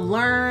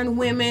learn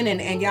women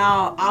and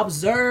y'all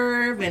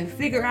observe and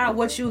figure out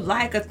what you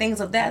like or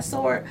things of that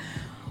sort.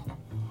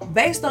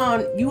 Based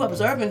on you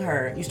observing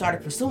her, you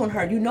started pursuing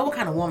her, you know what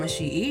kind of woman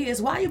she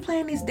is. Why are you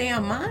playing these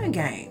damn mind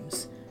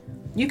games?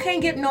 You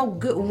can't get no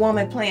good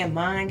woman playing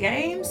mind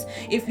games.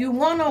 If you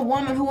want a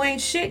woman who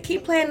ain't shit,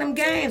 keep playing them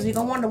games. You're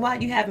going to wonder why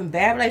you having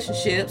bad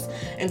relationships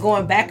and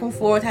going back and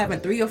forth, having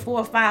 3 or 4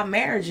 or 5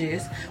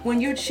 marriages when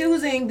you're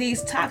choosing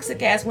these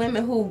toxic ass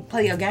women who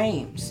play your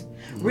games.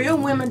 Real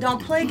women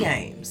don't play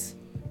games.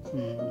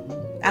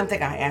 I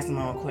think I asked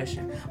my own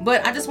question,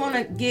 but I just want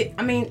to get.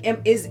 I mean,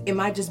 am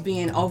I just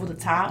being over the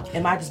top?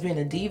 Am I just being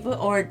a diva,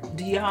 or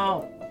do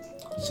y'all?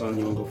 Son,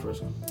 you want to go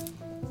first?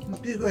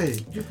 You go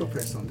ahead. You go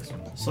first on this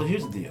one. So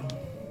here's the deal.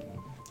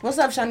 What's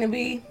up, Shani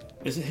B?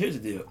 Here's the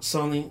deal,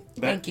 Sonny.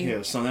 Thank you.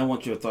 Here, Sonny, I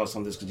want your thoughts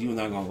on this because you and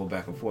I are gonna go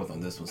back and forth on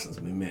this one since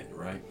we met,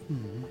 right?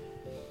 Mm-hmm.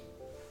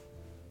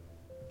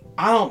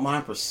 I don't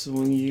mind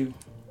pursuing you. You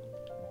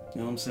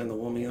know what I'm saying? The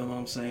woman, you know what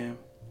I'm saying?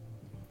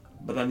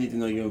 But I need to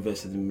know you're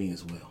invested in me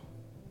as well.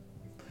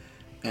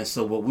 And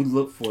so what we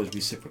look for is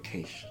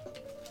reciprocation.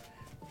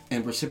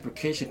 And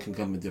reciprocation can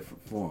come in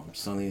different forms.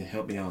 Sonny,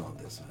 help me out on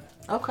this, man.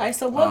 Okay,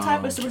 so what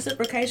type of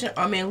reciprocation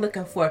are men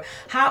looking for?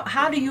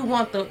 How do you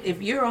want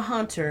if you're a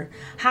hunter,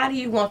 how do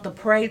you want the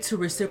prey to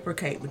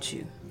reciprocate with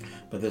you?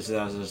 But that's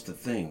just the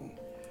thing.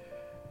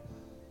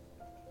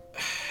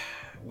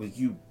 When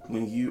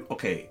you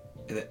okay,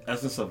 in the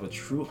essence of a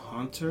true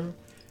hunter,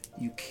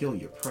 you kill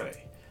your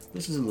prey.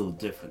 This is a little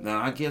different.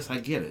 Now I guess I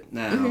get it.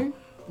 Now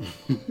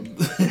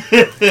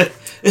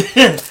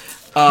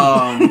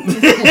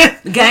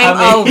Game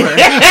over.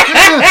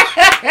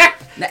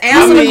 The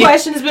answer to the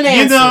question has been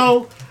answered. You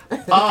know,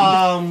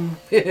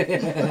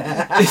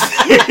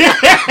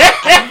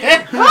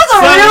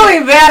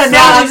 really bad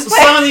analogy.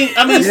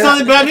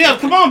 Sonny, back me up.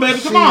 Come on, baby.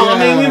 Come on. I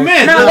mean, we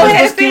men. No, go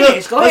ahead and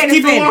finish. Go ahead and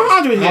Let's keep it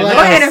 100 here. Like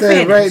Go ahead I and said,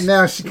 finish. right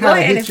now, she kind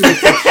of hit you with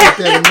some shit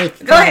that'll make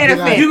you Go ahead and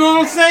like, finish. You know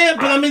what I'm saying?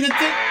 But I mean, the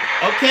thing.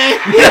 Okay.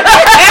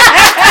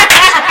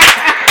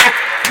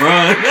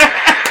 Run.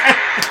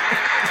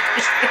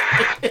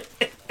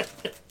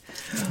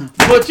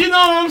 But you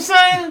know what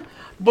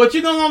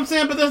I'm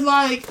saying? But it's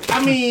like,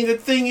 I mean, the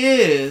thing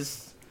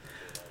is,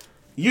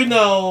 you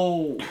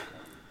know,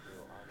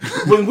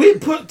 when we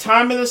put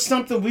time into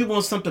something, we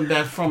want something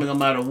back from it, no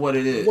matter what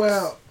it is.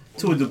 Well,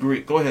 to a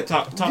degree. Go ahead,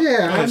 talk. yeah, Go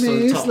ahead, I mean, Sonny,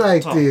 it's talk,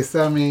 like talk. this.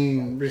 I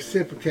mean,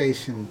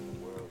 reciprocation.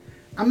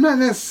 I'm not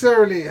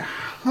necessarily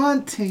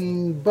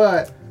hunting,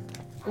 but,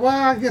 well,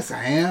 I guess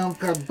I am.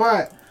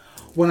 But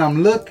when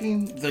I'm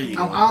looking, There you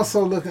I'm go.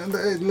 also looking.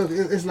 Look,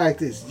 it's like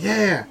this.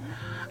 Yeah,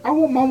 I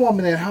want my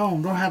woman at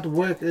home. Don't have to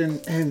work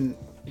and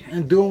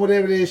doing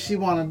whatever it is she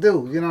want to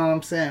do. You know what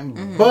I'm saying?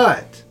 Mm-hmm.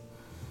 But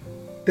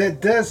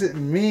that doesn't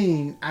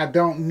mean I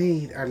don't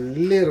need a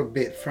little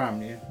bit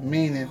from you.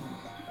 Meaning,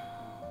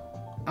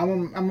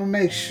 I'm gonna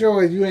make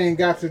sure you ain't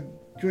got to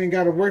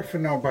work for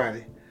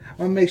nobody. I'm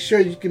gonna make sure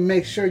you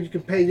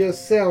can pay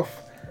yourself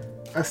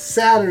a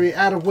salary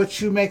out of what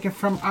you making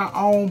from our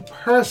own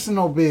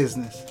personal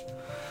business.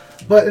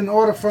 But in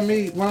order for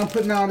me, when I'm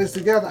putting all this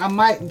together, I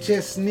might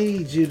just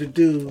need you to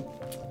do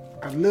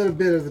a little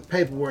bit of the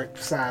paperwork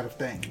side of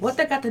things. What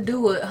that got to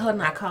do with her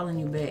not calling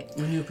you back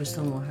when you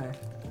pursuing her?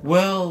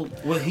 Well,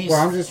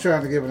 I'm just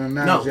trying to give an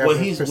analogy. No, what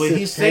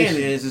he's saying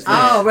is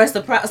that Oh,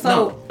 reciprocity. So,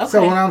 No. okay.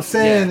 So what I'm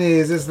saying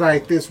is, it's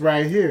like this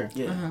right here.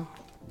 yeah.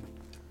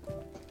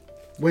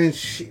 When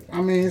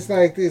it's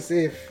like this.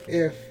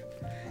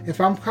 If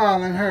I'm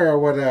calling her or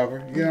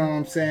whatever, you know what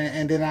I'm saying,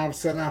 and then all of a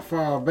sudden I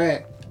fall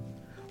back.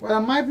 Well, I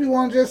might be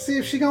wanting to just see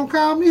if she gonna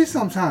call me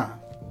sometime.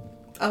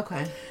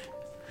 Okay.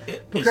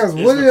 Because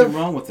there's what nothing if-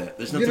 wrong with that?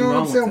 There's nothing You know what wrong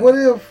I'm with saying? that.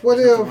 What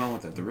There's nothing if wrong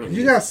with that? There really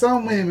you is. got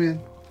some women,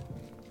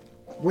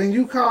 when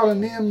you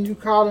calling them and you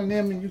calling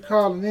them and you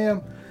calling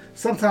them,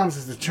 sometimes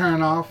it's a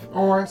turn off,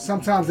 or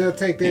sometimes they'll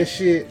take their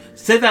shit.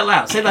 Say that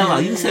loud. Say that loud.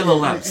 You can say it a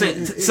little louder.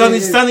 Sonny,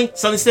 say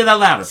that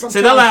louder.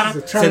 Say that Sometimes louder.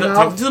 it's a turn Say that. off.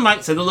 Talk to the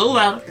mic. Say it a little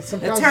louder.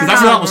 Sometimes turn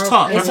That's what I was off.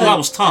 taught. That's what I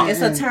was taught. It's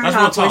a turn That's what off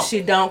I'm when taught.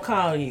 she don't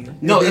call you.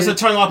 No, it's a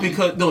turn off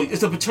because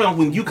it's a turn off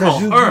when you call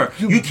you- her.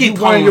 you- You keep you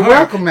calling wearing her, your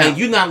welcome out. and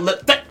you not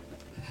let that.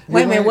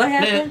 Wait a minute, what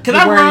Man, happened? can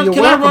You're I wearing run? your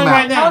Can I welcome run out.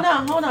 right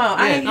now? Hold on.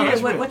 I Yeah, didn't no, hear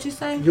that's it. real. What you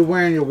say? You're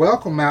wearing your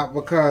welcome out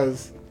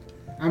because,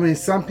 I mean,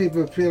 some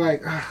people feel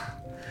like,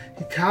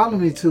 he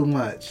calling me too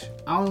much.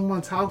 I don't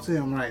want to talk to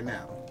him right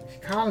now.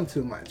 calling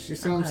too much. You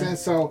see what I'm saying?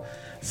 So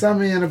some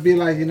men will be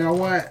like, you know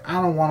what?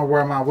 I don't want to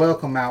wear my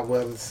welcome out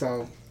with her,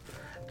 so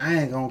I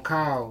ain't gonna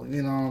call.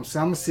 You know what I'm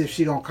saying? I'm gonna see if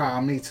she gonna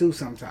call me too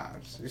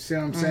sometimes. You see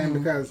what I'm saying?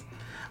 Because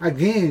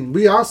again,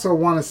 we also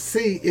want to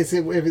see is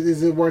it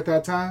worth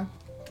our time?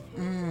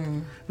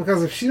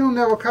 Because if she don't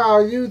never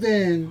call you,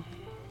 then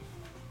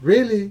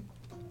really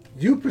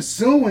you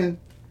pursuing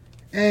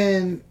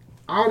and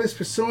all this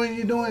pursuing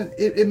you doing,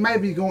 it may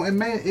be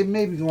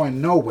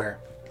going nowhere.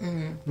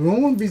 We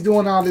won't be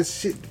doing all this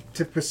shit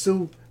to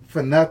pursue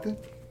for nothing.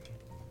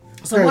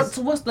 So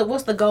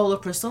what's the goal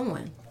of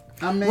pursuing?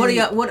 I mean,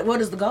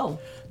 what is the goal?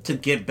 To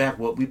get back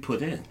what we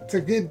put in. to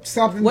get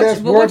something What that's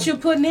you, but worth. what you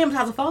putting in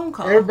has a phone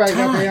call. Everybody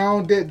got Time. their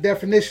own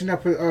definition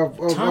of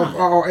Time.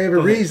 or every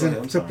Go ahead, reason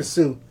I'm to sorry.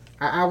 pursue.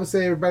 I would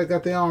say everybody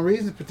got their own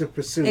reason to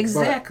pursue. but-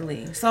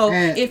 Exactly. So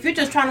And- if you're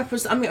just trying to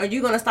pursue, I mean, are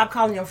you gonna stop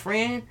calling your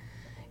friend?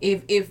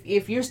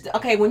 If you're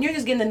okay, when you're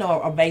just getting to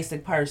know a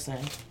basic person,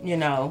 you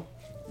know,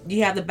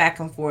 you have the back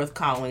and forth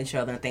calling each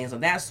other and things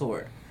of that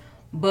sort.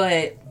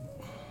 But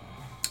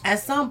at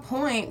some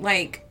point,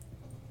 like,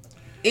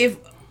 if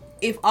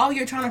all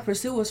you're trying to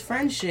pursue is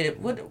friendship,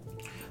 what?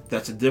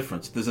 That's a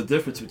difference. There's a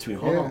difference between.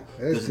 Hold Yeah, on.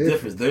 there's There's a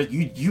difference. There,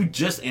 you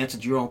just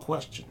answered your own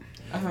question.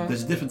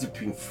 There's a difference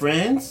between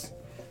friends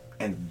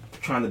and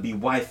trying to be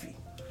wifey.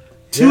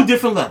 Two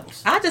different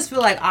levels. I just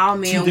feel like all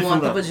men different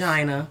want the levels.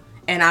 vagina.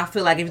 And I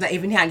feel like if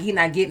he's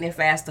not getting it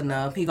fast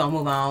enough, he gonna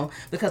move on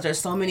because there's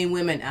so many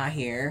women out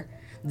here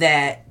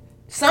that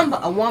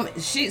somebody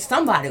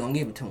gonna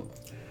give it to him.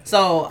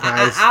 So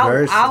Vice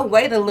versa. I'll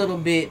wait a little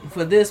bit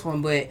for this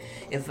one, but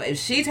if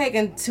she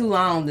taking too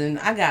long, then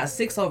I got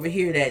 6 over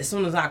here that as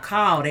soon as I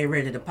call, they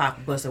ready to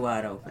pop bust it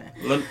wide open.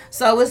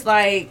 So it's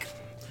like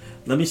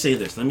Let me say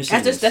this.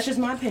 that's just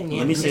my opinion.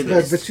 Let me say But,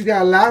 this. but you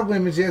got a lot of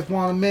women just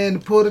want a man to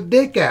pull the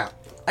dick out.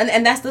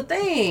 and that's the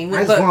thing. I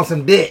just But- want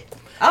some dick.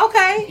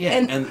 okay,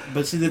 Yeah,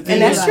 but see the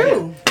thing and that's is,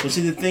 true. But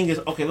see the thing is,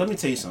 okay, let me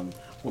tell you something.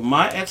 With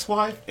my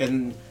ex-wife,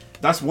 and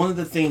that's one of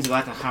the things that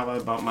I can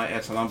highlight about my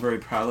ex, and I'm very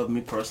proud of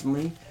me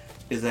personally,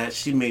 is that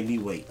she made me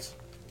wait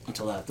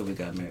until after we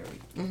got married,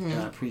 and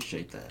I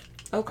appreciate that.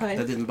 Okay.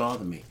 That didn't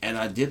bother me, and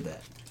I did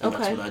that. And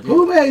Okay. That's what I did.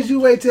 Who made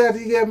you wait till after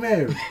you get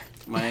married?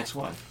 My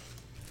ex-wife.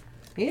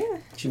 Yeah.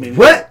 She made me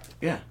What?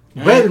 Yeah.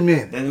 Wait a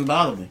minute. That didn't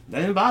bother me.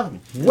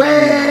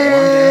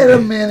 Wait a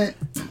minute.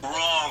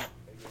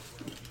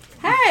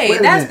 Hey, Wait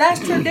a minute. that's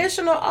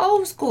traditional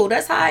old school.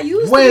 That's how I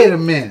used to Wait be. a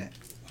minute.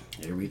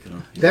 Here we go.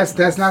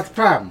 That's not the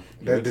problem.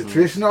 The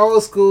traditional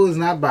old school is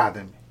not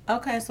bothering me.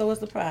 Okay, so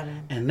what's the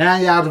problem? And now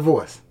y'all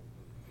divorced.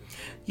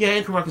 Yeah,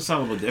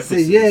 irreconcilable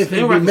differences. See, yeah, if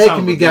you be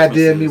making me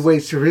goddamn me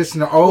wait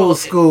traditional old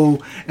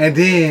school and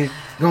then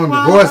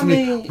gonna divorce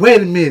me.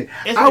 Wait a minute.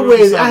 it's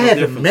I had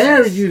to irreconcilable marry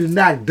differences. you to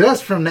knock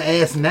dust from the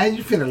ass. Now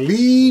you finna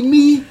leave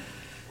me?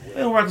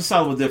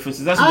 Irreconcilable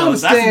differences. That's I another.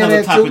 That's understand another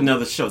that topic, too.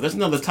 another show. That's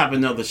another topic,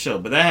 another show.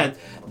 But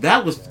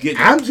that was getting.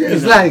 I'm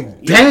just you know, like,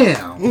 yeah.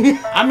 damn.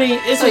 I mean,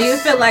 it's So you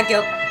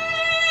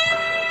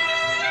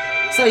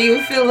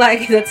feel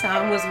like the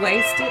time was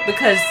wasted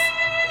because.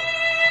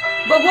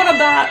 But what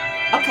about?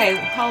 Okay,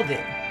 hold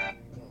it.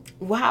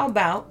 Well, how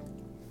about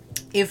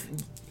if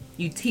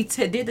he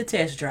did the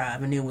test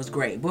drive and it was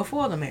great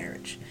before the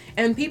marriage,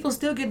 and people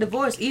still get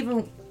divorced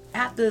even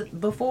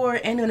before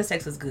and when the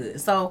sex is good.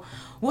 So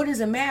what does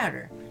it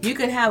matter? You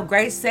can have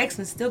great sex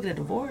and still get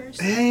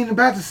divorced. It ain't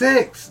about the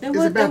sex. Then It's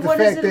what- about then the what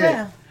is fact it that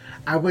about?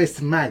 I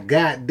wasted my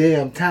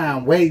goddamn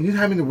time waiting. You know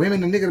how many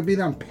women the nigga be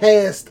done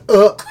passed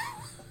up?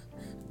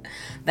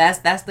 That's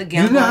the You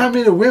gamble. know how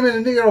many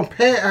women the nigga don't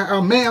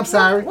pass? Man, I'm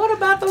sorry. What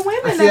about the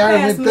women I see, I that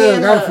done pass been thug.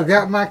 men I done up?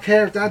 forgot my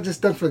character. I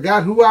just done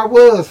forgot who I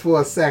was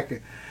for a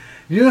second.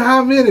 You know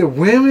how many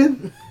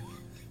women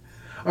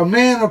a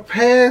man will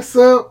pass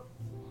up?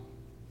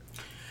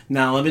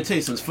 Now let me tell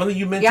you something. It's funny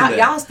you mentioned Y'all,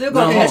 that. y'all still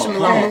gonna catch them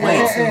along the way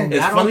too. It's Y'all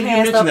don't funny you pass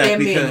mentioned up that that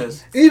many.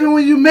 because Even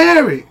when you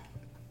married.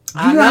 You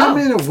I know how know.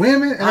 many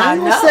women, and I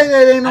ain't know. gonna say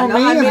that ain't I no know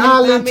how men how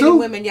hollering many too.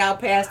 women y'all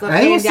passed up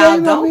I ain't and gonna y'all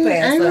say no don't men. I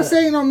pass ain't gonna up.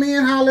 say no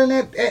men hollering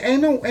at.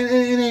 Ain't no.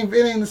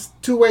 It ain't a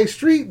two-way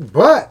street.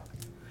 But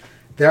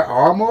there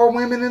are more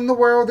women in the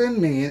world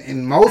than men,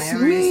 and most I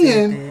already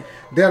said men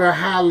that are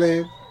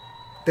hollering,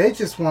 they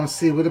just want to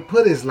see what the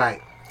put is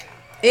like.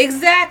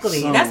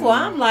 Exactly. So- That's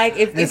why I'm like,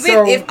 if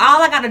so- if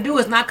all I gotta do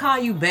is not call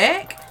you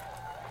back,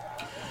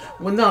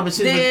 well, no, but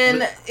see, then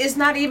but- it's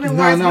not even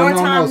No, worth no, your no,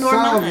 time no, nor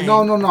son, mine.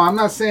 no. I'm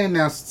not saying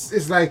that.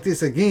 It's like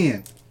this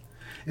again.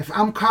 If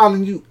I'm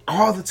calling you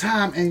all the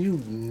time and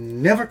you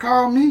never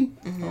call me,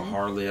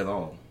 hardly at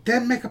all.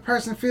 that make a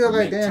person feel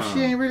like, Make damn, time.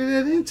 she ain't really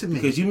that into me.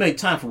 Because you make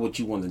time for what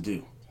you want to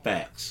do.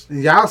 Facts.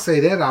 And y'all say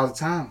that all the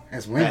time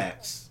as women.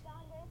 Facts.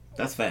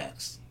 That's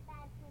facts.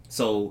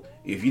 So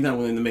if you're not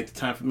willing to make the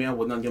time for me, I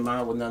wasn't on your mind.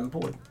 I was not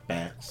important.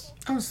 Facts.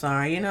 I'm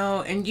sorry,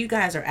 and you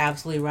guys are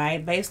absolutely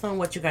right. Based on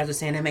what you guys are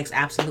saying, it makes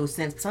absolute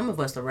sense. Some of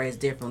us are raised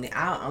differently.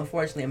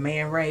 Unfortunately, a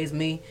man raised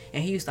me,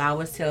 and he used to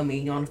always tell me,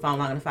 "You on the phone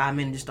longer than 5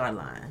 minutes, you start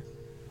lying."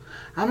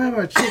 I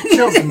remember a chick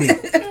choked me.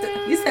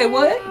 You say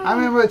what? I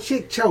remember a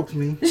chick choked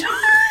me.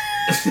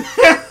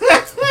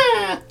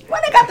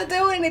 What they got to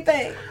do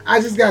anything. I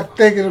just got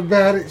thinking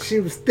about it. She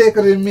was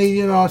thicker than me,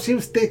 you know. She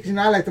was thick, you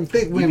know. I like them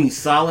thick You women. mean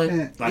solid?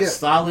 And, Like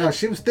solid? No,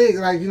 she was thick.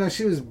 Like, you know,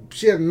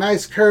 she had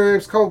nice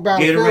curves, Coke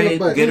bottle. Gatorade-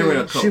 but Gatorade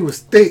or Coke? she was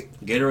thick.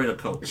 Gatorade or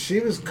Coke? She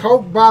was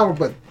Coke bottle,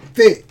 but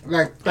thick.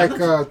 Like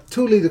a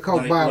 2-liter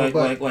Coke bottle.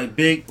 but like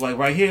big, like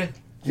right here?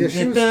 yeah,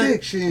 she was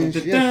thick. She was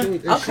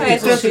Okay,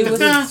 so she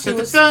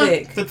was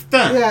thick.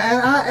 Yeah,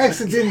 and I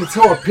accidentally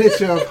tore a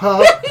picture of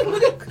her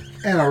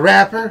and a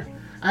rapper.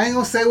 I ain't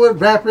gonna say what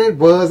rapper it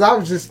was. I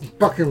was just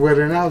fucking with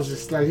her, and I was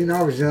just like, you know,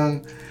 I was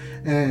young,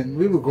 and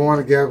we were going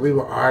together. We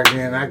were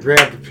arguing. I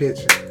grabbed the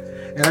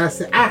picture, and I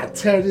said, "I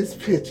tear this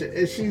picture,"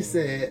 and she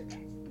said,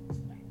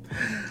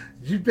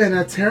 "You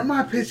better tear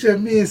my picture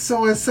of me and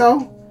so and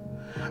so."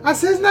 I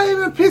said, "It's not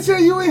even a picture of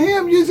you and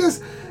him. You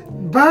just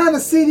buying a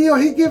CD or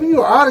he giving you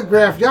an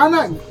autograph. Y'all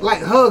not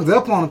like hugged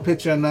up on a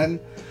picture or nothing."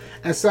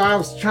 And so I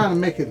was trying to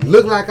make it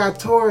look like I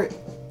tore it,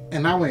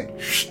 and I went,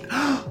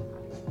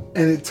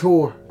 and it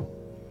tore.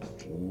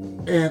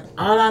 And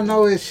all I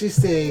know is she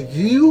said,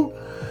 you,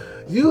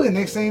 and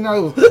next thing you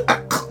know, it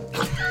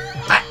was.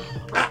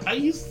 Are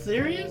you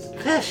serious?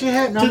 Yeah, she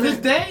had no. To this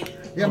day?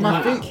 Yeah,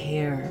 I don't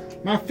care.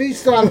 my feet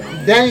started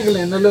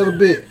dangling a little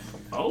bit.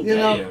 Oh, You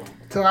damn. know,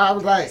 so I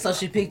was like So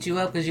she picked you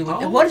up because you were.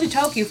 Oh, What did she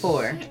choke you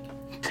for?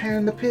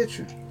 tearing the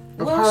picture of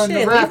her Well, and the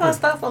shit, leave her rapper.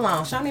 stuff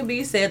alone. Shawnee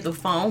B said the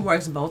phone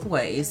works both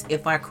ways.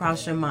 If I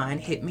cross your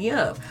mind, hit me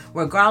up,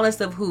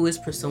 regardless of who is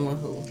pursuing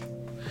who.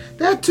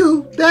 That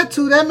too.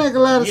 That make a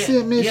lot of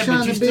sense, Miss but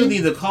Shawnee you B. still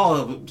need to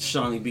call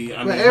Shawnee B. I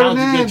But mean, every how now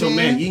do you get and your then-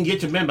 man? You can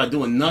get your man by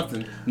doing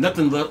nothing.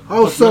 Nothing left.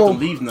 Oh, so- nothing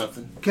leaves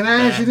nothing. Can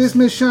I ask you this,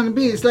 Miss Shawnee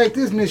B? It's like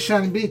this, Miss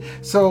Shawnee B.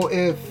 So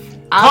if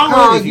Call I her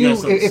call if you you, got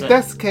something to if say.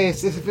 that's the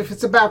case, if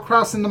it's about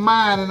crossing the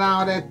mind and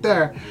all that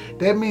there,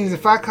 that means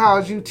if I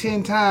called you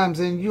 10 times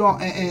and you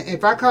and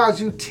if I called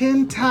you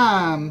 10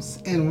 times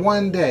in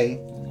one day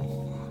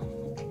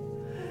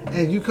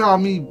and you call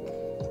me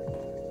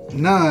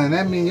none,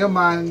 that means your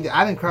mind,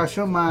 I didn't cross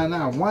your mind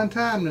not one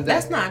time today.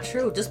 That's not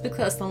true. Just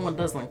because someone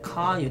doesn't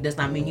call you does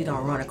not mean you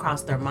don't run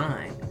across their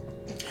mind.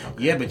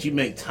 Yeah, but you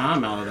make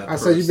time out of that. I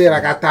said you be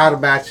like, I thought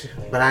about you,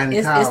 but I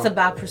didn't call. It's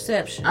about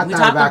perception. I We thought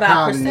talk about about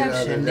calling you the other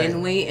perception, day.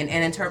 then we and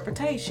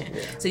interpretation.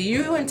 So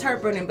you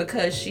interpreting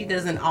because she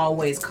doesn't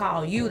always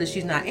call you that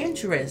she's not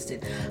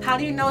interested. How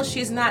do you know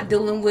she's not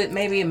dealing with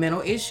maybe a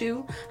mental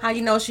issue? How do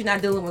you know she's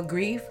not dealing with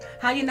grief?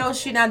 How do you know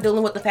she's not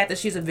dealing with the fact that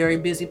she's a very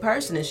busy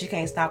person and she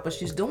can't stop what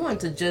she's doing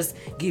to just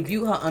give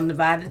you her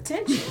undivided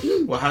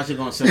attention? Well, how's she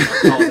gonna send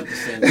my calls at the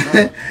same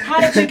time? How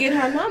did you get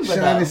her number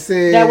Shawnee though?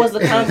 said- That was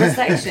the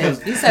conversation.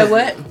 You said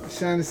what?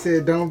 Shawnee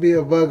said, "Don't be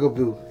a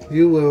bugaboo.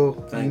 You will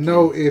Thank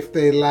know if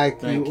they like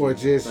Thank you or you.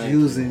 just Thank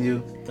using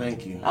you."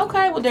 Thank you.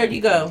 Okay, well there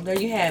you go. There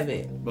you have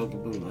it.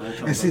 Bugaboo. I ain't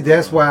talking And see, about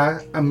that's that.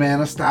 why a man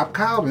will stop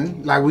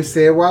calling, like we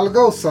said a while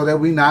ago, so that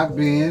we not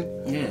being.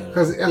 Yeah.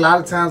 Because a lot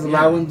of times, a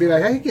lot of women be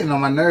like, "Hey, he getting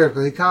on my nerves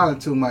because he calling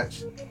too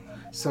much."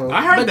 So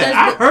I heard But that.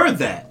 that's- I heard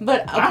that.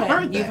 But okay, I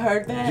heard you've that.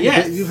 heard that?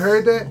 Yes. you've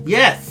heard that?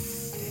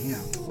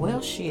 Yes.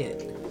 Well,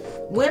 shit.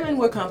 Women,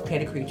 we're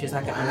complicated creatures.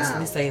 I can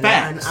honestly say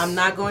that. Facts. And I'm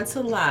not going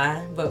to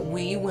lie, but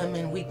we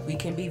women, we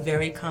can be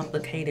very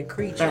complicated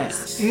creatures.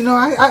 Facts. You know,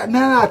 I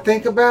now that I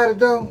think about it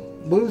though,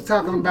 we was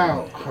talking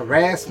about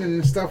harassment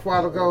and stuff a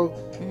while ago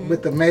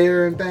with the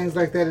mayor and things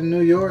like that in New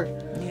York.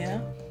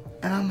 Yeah.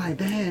 And I'm like,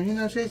 damn, you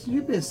know, Jason,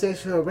 you've been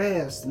sexually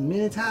harassed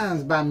many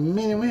times by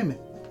many women.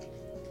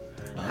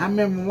 I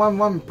remember one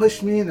woman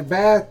pushed me in the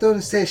bathroom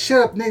and said,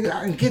 "Shut up, nigga,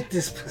 I can get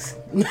this pussy."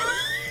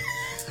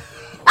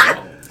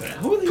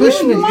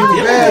 Push me in the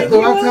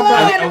bathroom. I'm talking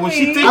about, Was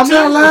she thick I'm too?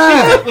 not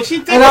lying. Was she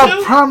thick And I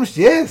too? promise,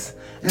 yes.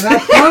 And I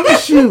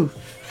promise you,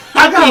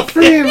 I got a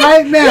friend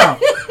right now.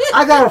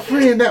 I got a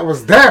friend that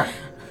was there.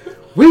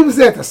 We was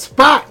at the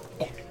spot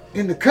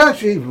in the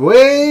country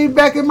way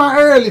back in my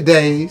early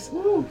days.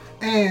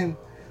 And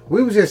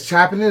we was just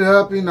chopping it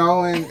up, you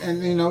know,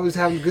 and you know, we was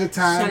having a good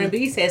Shawnee time.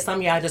 B said some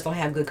of y'all just don't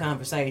have good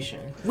conversation.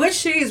 Which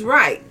she's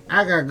right.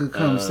 I got a good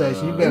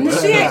conversation. You better She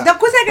cut it ain't, out. don't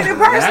quit taking it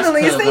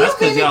personally. That's See, you 'cause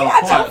been y'all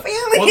got your apart.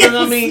 feelings. Well, then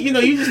I mean, you know,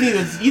 you just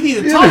need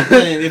to talk.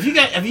 Then if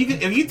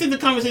you think the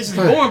conversation's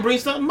boring, bring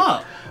something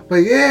up. But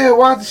yeah,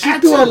 Walter, she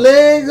Had threw her to.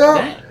 leg up.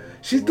 Damn.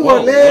 She threw Whoa,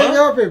 her leg what?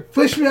 up and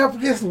pushed me up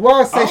against the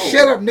wall and said, Oh.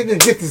 "Shut up, nigga,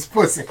 and get this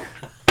pussy."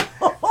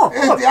 And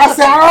I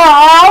said,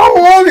 "I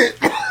don't want it."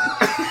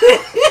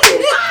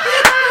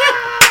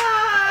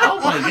 Oh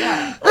my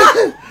god.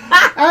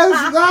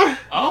 I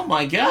Oh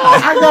my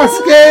god.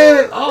 got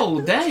scared,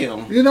 Oh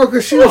damn. you know,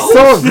 because she was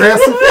so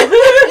aggressive.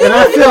 And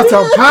I felt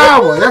her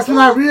power. That's when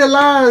I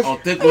realized. Oh,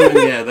 thick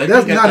women, yeah. They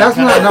That's got no, that that's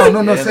when I, power.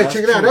 no, Yeah, say, that's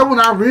check it out. true. That's when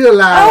I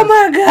realized Oh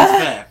my That's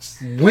God. facts.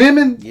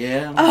 women,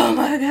 Yeah. Oh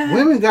my God.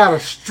 women got a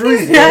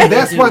strength. And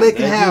that's why they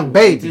can have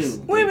babies.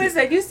 Women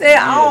said, you said,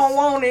 I don't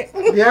want it.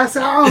 Yeah, I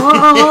said, I don't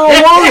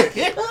want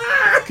it.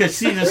 Cause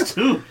she just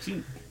too.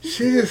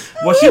 She just,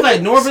 Was she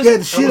like Norbit's? Scared the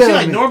Was shit she out of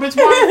like me. Norbit's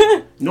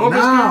wife?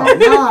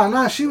 Norbit's girl?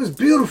 no, she was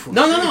beautiful.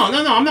 No.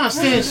 I'm not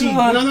saying she. No.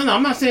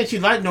 I'm not saying she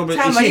like Norbit.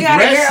 Tell Is me, she you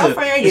got a aggressive?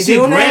 girlfriend, you Is she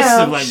do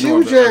aggressive now. like She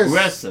was Norbit? just-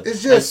 Aggressive.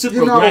 it's Like just, super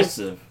you know,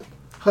 aggressive.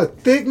 Her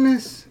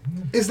thickness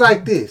is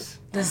like this.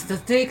 That's the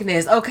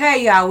thickness.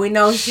 Okay, y'all. We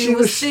know She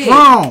was was sick.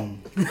 strong.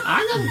 I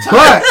know the type.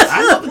 But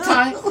I know the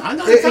type. I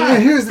know the and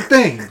type. here's the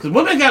thing. Cause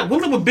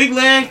women with big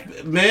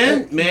legs,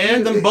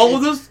 man, them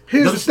boulders.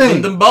 Here's the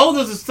thing. Them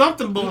boulders is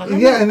something, boy.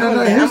 Yeah, no,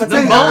 here's the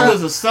Them thing.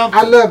 boulders is something.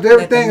 I loved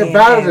everything Let the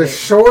about man her, the have it.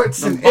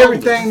 shorts and boulders.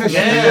 everything that she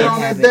Yeah. did on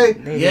that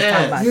day.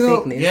 Yeah. You know,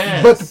 thickness.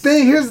 Yeah. but the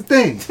thing, here's the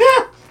thing.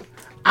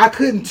 I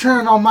couldn't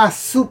turn on my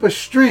super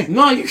strength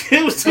No,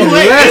 it was too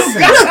late.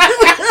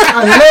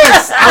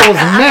 unless I was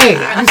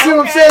mad. You see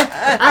what I'm saying?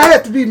 I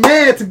had to be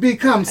mad to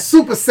become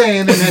Super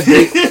Saiyan in that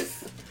day.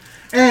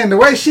 And the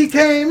way she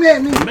came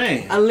at me,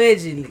 Man.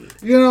 Allegedly.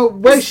 you know,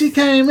 way she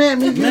came at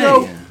me, you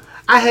know, Man.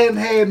 I hadn't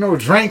had no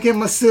drink in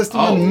my system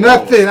or Oh,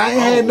 nothing. I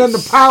ain't had nothing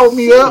to power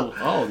me up.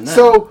 Oh, no.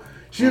 So,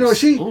 you know,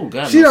 she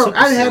God, she no don't.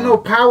 I didn't have Super no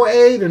power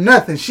aid or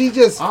nothing. She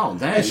just Oh,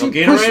 dang, and she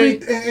no pushed me,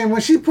 Gatorade? and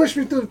when she pushed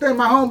me through the thing,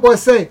 my homeboy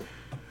say,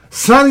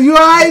 "Sonny, you all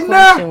right Question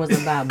now?"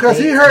 was about Because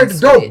he bait heard and the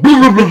door, switch. blah,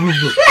 blah, blah,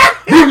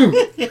 blah,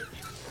 blah.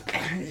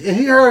 And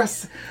he heard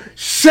us,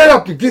 "Shut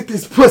up and get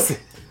this pussy."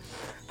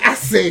 I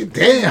said,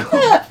 "Damn."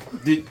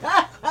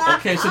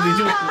 Okay, so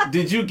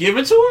did you give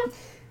it to her?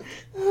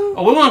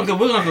 Oh, we're not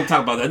gonna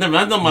talk about that. Never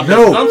mind. I know my No.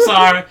 business. I'm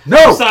sorry. No.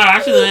 I'm sorry.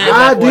 I should have asked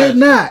I that did question.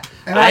 not.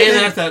 And I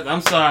didn't ask that.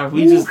 I'm sorry.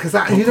 We just because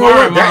you know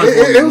what?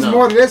 It was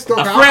more than that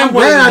story. I'm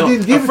glad I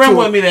didn't give A it friend to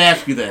wanted her. me to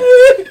ask you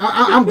that.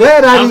 I'm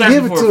glad I was didn't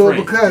give it asking to for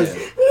her a friend, because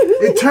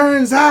yeah. it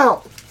turns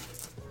out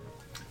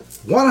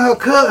one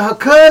of her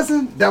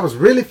cousin that was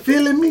really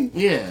feeling me.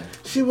 Yeah.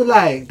 She was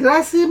like, "Did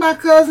I see my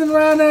cousin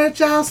around there at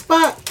y'all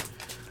spot?"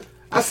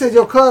 I said,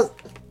 "Your cousin."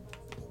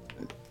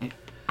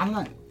 I'm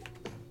like,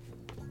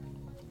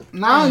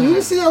 "No, you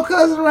didn't see your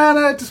cousin around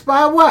there at the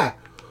spot. Why?"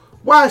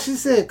 Why? She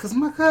said, "Cause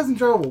my cousin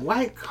drove a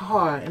white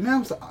car, and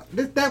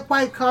that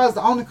white car is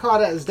the only car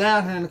that is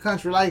down here in the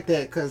country like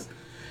that. Cause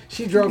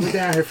she drove it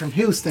down here from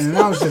Houston, and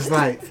I was just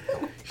like,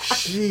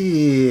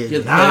 shit.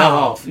 Just play that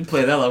off. You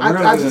play that off real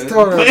I good. just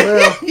told her,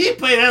 well, You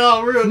play that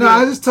off real no,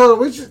 I good. just told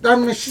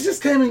her. She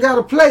just came and got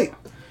a plate.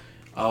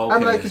 Okay.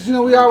 I'm like, 'cause you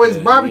know we always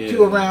Okay,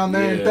 barbecue yeah, around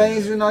there and yeah,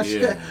 things. You know,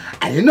 yeah.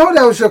 I didn't know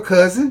that was your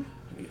cousin.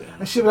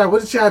 And she was like,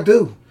 "What did y'all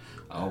do?"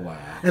 Oh wow.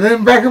 And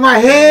then back in my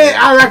head,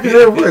 all I could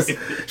hear was,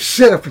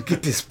 "Shut up and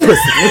get this pussy."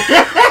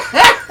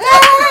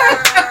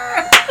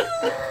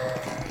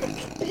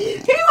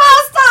 He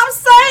won't stop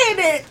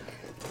saying it.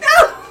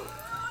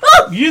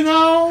 You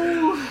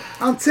know.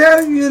 I'm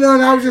telling you, and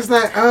I was just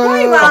like,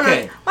 Why you lying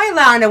okay. on- why you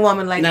lying on a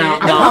woman like Now-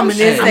 that? now, Come and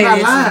hey, say I'm not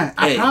this. lying.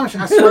 I Hey. promise you.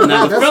 I swear to Now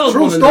God, the that's a fellas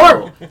true want to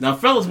story. know. Now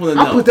fellas want to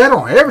know. I put that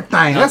on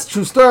everything. That's a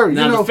true story.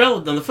 Now You know,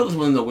 the fellas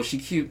want to know, was she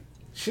cute?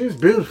 she was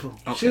beautiful.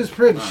 Okay. She was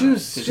pretty. All She right.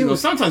 was. 'Cause, She you know,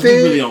 was. sometimes thick.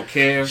 we really don't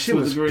care. She to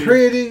a was degree.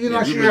 pretty. You know,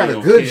 Yeah, we she really had a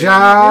don't good care.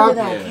 job.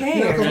 We really don't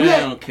Yeah. care. 'cause Yeah, I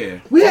don't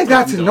care. We had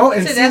got to Sometimes know we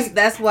and See, see.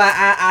 that's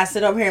why I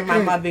sit up here and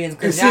mind my business.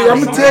 'Cause And see, y'all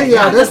I'ma ain't tell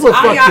y'all, right. that's what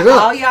all fucked y'all, it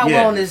up. All y'all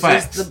Yeah, want is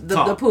facts. just the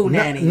Talk. poo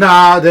nanny.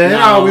 Nah, that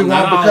ain't all we No,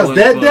 want not because always,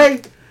 that but-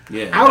 day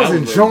Yeah. I was that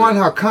enjoying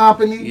good. her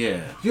company. Yeah.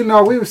 You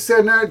know, we was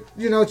sitting there,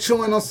 you know,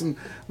 chewing on some.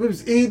 We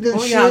was eating and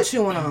What y'all shit.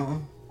 chewing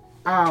on?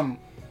 Um,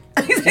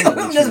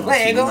 I'm just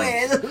playing. Go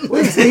ahead. we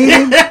was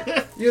eating.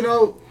 You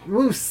know,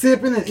 we was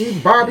sipping and eating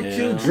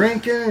barbecue, Yeah.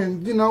 drinking,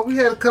 and you know, we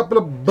had a couple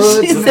of buds.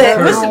 She in said,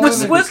 there going. what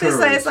she say,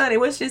 Courage. Sonny?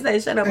 What she say?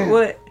 Shut up and And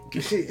what?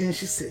 she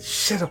said,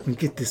 "Shut up and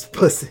get this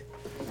pussy."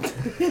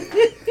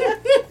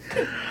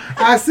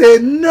 I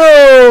said,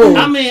 "No,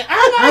 I mean,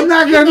 I'm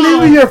not gonna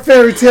live in your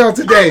fairy tale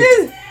today."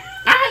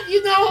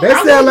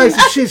 That sounds like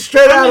some shit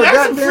straight out of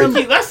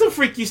goddamn. That's some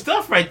freaky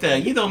stuff right there.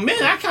 You know, man,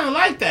 I kind of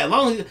like that.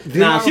 Long as, You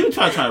now, know? she was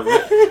trying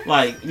to,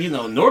 like, you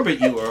know, Norbit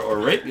you or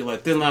rape you,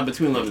 like, thin line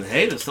between love and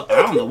hate or something.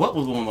 I don't know what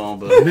was going on,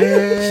 but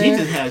Man. she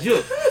just has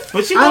you.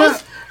 But she I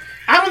was,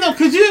 I don't know,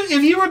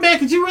 if you were bad,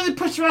 could you really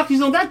push her out? Because, you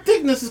know, that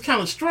thickness is kind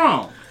of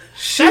strong.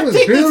 She That was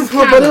thickness is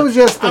beautiful, but it was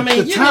just the, I mean,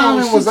 the you know,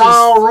 timing she was just-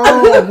 all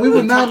wrong. We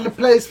were not in the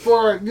place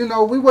for it. You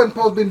know, we wasn't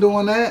supposed to be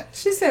doing that.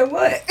 She said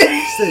what?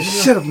 She said,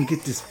 "Shut up and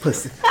get this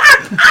pussy."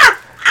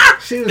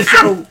 She was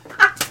so,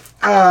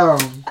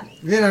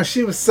 you know,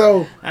 she was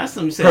so That's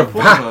something you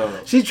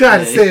said. She tried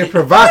to say it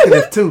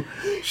provocative too.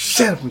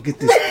 "Shut up and get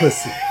this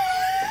pussy."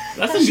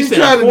 That's something you She said.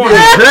 tried to be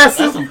That's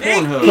aggressive, some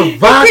Pornhub. I keep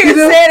provocative.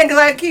 saying it because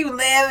I keep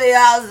laughing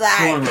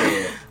outside.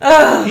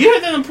 Pornhub. You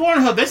heard that on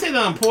Pornhub? They say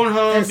that on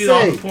Pornhub. And You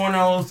know, say, the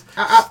pornos.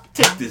 I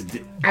Take this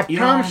dick. I You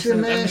know what I'm promise you,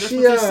 saying? man. I mean, that's She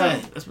what they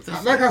say. That's what they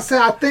say. like I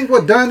said, I think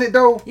what done it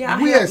though. Yeah,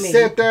 we help had me.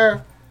 sat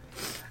there,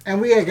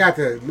 and we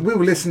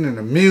were listening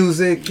to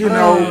music. You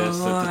know,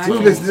 Yes, we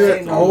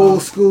listened to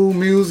old school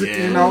music.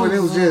 Yeah. You know, and it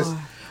was just.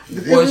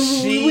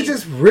 we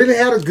just really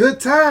had a good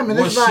time, and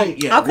Was it's she,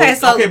 like, yeah, Okay,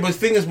 so- okay, but the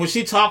thing is, was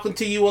she talking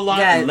to you a lot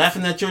Guys. and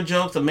laughing at your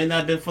jokes? That may not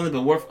have been funny,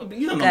 but worth.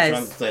 You know what Guys.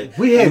 I'm trying to say.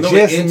 we had A little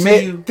just into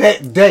met you.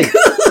 that day.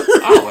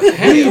 Oh,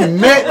 hell. We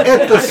met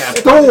at the I got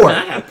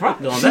store.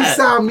 property on She that.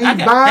 saw me I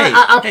got- buy. hey,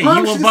 I hey,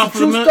 promise want you, bop it's a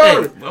for the true minute?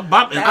 story. Hey, I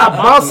bought I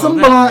bought some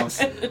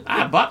blunts.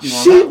 I bought you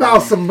on She that bought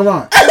one. some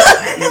blunts.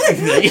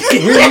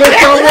 We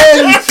looked over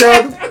at each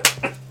other.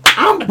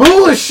 I'm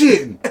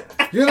bullshitting.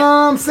 You know what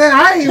I'm saying?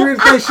 I ain't really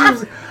think she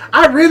was.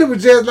 I really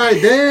was just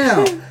like,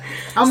 damn.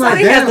 I'm like,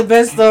 Sonny has the damn.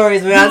 best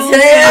stories, man. I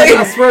I tell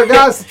you. swear to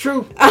God, it's the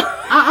truth.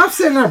 I'm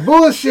sitting there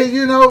bullshit,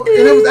 you know, and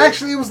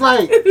it was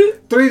like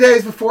 3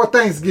 days before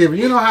Thanksgiving.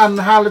 You know how on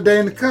the holiday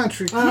in the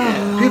country,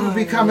 people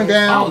be coming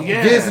down,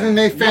 visiting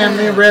their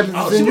family and relatives,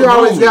 Oh, and Super you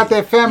always Bowl. got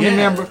that family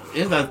member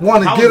It's like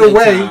want to get holiday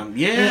away time.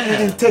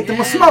 and take them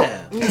a smoke.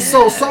 And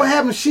so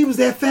happened she was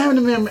that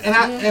family member,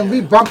 and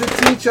we bumped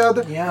into each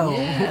other Yo.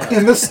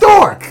 in the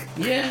store,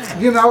 Yeah.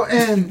 you know,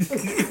 and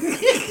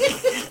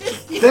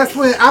that's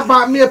when I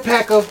bought me a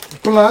pack of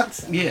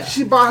blunts. Yeah.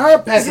 She bought her a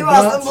pack She of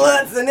bought some blunts.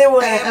 blunts and then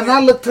what And happened? I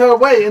looked her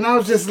way, and I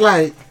was just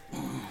like,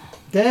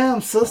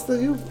 "Damn, sister,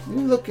 you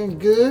looking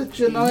good,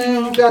 you know?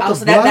 And you got Oh, the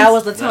so blunts." that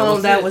was the tone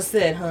was that it. was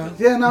said, huh?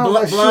 Yeah, and I was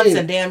like, Blunts shit.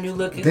 and damn, you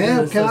looking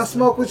Damn, good. can I sister.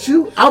 smoke with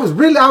you? I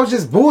was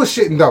just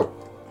bullshitting though,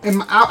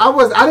 and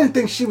I didn't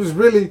think she was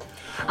really.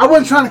 I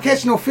wasn't trying to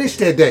catch no fish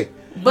that day.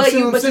 But see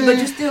you, what but I'm you, but saying?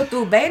 you still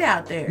threw bait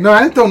out there. No,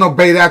 I didn't throw no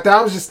bait out there.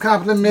 I was just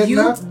complimenting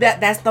You her.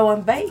 that's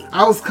throwing bait.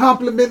 I was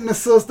complimenting the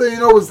sister. You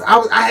know,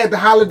 I had the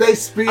holiday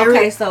spirit.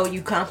 Okay, so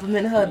you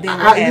compliment her, then what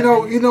I,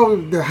 happened? you know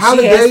the She had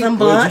holiday. some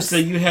Well, you blunts. say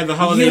you had the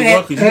holiday You had-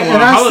 walk, 'cause you know, and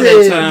on I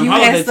holiday said, time, you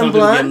holiday had some time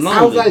people get blunts? lonely.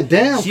 I was like,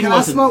 damn, She can I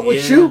wasn't- smoke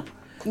with yeah. you?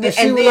 And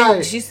she And was then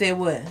like, she said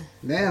what?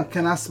 damn,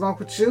 can I smoke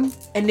with you?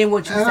 And then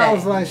what you And say? I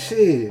was like,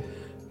 shit.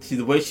 See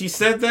the way she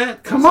said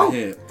that? Come That's a on.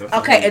 hit. That's a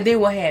Okay, hit. and then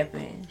what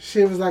happened?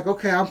 She was like,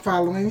 okay, I'm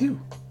following you.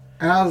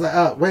 And I was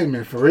like, wait a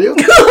minute, for real?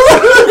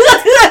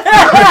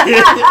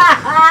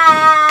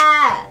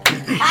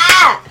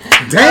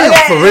 Damn,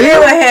 Okay, for and then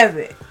what real?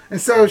 happened?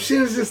 And so she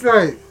was just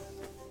like,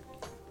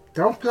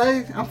 don't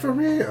play, I'm for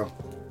real.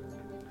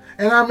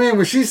 And I mean,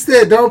 when she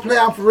said, don't play,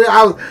 I'm for real,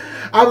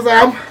 I was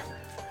like,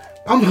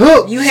 I'm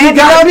hooked. You She had to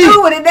got go me.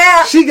 through with it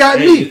now. She got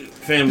Hey, me.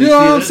 family You know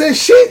what I'm theater. saying?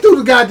 She threw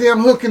the goddamn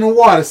hook in the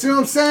water. See what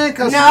I'm saying?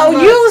 'Cause No, she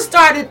was you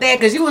started that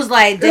because you was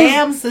like,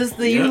 damn,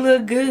 sister, you Yeah.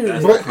 look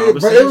good.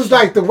 That's- But it was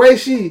like the way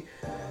she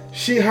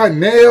her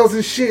nails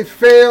and shit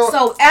fell.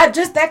 So at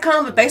just that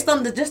comment, based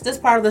on just this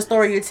part of the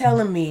story you're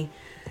telling me,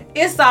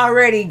 it's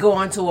already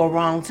going to a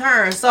wrong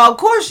turn. So of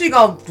course she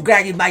gonna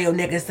grab you by your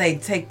neck and say,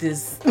 "Take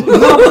this." No,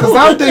 because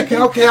I'm thinking,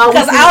 okay,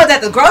 Because I was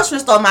at the grocery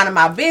store minding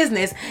my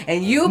business,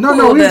 and you No,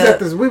 pulled we the,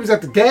 was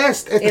at the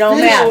gas at It the don't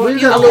finish. matter. We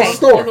was at a Okay, little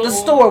store. the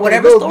store,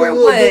 whatever The store it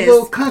little- was. the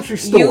little country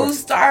store. You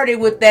started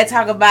with that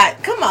talk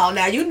about. Come on,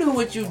 now you knew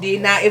what you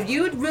did. Now, if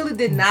you really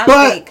did not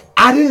But think,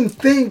 I didn't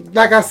think,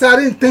 like I said, I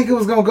didn't think it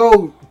was gonna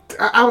go.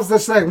 I was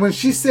just like, when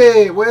she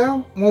said,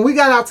 well, when we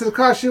got out to the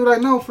car, she was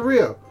like, no, for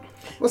real.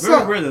 What's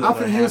Very up? rare that I'm that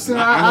from happens. Houston.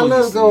 I I know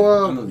love these to go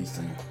things. I know these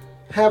things.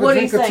 have what a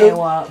are you drink or saying, two.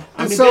 Walt?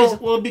 I mean,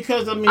 So,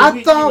 because I mean, I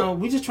we, thought- you know,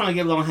 we just trying to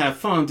get along and have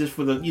fun, just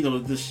for the, you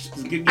know,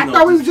 I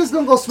thought we were just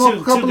gonna go smoke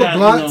a couple of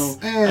blunts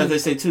as they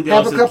say, two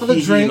have guys a couple of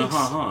and drinks, a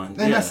ha-ha.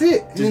 and that's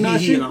it. Just You know,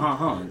 he she and a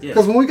ha-ha. Yeah.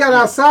 because when we got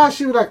outside,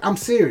 she was like, I'm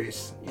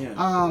serious.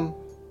 Yeah.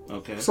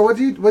 Okay. So what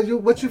you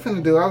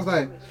finna do? I was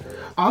like,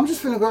 I'm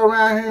just finna go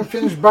around here and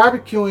finish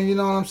barbecuing. You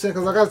know what I'm saying?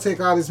 Because I gotta take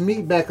all this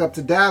meat back up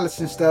to Dallas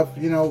and stuff.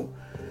 You know,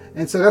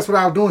 and so that's what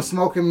I was doing,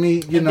 smoking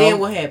meat. You and know. then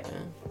what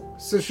happened?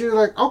 So she was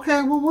like,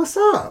 okay, well, what's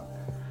up?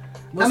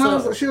 What's and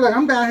up? she was like,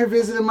 I'm down here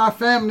visiting my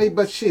family,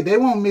 but shit, they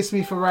won't miss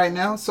me for right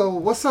now. So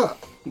what's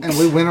up? And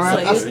we went So around.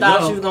 you I,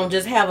 thought you was gonna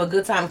just have a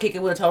good time, kick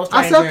it with a total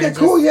I stranger? said, okay, and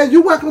cool. just- Yeah,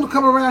 you're welcome to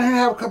come around here and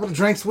have a couple of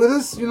drinks with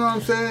us. You know what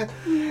I'm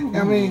saying?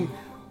 I mean,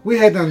 we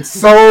had done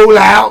sold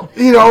out,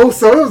 you know,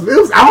 so it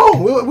was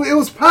on. It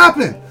was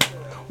popping.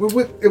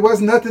 It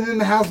was nothing in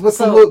the house but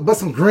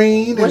some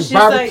green What'd and she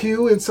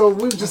barbecue, and so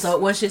we just. So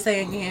what she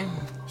say again?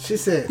 She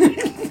said,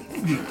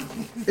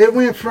 it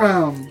went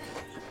from.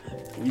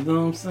 You know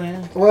what I'm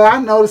saying? Well, I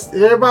noticed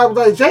everybody was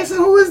like, Jason,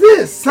 who is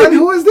this? Sonny,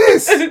 who is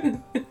this?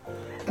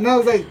 And I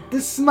was like,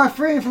 this is my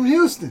friend from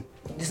Houston.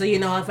 So you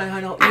know if I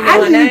know, I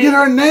didn't even get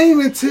her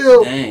name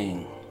until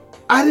Dang.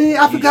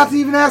 I forgot to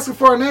even ask her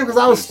for her name because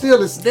I was still.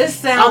 This I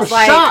sounds was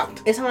like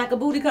shocked. it sounds like a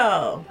booty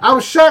call. I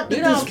was shocked that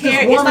You don't this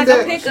care. It's woman like a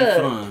that, pickup.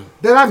 Fun.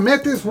 that I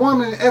met this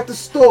woman at the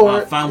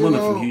store. Fine you women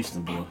know, from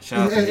Houston, boy. Shout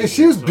out to and Houston.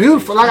 she was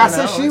beautiful. Like I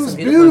said, know, she it's was some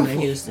beautiful women in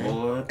beautiful. Houston.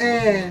 Boy,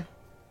 And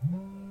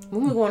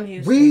When we going to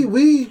Houston?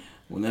 we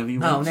whenever you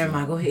want. Oh, never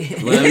mind. Go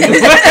ahead. Whenever you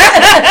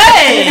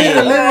in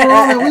the living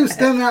room and we was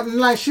standing out and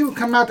like she would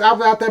come out I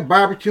was out there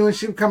barbecuing,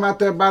 she would come out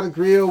there by the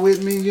grill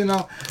with me, you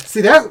know.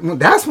 See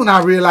that's when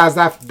I realized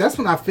that's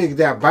when I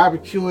figured out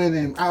barbecuing,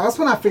 and that's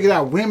when I figured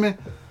out women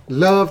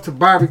love to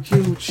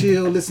barbecue,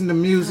 chill, listen to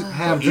music,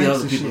 have eat drinks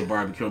other and people shit.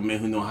 barbecue, men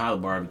who know how to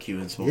barbecue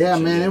and smoke. Yeah,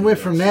 shit. man, it went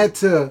from that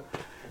to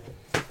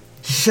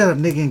shut up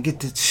nigga and get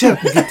this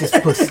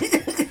pussy.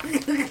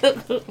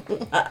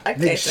 I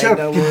Nigga, can't shut say up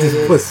no and get this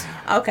more. pussy.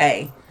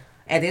 Okay.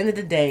 At the end of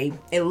the day,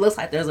 it looks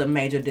like there's a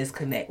major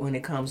disconnect when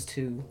it comes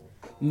to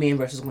men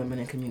versus women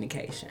in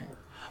communication.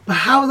 But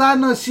how did I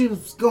know she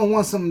was gonna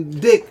want some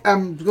dick?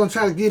 I'm gonna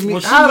try to give me.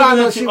 Well, How did I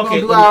know looking she at was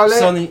you- gonna do all that?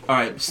 Sonny, all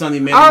right, Sonny,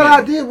 maybe.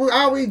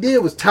 All we did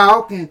was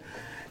talk, and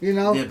you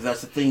know. Yeah, but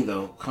that's the thing,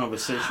 though.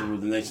 Conversation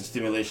with the nation,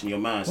 stimulation of your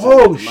mind. So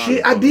Oh the mind shit! is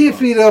I probably did gone.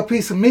 feed her a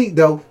piece of meat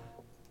though.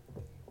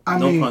 I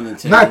No mean, pun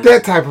intended. not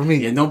that type of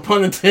meat. Yeah, no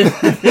pun intended.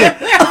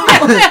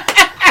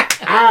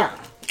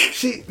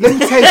 let me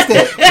taste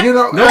that. You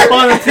know, No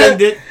pun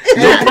intended.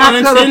 No and pun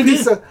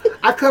intended.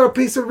 I cut a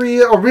piece of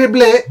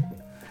riblet,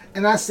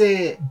 and I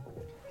said,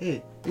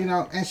 "Hey, you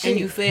know," and And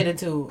you fed it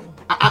to her.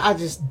 I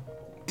just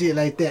did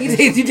like that.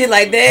 You did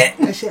like that?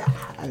 And she,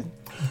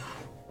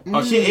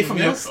 Oh, she ate from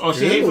your. Oh,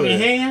 she ate from your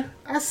hand.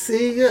 I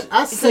see you.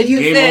 I see So you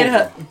you. Game fed over.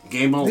 her.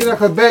 Game over. You know,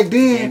 cause back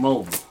Game then,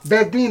 over.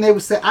 they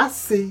would say, "I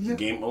see you."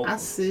 Game over. I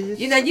see you.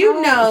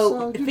 You know,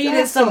 So you feeding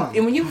got some.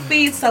 When you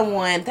feed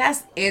someone,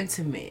 that's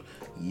intimate.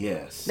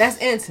 Yes. That's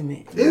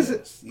intimate. Is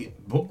it? Yeah,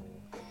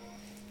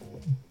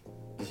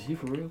 is she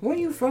for real? Where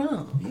you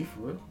from? You for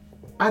real?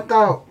 I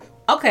thought.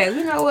 Okay,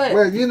 you know what?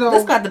 Well, you know,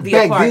 this got to be a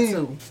back part then,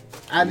 two.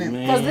 I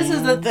didn't. Because this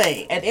is the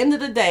thing. At the end of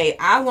the day,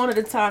 I wanted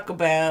to talk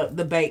about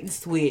the bait and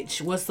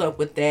switch. What's up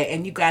with that?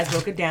 And you guys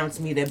broke it down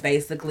to me that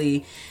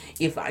basically,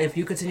 if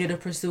you continue to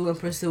pursue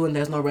and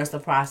there's no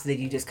reciprocity,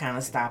 you just kind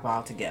of stop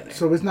altogether.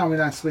 So it's not we're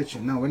not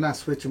switching. No, we're not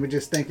switching. We're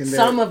just thinking that.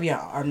 Some of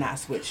y'all are not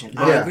switching.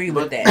 I Yeah, agree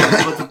with that.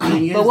 But the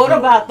thing is, But what though,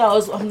 about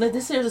those?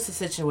 This is a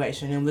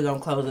situation, and we're gonna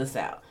close this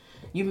out.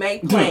 You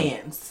make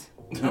plans,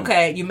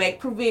 okay? You make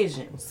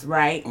provisions,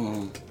 right?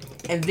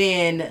 And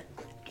then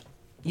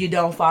you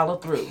don't follow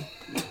through.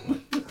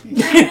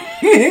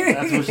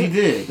 That's what she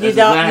did.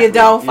 You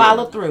don't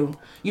follow through.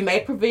 You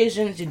make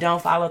provisions, you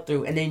don't follow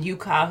through, and then you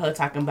call her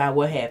talking about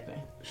what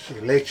happened. She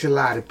let your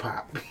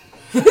lollipop.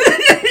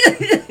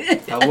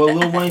 What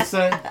Lil Wayne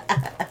say?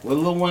 What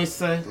Lil Wayne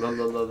say?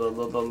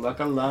 Like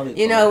a lollipop.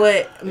 You know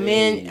what,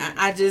 men?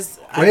 I just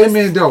Wait a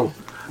minute though.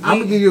 I'm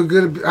gonna give you a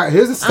good.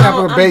 Here's a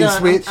sample of bait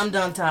switch. I'm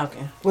done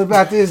talking. What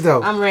about this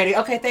though? I'm ready.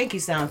 Okay, thank you,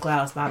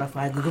 SoundCloud,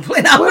 Spotify, Google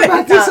Play. What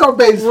about this on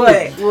bait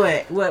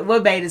switch?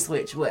 What bait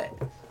switch? What?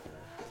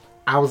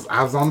 I was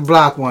on the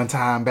block one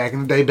time back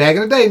in the day. Back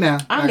in the day now.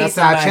 I Like need I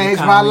said, I somebody to changed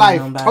call my in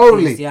life on about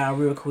totally. this, y'all,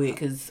 real quick.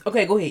 Cause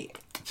okay, go ahead.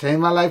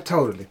 Changed my life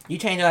totally. You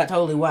changed your life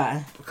totally.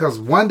 Why? Because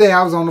one day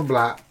I was on the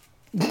block.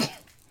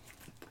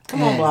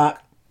 Come on,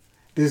 block.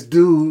 This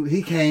dude,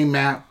 he came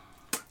out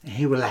and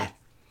he was like,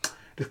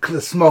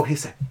 the smoke. He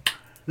said,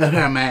 "Look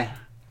here, man.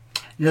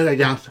 You know that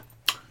youngster.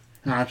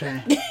 You know what I'm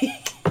saying?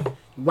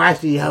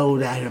 Watch these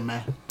hoes out here,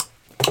 man.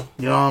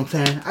 You know what I'm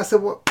saying?" I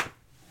said, "What?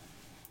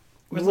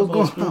 What's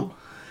going on?"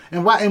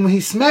 And why? And when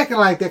he's smacking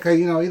like that, cause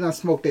you know he don't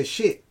smoke that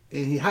shit,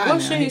 and he high. What now.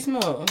 shit he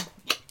smoke?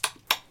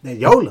 That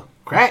Yola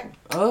crack.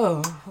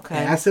 Oh, okay.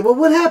 And I said, "Well,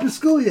 what happened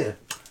school year?"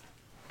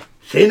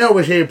 She know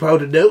what she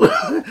supposed to do.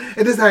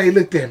 And this is how he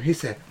looked at him. He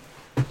said,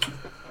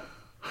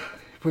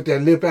 put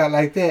that lip out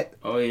like that.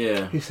 Oh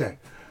yeah. He said,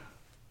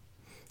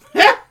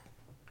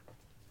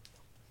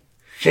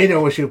 she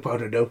know what she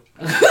supposed to do.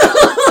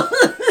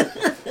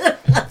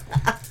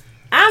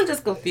 I'm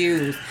just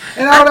confused.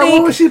 And I was like,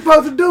 what was she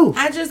supposed to do?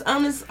 I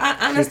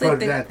honestly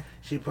think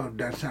She supposed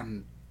to do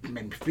something to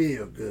make me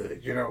feel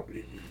good. You know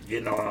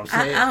what I'm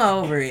I, saying? I'm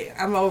over it.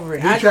 I'm over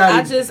it. We I've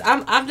tried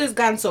just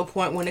gotten to a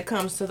point when it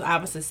comes to the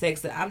opposite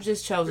sex that I've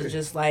just chosen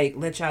just like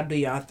let y'all do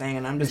y'all thing,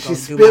 and I'm just She gonna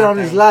do spit my on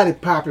thing. his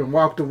lollipop and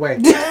walked away.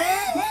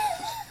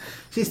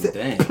 She said,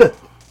 Damn.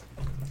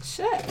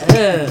 Shut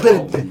up.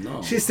 put it,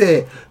 no. she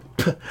said,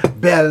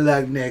 better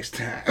luck next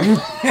time.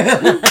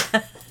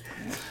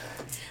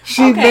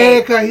 She Okay.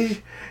 mad because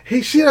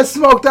he should have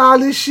smoked all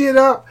this shit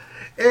up.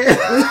 And,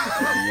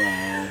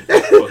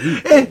 Well,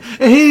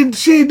 he,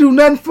 she didn't do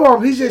nothing for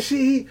him. He just,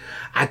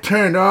 I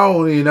turned her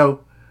on, you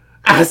know.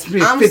 I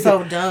spent I'm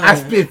so done. I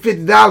spent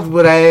 $50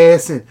 with her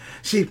ass, and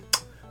she,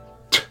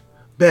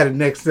 better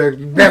next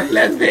time.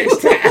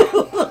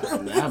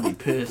 I'll be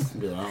pissed.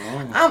 Be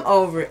like, I'm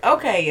over it.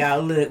 Okay,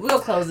 y'all. Look, we'll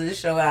close this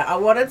show out. I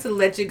wanted to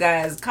let you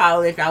guys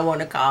call if y'all want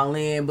to call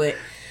in, but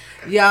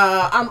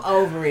y'all, I'm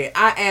over it.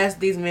 I asked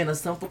these men a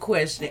simple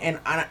question, and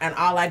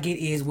all I get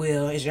is,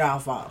 well, it's y'all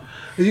fault.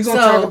 Are you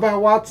gonna So- talk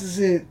about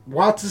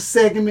Walter's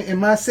segment and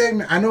my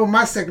segment? I know what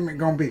my segment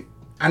gonna be.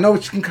 I know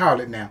what you can call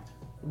it now.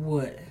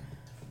 What?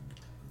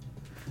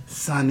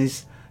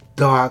 Sonny's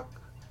Dark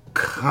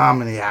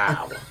Comedy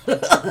Hour.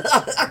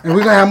 And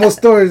we're gonna have more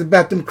stories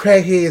about them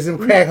crackheads, them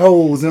crack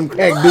holes, them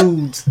crack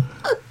dudes.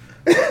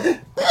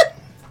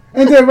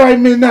 Ain't that right,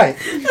 Midnight?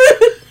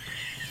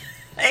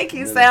 Thank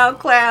you,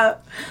 SoundCloud,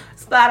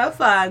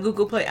 Spotify,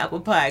 Google Play,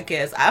 Apple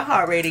Podcasts,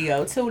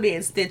 iHeartRadio,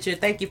 TuneIn, Stitcher.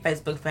 Thank you,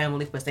 Facebook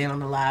family, for staying on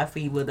the live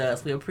feed with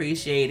us. We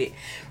appreciate it.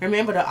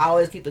 Remember to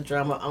always keep the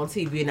drama on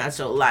TV, not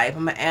your life.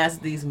 I'm going to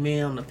ask these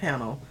men on the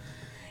panel,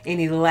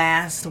 any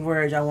last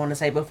words I want to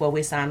say before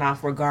we sign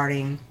off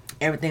regarding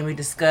everything we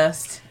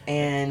discussed,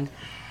 and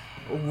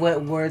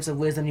what words of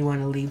wisdom you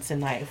want to leave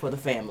tonight for the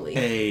family?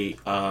 hey,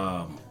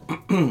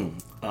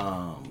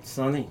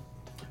 Sonny,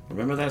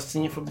 remember that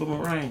scene from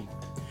Boomerang?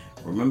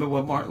 Remember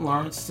what Martin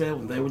Lawrence said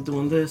when they were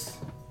doing this?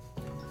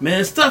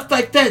 Man, stuff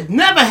like that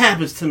never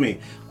happens to me.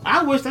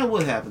 I wish that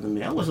would happen to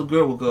me. I wish a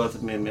girl would go up to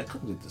me and man,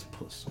 come get this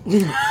pussy.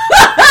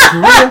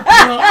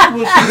 I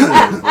wish she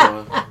would,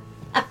 boy.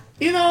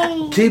 You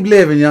know, Keep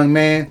living, young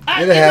man.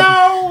 It'll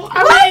happen.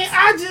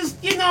 I just,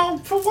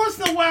 for once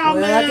in a while,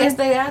 Well, man. I guess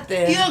they out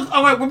there.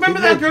 All right,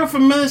 remember that girl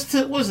from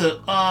Minister, was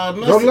it?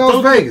 Go to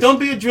Las Vegas. Don't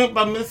be a drink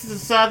by Minister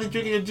Society,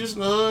 drinking your juice in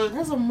the hood.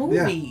 That's a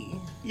movie.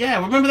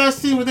 Yeah, remember that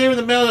scene where they were in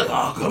the mail? Like,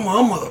 oh, come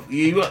on, mother.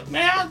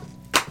 Man,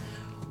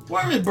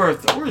 where is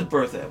Bertha? Where is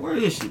Bertha at? Where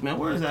is she, man?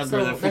 Where is that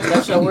girl?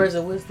 That's your words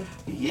of wisdom.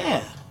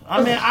 Yeah.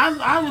 I mean,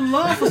 I would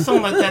love for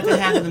something like that to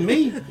happen to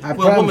me. I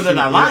With a woman that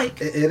I like.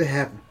 It'll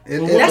happen.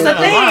 That's the that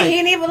I thing. like. He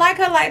didn't even like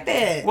her like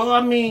that. Well,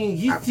 I mean,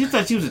 you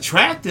thought she was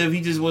attractive. He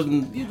just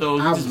wasn't, you know,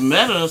 he just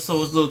met her,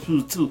 so it's a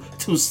little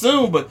too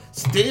soon. But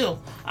still,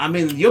 I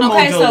mean, your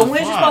Okay, mojo so was when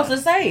you fly. supposed to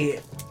say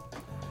it?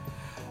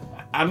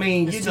 I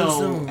mean, It's you too know,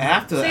 soon.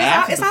 after See,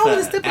 after it's the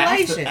always a fact,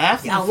 stipulation.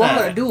 After I the want her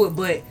to fact. do it,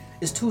 but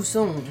it's too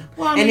soon.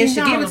 Well, I and mean, if she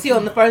no, give it to you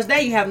on the first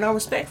day, you have no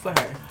respect for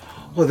her.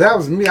 Well, that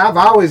was me. I've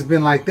always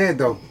been like that,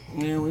 though.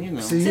 Yeah, well, you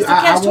know. See, It's a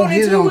I won't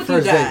hit it catch-22 on the with you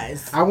first day.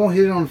 guys. I won't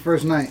hit it on the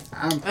first night.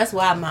 That's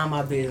why I mind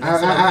my business.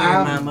 That's why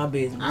I mind my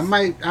business. I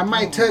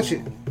might touch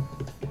it.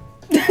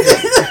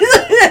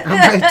 I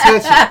might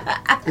touch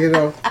it. You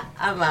know.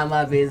 I mind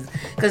my business.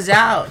 Because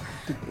y'all,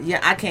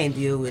 I can't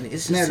deal with it.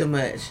 It's just too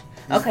much.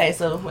 Okay,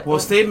 so. Well,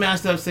 stay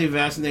masked up, stay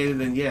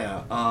vaccinated, and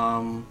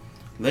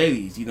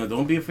ladies, you know,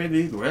 don't be afraid to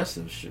be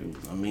aggressive. Shoot,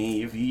 I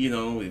mean, if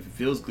if it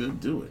feels good,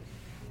 do it,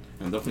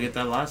 and don't forget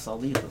that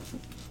Lysol either.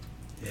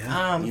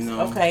 Yeah. You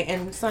know. Okay,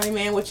 and Sonny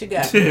Man, what you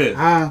got?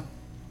 I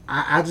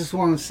just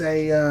want to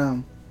say,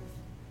 you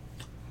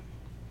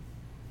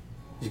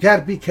got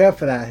to be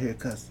careful out here,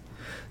 cause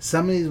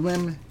some of these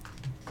women,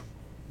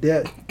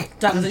 they'll eat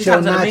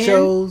your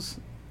nachos.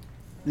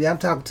 Yeah, I'm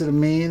talking to the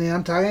men, and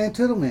I'm talking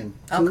to the women.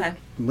 Okay.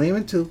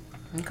 Women too.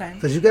 Okay.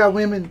 Cause you got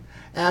women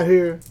out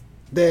here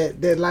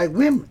that like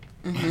women,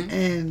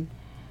 and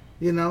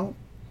you know,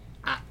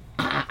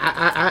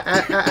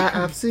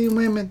 I've seen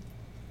women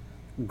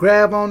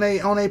grab on they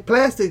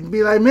plastic and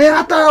be like, man,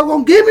 I thought I was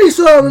gonna give me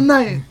some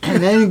tonight,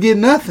 and they ain't get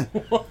nothing.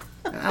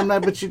 I'm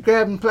like, but you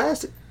grabbing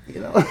plastic,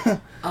 you know.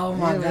 Oh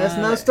my God. That's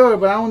another story.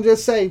 But I want to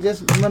just say,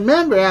 just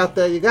remember out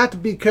there, you got to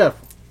be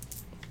careful.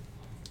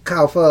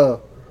 Cause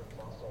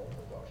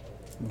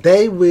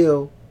they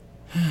will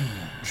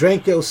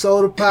drink your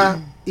soda pop,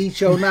 eat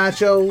your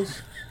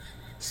nachos,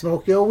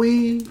 smoke your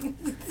weed,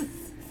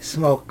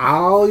 smoke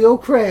all your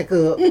crack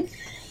up.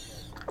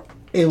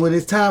 And when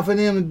it's time for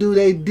them to do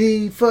their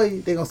deed for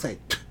you, they're going to say,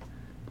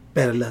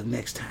 better luck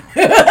next time.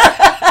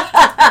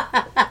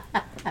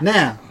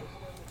 Now,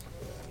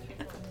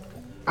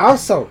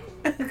 also,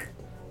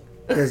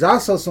 there's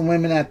also some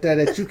women out there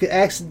that you can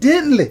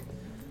accidentally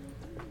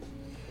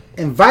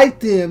invite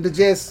them to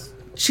just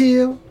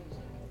chill,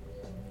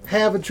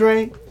 have a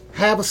drink,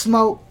 have a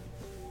smoke,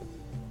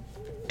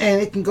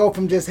 and it can go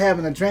from just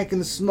having a drink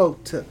and a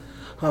smoke to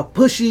her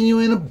pushing you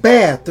in a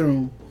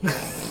bathroom,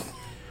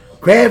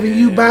 grabbing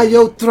you by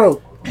your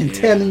throat and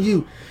telling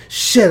you,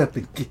 shut up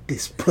and get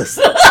this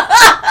pussy.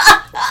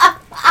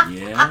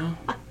 Yeah.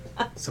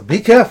 So be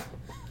careful,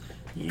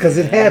 because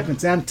it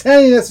happens. I'm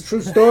telling you, that's a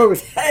true story.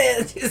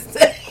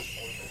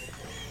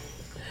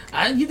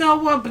 You know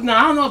what? But no,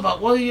 I don't know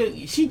about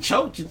she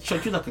choked you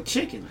like a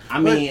chicken. I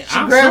mean, she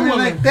grabbed me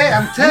like that.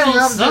 I'm telling you,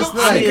 I'm just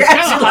like, She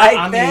grabbed you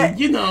like that? mean,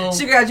 you know,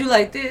 She grabbed you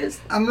like this.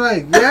 I'm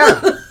like, yeah.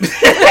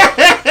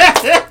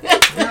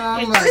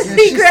 I'm like, and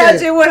She grabbed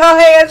said, you with her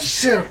hands.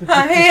 shut up and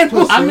Her get this hand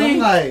pussy. I mean- I'm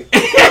like,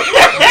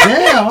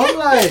 damn. I'm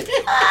like,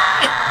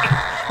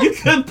 you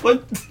could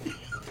put.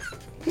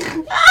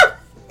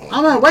 wait a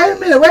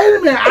minute.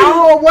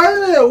 Oh, wait a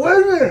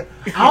minute.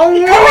 I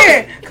don't know.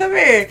 Come here. Come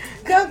here.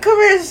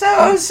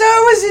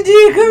 Show what you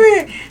did. Come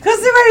here. Come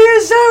sit right here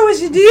and show what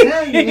you did.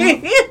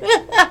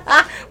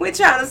 Yeah, We're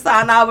trying to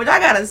sign off, but I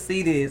gotta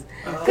see this.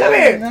 Come You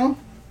here. know?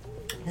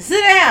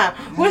 Sit down.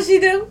 What she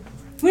do?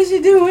 What she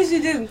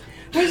do?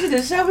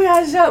 Show me how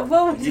to show.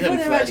 What would you Yeah, put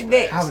it around your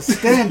neck?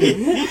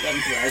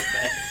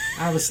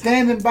 I was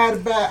standing by the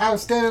back. I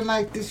was standing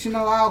like this, you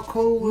know, all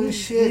cool and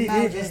shit. And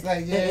I was just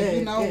like, yeah,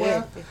 you know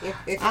what?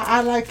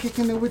 I like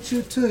kicking it with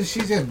you too. And she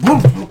just boom,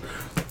 boom.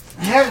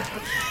 Damn.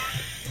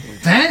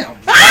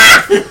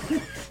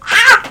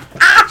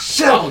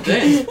 Shut Oh up.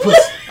 damn! Oh,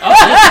 the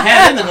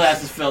hat and the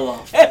glasses fell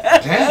off.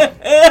 Damn.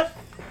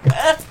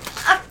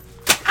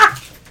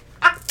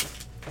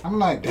 I'm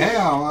like,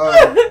 damn.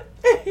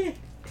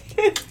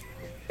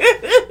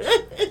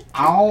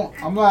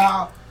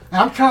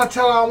 I'm trying to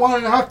tell her I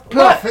want it. And I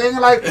put her finger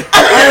like,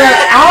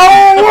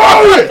 I don't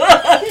want it.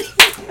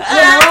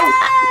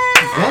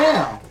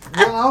 Damn.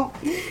 You know?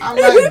 I'm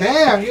like,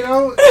 damn, you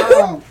know?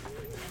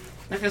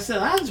 Like I said,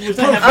 I just wish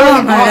You I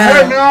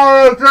had.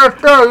 know?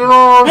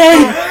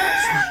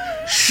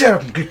 Shut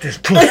up and get this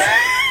pussy.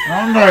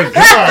 I'm like,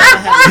 God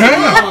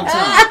damn. One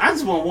time. I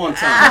just want one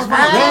time.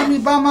 Grab me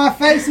by my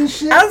face and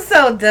shit. I'm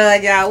so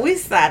done, y'all. We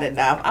signing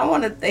off. I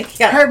want to thank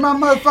y'all. Hurt my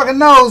motherfucking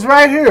nose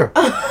right here.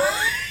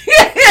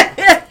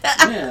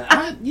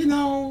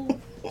 Yeah,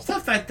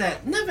 stuff like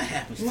that never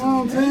happens to You know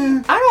what I'm me.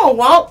 saying? I don't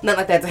want nothing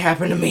like that to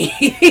happen to me.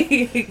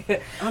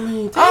 I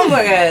mean, Oh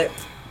my God.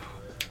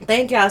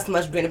 Thank y'all so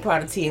much for being a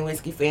part of Tea and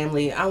Whiskey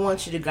family. I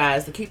want you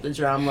guys to keep the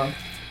drama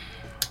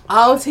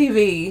on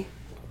TV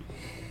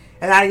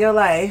and out of your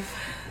life.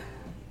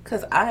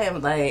 Because I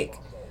am like,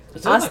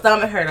 my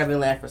stomach hurt. I've been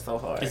laughing so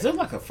hard. Is there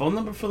like a phone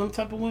number for them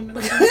type of women?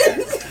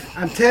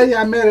 I'm telling you,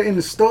 I met her in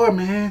the store,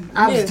 man.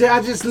 I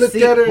just looked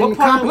See, at her in what the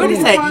part- What compliment.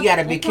 he said, you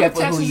gotta be What part of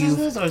careful who Texas you is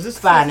this, or is this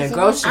find in Texas?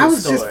 grocery I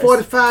was stores. just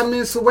 45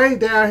 minutes away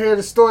down here at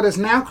the store that's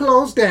now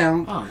closed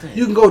down. Oh, damn.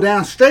 You can go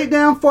down straight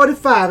down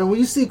 45, and when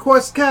you see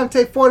Course County,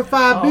 take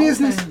 45 Oh,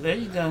 business, okay. There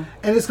you go.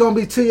 and it's gonna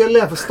be to your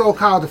left, a store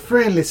called the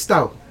Friendly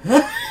Store. she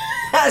was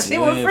Yeah,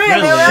 friendly,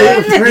 friendly. right? It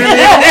was friendly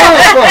as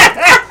a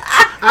motherfucker.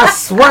 I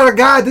swear to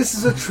God, this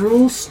is a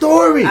true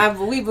story.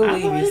 We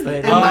believe you,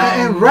 Slade.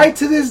 And right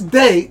to this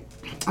day,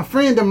 a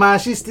friend of mine,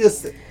 she still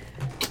said,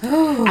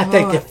 I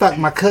think they fucked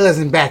my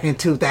cousin back in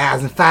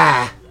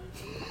 2005.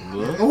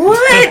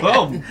 What?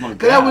 Oh my Cause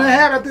that when it God.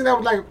 happened, I think that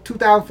was like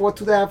 2004,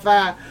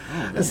 2005.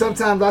 And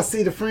sometimes I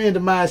see the friend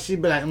of mine, she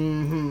be like,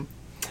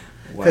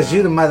 Cause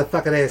you the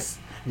motherfucker that's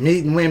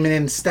meeting women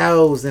in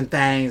stores and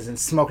things and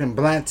smoking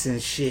blunts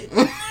and shit.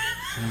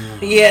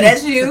 Yeah,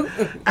 that's you.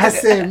 I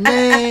said,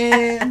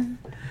 man,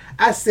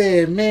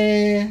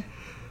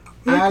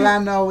 all I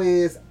know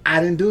is I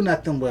didn't do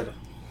nothing with her.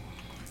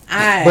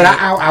 Alright. But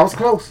I was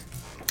close.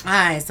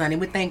 Alright, Sonny,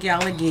 we thank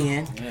y'all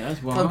again Yeah, that's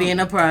for wild. being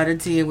a part of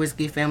Tea and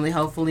Whiskey family.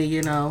 Hopefully,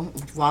 you know,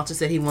 Walter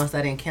said he wants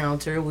that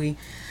encounter. We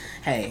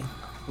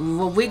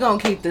gonna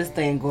keep this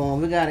thing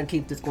going. We gotta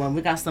keep this going.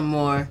 We got some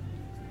more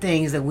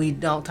things that we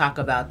don't talk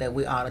about that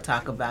we ought to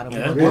talk about, and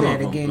Yeah, we'll that's do one that of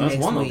them. again That's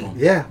next one of week. them.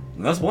 Yeah.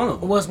 That's one of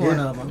them. What's one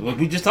Yeah. of them? What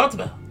we just talked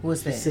about.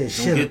 What's She that? said,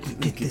 shut get- up,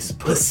 get this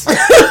pussy.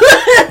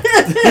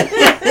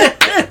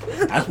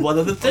 That's one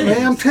of the things.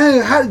 Man, I'm telling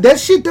you, how, that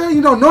shit there,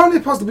 you know, normally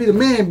it's supposed to be the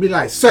man be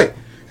like, say,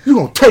 you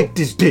gonna take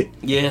this dick.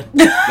 Yeah,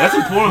 that's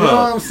important. You know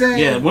what I'm saying?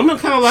 Yeah, women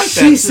kind of like that.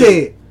 She too.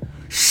 said,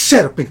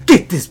 shut up and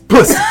get this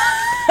pussy.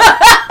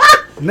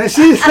 Now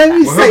she let me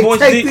Was her say, voice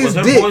take deep? this Was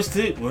her dick. voice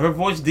deep? Was her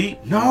voice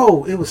deep?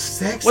 No, it was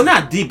sexy. Well,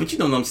 not deep, but you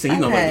know what I'm saying.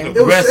 You know, Okay. like It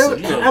was, aggressive.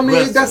 You know, I mean,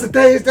 aggressive. that's the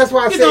thing. That's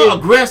why I You know, said,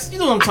 aggressive. You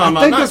know what I'm talking I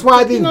about. think that's why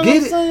I didn't you know get what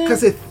it, I'm saying?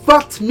 because it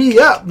fucked me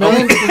up,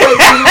 man.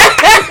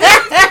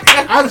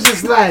 I was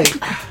just like,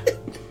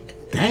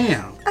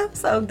 damn. I'm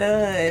so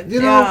done.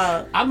 You know,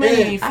 Y'all, I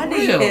mean, for I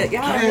need real. it.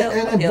 Y'all help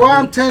And me. boy,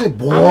 I'm telling you,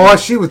 boy,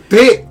 she was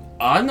thick.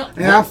 I know.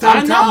 And I'm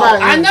talking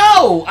about- I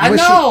know. When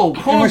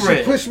she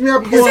Cornbread. pushed me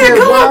up against said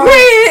that wall,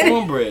 cornbread.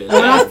 Cornbread.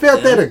 when I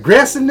felt that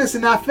aggressiveness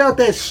and I felt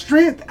that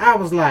strength, I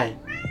was like,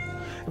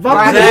 if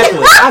I Exactly.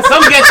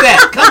 Come get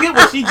that. Come get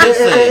what she just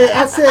said.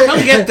 I said, Come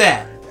get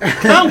that.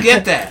 Come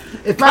get that.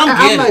 If Come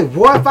I'm get like, it.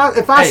 boy,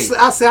 I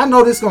Hey. say, I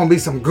know this gonna be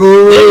some There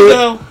you good.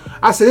 go.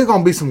 I said, it's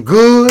gonna be some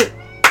good.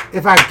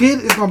 If I get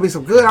it, it's gonna be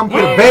some good. I'm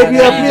gonna put a There baby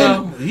you up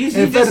go. in. You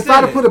And just if said I'd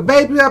have it. put a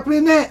baby up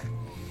in that,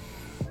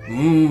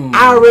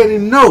 I already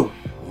know.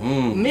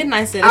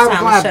 Midnight said I it's was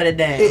time gonna- to shut it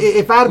down.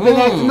 If I'd have been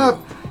acting up,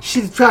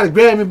 she'd try to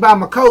grab me by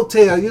my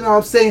coattail. You know what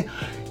I'm saying?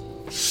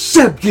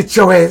 Shut up, get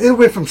your ass. It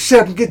went from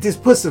shut up and get this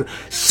pussy to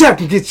shut up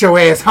and get your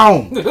ass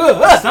home.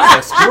 Sounds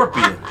like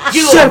Scorpion.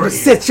 Get Shut up over and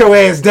here. sit your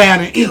ass down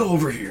and eat. Get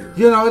over here.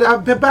 You know, I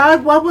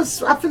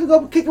finna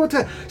go kick her with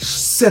her.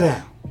 Sit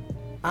down.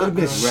 It'd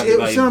been Grab shit. you You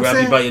by, see what I'm grab you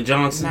saying? by your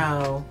Johnson.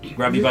 No.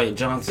 Grab you by your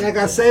Johnson. Like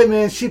I say,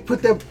 man, she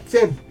put that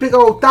big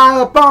old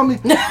thigh up on me,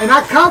 and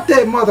I caught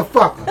that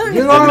motherfucker.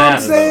 You know what I'm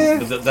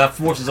saying? That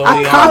force is I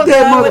only caught on. that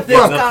done with this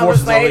motherfucker. That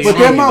force is only But on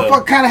that you, though.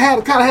 motherfucker kind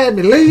of had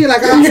me lean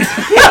like I, you know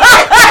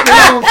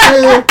what I'm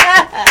saying?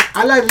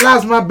 I like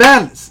lost my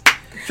balance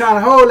trying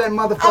to hold that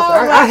motherfucker.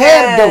 Oh, I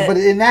had it God. though, but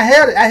and I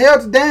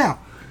held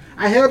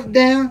it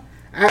down.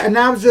 And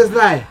I was just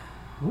like,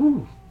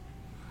 woo.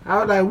 I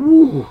was like,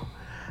 woo.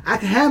 I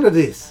can handle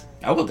this,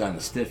 I would have gotten a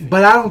stiffy.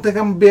 but I don't think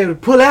I'm gonna be able to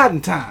pull out in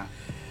time.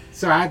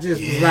 So I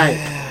just was like,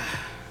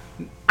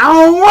 I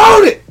don't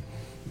want it.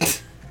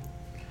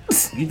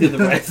 You did the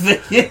right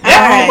thing.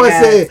 I almost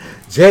said,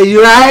 Jay,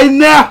 you right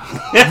now?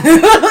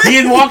 He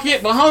didn't walk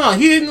in, but hold on.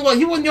 He didn't.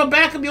 He wasn't your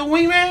backup, your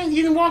wingman. He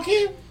didn't walk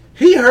in.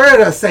 He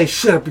heard us say,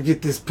 shut up and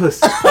get this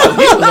pussy. He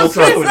was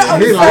okay with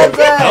it. He like,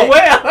 Oh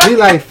well. he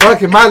like,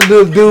 fucking my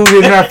little dude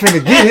in there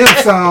finna get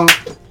him some.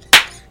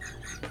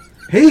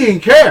 He didn't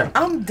care.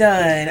 I'm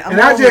done. I'm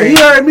And I over just, he it.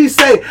 heard me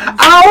say,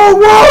 I don't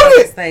want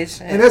it.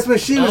 Station. And that's when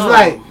she was Oh.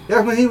 like,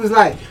 that's when he was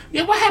like,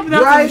 Yeah, what happened You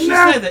after right you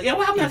now? said that? Yeah,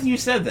 what happened after you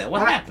said that?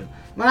 What happened?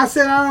 when I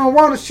said I don't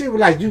want it, she was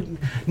like, you,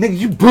 nigga,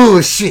 you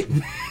bullshit.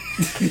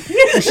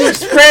 And she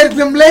spread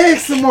them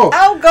legs some more.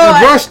 Oh, God.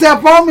 And brushed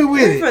up on me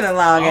with We it. finna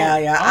log out,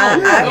 y'all. I yeah.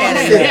 gotta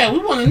Oh, go. Yeah, we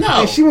want to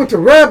know. And she went to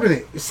rubbing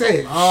it. It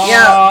said, Oh,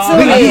 Yeah,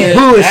 tune that's in. it.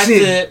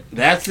 Bullshit.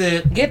 That's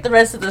it. Get the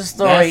rest of the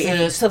story That's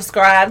and it.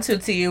 subscribe to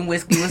Tea and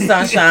Whiskey with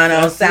Sunshine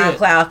on That's it.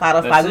 SoundCloud,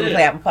 Spotify, That's Google it.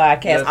 Play, Apple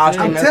Podcasts, That's all it.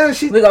 streaming. I'm telling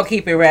you, We're gonna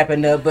keep it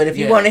wrapping up. But if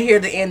you Yeah. want to hear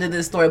the end of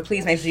this story,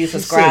 please make sure you she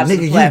said, subscribe to nigga,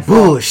 the you platform.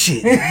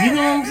 bullshit. You know what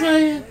I'm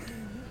saying?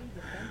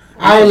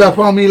 All up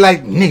on me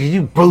like, nigga,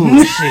 you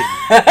bullshit.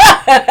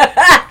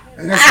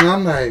 And that's when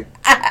I'm like,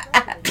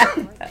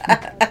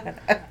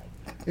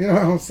 you know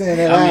what I'm saying?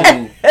 That I I,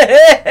 mean,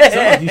 it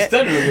sounds like you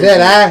stuttered a little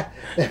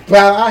bit. but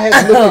I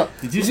had to look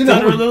at, Did you know,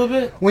 stutter a little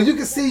bit? when you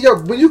can see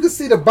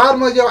the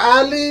bottom of your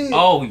eyelid,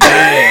 Oh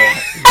yeah.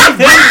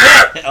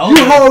 Oh,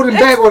 you holding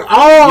back with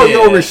all Yeah.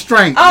 your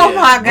restraint. Oh Yeah.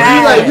 my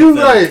You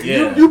God! like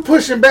Yeah. you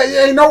pushing back. You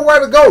ain't nowhere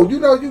to go. You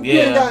know you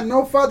Yeah. ain't got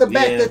no further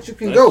back Yeah, that you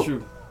can that's go.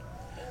 True.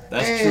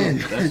 That's And-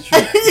 true. That's true.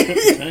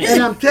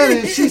 And I'm telling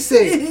you, she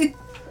said,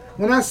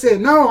 when I said,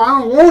 no, I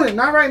don't want it.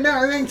 Not right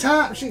now. It ain't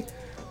time. She,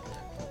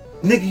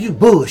 nigga, you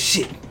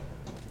bullshit.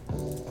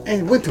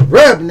 And went to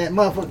rubbing that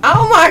motherfucker.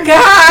 Oh my You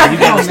God.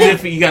 got a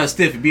stiffy. You got a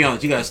stiffy. Be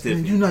honest. You got a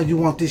stiffy. You know you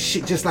want this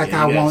shit just like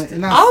Yeah, I you got want it. to.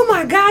 And I, Oh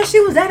my God, she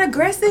was that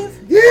aggressive?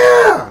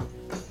 yeah.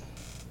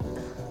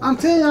 I'm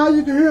telling you, all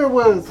you can hear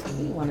was,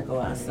 You want to go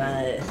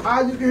outside?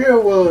 all you can hear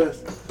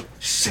was,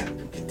 shut up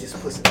and get this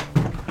pussy.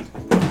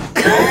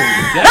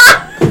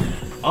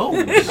 Oh.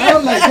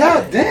 I'm like,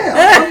 God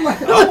damn. I'm like,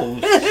 Oh.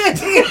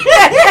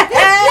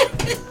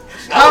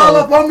 all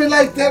up on me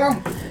like that.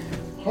 I'm,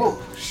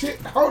 oh shit,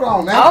 hold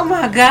on now. Oh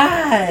my God.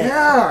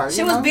 Yeah. She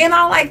you was know? being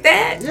all like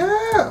that?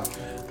 Yeah.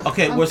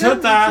 Okay. I'm Were telling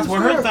her thighs? you, Were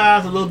she's her good.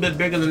 thighs a little bit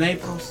bigger than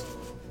April's?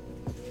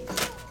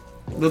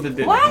 A little bit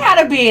bigger. Why I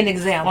gotta be an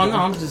example? Oh no,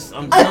 I'm just,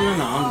 I'm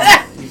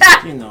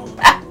you know.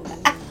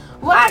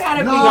 Why I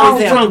gotta No, be I'm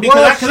an just example? trying because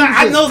Well, she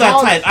I just know that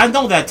called- type. I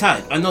know that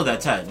type. I know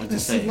that type. I'm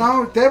just saying.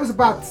 No, that was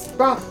about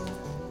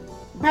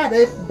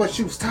April, but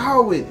she was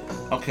tall with it.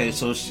 Okay,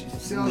 so she.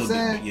 See what I'm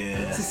saying?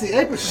 Yeah. See,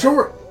 April's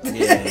short.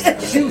 Yeah.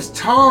 She was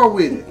tall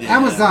with it. Yeah.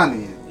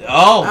 Amazonian.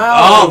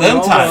 Oh, them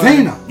Lord. type.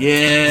 Xena.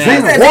 Yeah.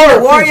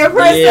 Xena. Warrior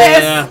princess.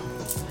 Yeah.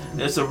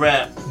 It's a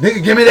wrap.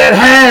 Nigga, give me that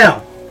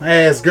ham.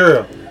 Ass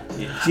girl.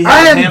 Yeah. She I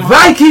had am them ham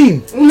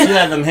Viking. She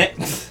had them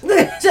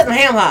Shut the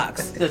ham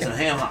hocks. There's some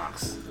ham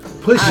hocks.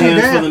 Push you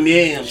Hands for down. them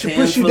yams. She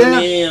Hands push you for them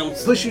down.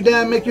 yams. Push you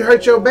down, make you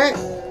hurt your back.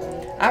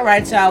 All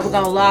right, y'all. We're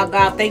gonna log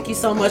off. Thank you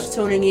so much for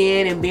tuning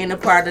in and being a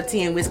part of the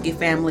Tea and Whiskey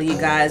family, you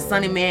guys.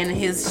 Sonny Man and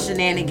his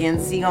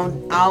shenanigans. He gonna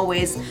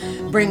always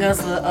bring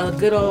us a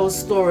good old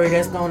story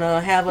that's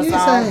gonna have us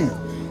all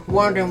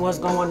wondering what's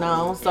going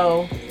on.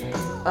 So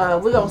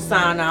we're gonna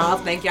sign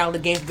off. Thank y'all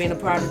again for being a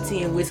part of the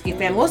Tea and Whiskey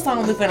family. What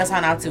song we finna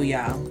sign out to,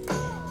 y'all?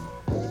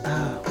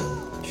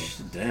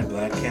 Damn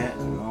black cat. I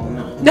don't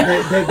know.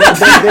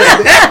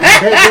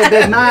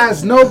 That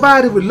Nas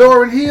Nobody with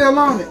Lauryn Hill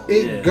on it.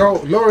 Yeah.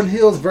 Lauryn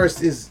Hill's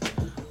verse is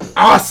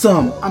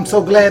awesome. I'm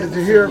so glad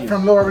to hear it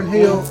from Lauryn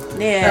Hill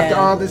Yeah. after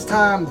all this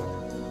time.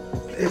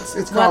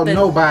 It's called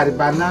Nobody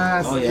by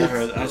Nas. Oh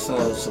yeah, I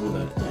saw some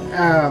of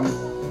that.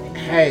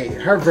 Hey,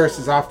 her verse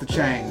is off the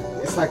chain.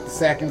 It's like the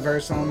second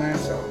verse on there,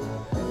 so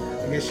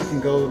I guess you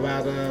can go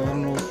about I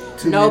don't know.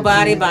 2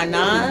 Nobody minutes. by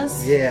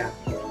Nas. Yeah.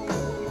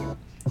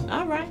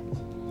 All right.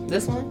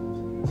 This one.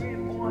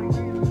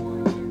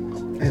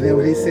 And then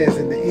what he says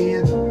in the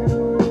end,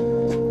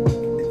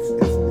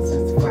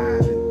 it's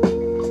fine.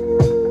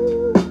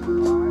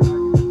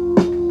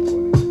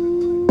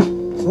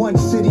 One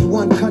city,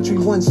 one country,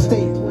 one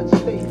state.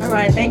 All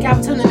right. Thank y'all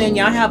for tuning in.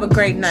 Y'all have a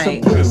great Some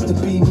night. place to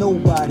be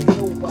nobody.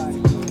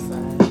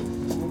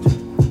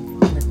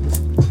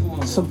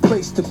 Some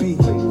place to be.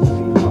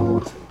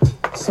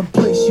 Some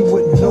place you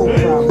wouldn't know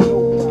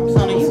about.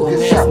 Sonny, you a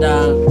mess,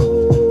 dog.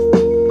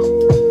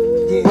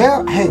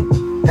 Well, hey,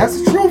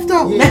 that's the truth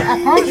though.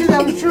 I promise you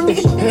that was true.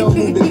 Hell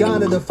moved to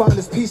Ghana, the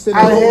finest piece in the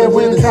I had moment.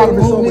 women try to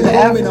move me to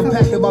Africa. I'm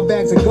packing my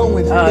bags and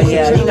going. Oh, It's a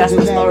yeah, you got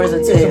some challenge in stories to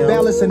that. It's a tell.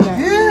 balance in that.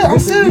 Yeah, I'm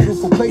Visit serious.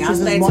 beautiful places Y'all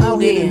stay is more tuned out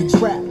here in. than the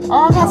trap.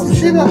 Oh, I got some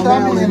shit up there.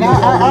 I mean,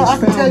 I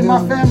can tell you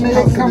my family,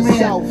 they come in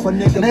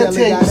and they'll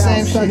tell you the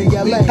same shit.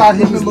 We thought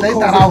they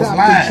thought I was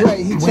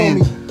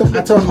lying. When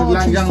I told them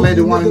the young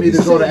lady wanted me to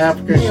go to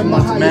Africa, she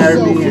wanted to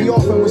marry me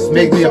and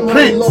make me a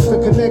prince. Lost the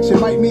connection,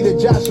 might meet a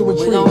Joshua We're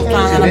tree. gonna find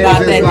out And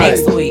about it's that like-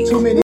 next week.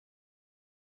 Too many